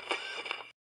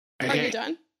 Are Okay. you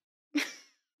done?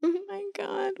 Oh my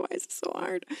God. Why is this so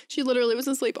hard? She literally was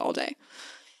asleep all day.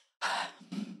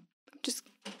 Just.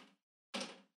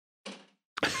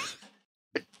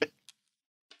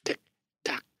 Tick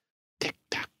tock, tick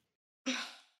tock.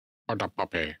 Oh, the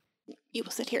puppy. You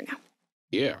will sit here now.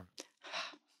 Yeah.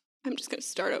 I'm just going to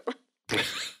start over.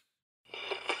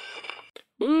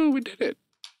 Ooh, we did it.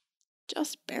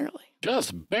 Just barely.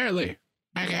 Just barely.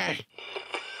 Okay.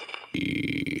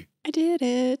 I did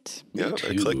it. Yeah,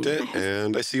 I clicked it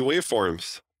and I see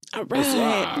waveforms. All right.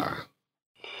 Huzzah.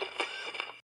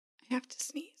 I have to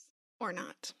sneeze or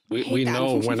not. We Hate that.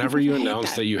 know whenever I you hate announce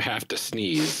that. that you have to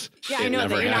sneeze. Yeah, I it know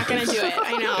never that you're not going to happens. do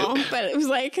it. I know. But it was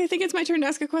like, I think it's my turn to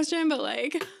ask a question, but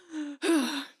like,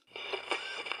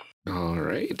 All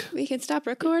right. we can stop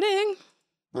recording.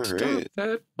 All Stop right.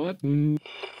 that button.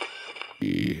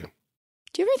 Yeah.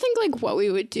 Do you ever think like what we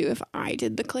would do if I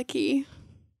did the clicky?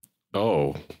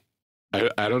 Oh,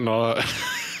 I don't know.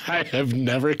 I have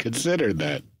never considered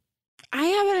that. I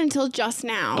haven't until just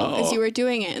now as Oh. you were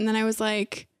doing it. And then I was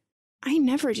like, I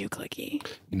never do clicky.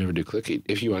 You never do clicky.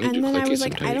 If you want to And do then I clicky, was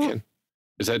like, sometime I you don't- can.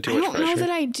 Is that too I much don't pressure? know that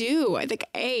I do. I think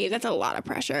A, that's a lot of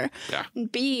pressure. Yeah. And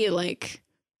B, like,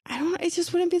 I don't, it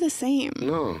just wouldn't be the same.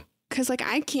 No. Cause like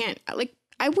I can't, like,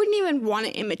 I wouldn't even want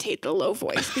to imitate the low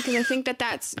voice because I think that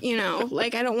that's, you know,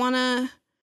 like I don't want to,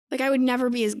 like I would never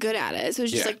be as good at it. So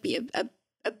it's just Yeah. like be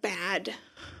a bad.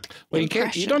 Well, you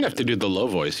can't. You don't have to impression. do the low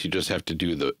voice. You just have to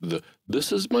do the.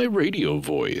 This is my radio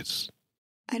voice.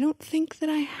 I don't think that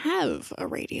I have a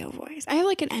radio voice. I have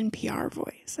like an NPR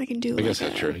voice. I can do. I guess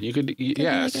that's true. You could. could be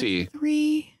Yeah. like a See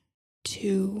 3,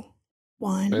 2,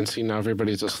 1. and see now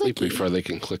everybody's asleep Clicky. before they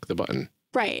can click the button.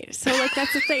 Right. So like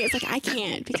that's the thing. It's like I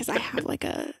can't because I have like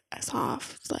a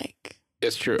soft like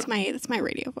It's true. that's my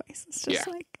radio voice. It's just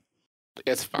Yeah. like.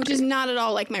 It's fine. Which is not at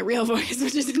all like my real voice,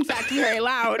 which is in fact very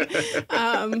loud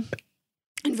and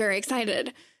very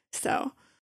excited. So,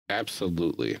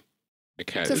 Absolutely. The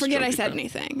cat so is forget I jumping said down.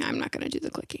 anything. I'm not going to do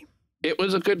the clicky. It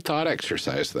was a good thought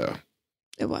exercise, though.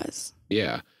 It was.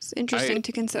 Yeah. It's interesting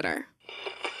to consider.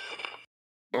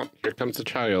 Oh, here comes the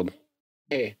child.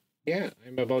 Hey. Yeah,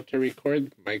 I'm about to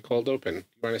record my cold open. You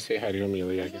want to say hi to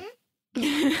Amelia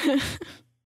again?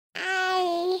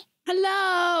 Hi.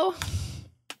 Hello.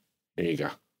 There you go.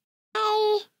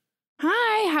 Hi.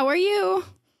 Hi. How are you?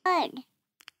 Good.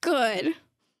 Good.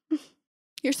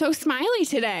 You're so smiley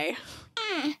today.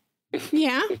 Ah.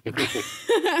 Yeah.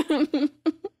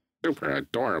 Super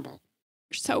adorable.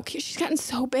 You're so cute. She's gotten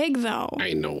so big though.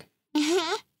 I know.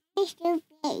 It's so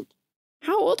big.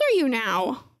 How old are you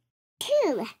now?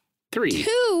 2. 3.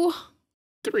 2,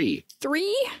 3.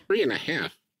 3.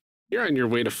 3.5. You're on your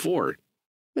way to 4.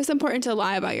 It's important to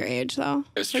lie about your age though.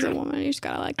 That's As a true. woman, you just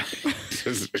gotta like.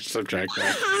 Subtract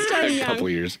that. Starting A young. couple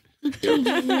years. Are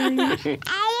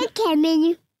you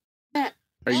coming?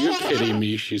 Are you kidding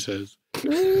me? She says.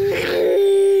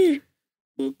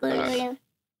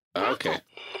 Okay.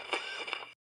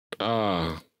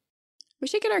 We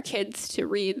should get our kids to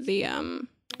read the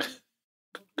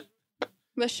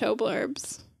show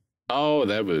blurbs. Oh,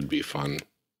 that would be fun.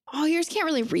 Oh, yours can't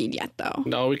really read yet though.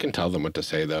 No, we can tell them what to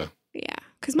say though, Yeah,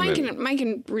 because mine And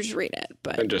can just read it,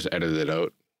 but and just edit it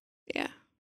out. yeah.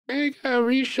 I gotta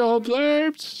read show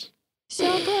blurbs. Show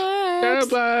Show blurbs.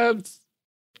 blurbs.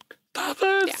 Show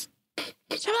blurbs.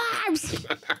 Show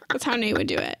blurbs. That's how Nate would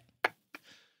do it.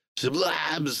 Show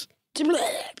blurbs. Show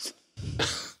blurbs.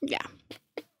 Yeah.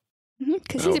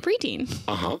 Because he's a preteen.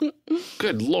 Uh-huh.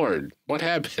 Good Lord. What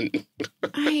happened?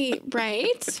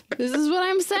 Right? This is what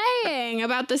I'm saying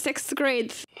about the 6th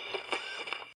grade.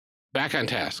 Back on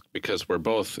task, because we're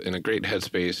both in a great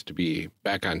headspace to be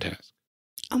back on task.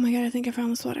 Oh my God, I think I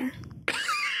found the sweater.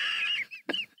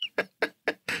 Oh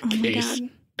my Case God.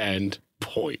 and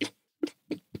point.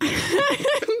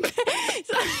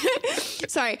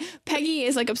 Sorry, Peggy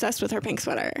is like obsessed with her pink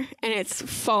sweater and it's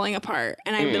falling apart.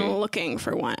 And I've been looking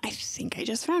for one. I think I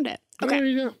just found it. Okay, There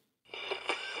you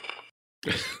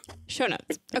go. show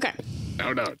notes. Okay,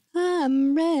 No, no.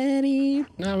 I'm ready.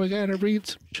 Now we gotta read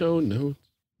some show notes.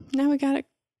 Now we gotta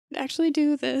actually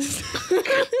do this.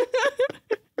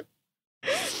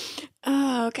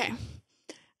 Okay.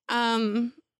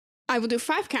 I will do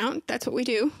 5 count. That's what we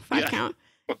do. 5 Yeah. count.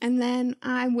 And then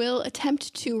I will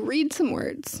attempt to read some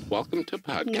words. Welcome to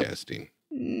podcasting.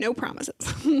 No promises.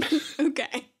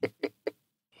 Okay.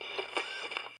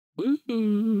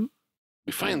 Woo.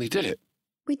 We finally did it.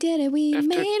 We did it. We After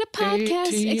made a podcast,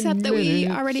 18 except that we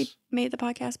minutes. already made the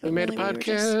podcast, but We made a really we were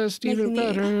just podcast even making the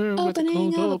better with the opening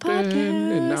cold of a open.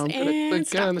 And now I'm podcast going to and click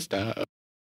stop. on the stop.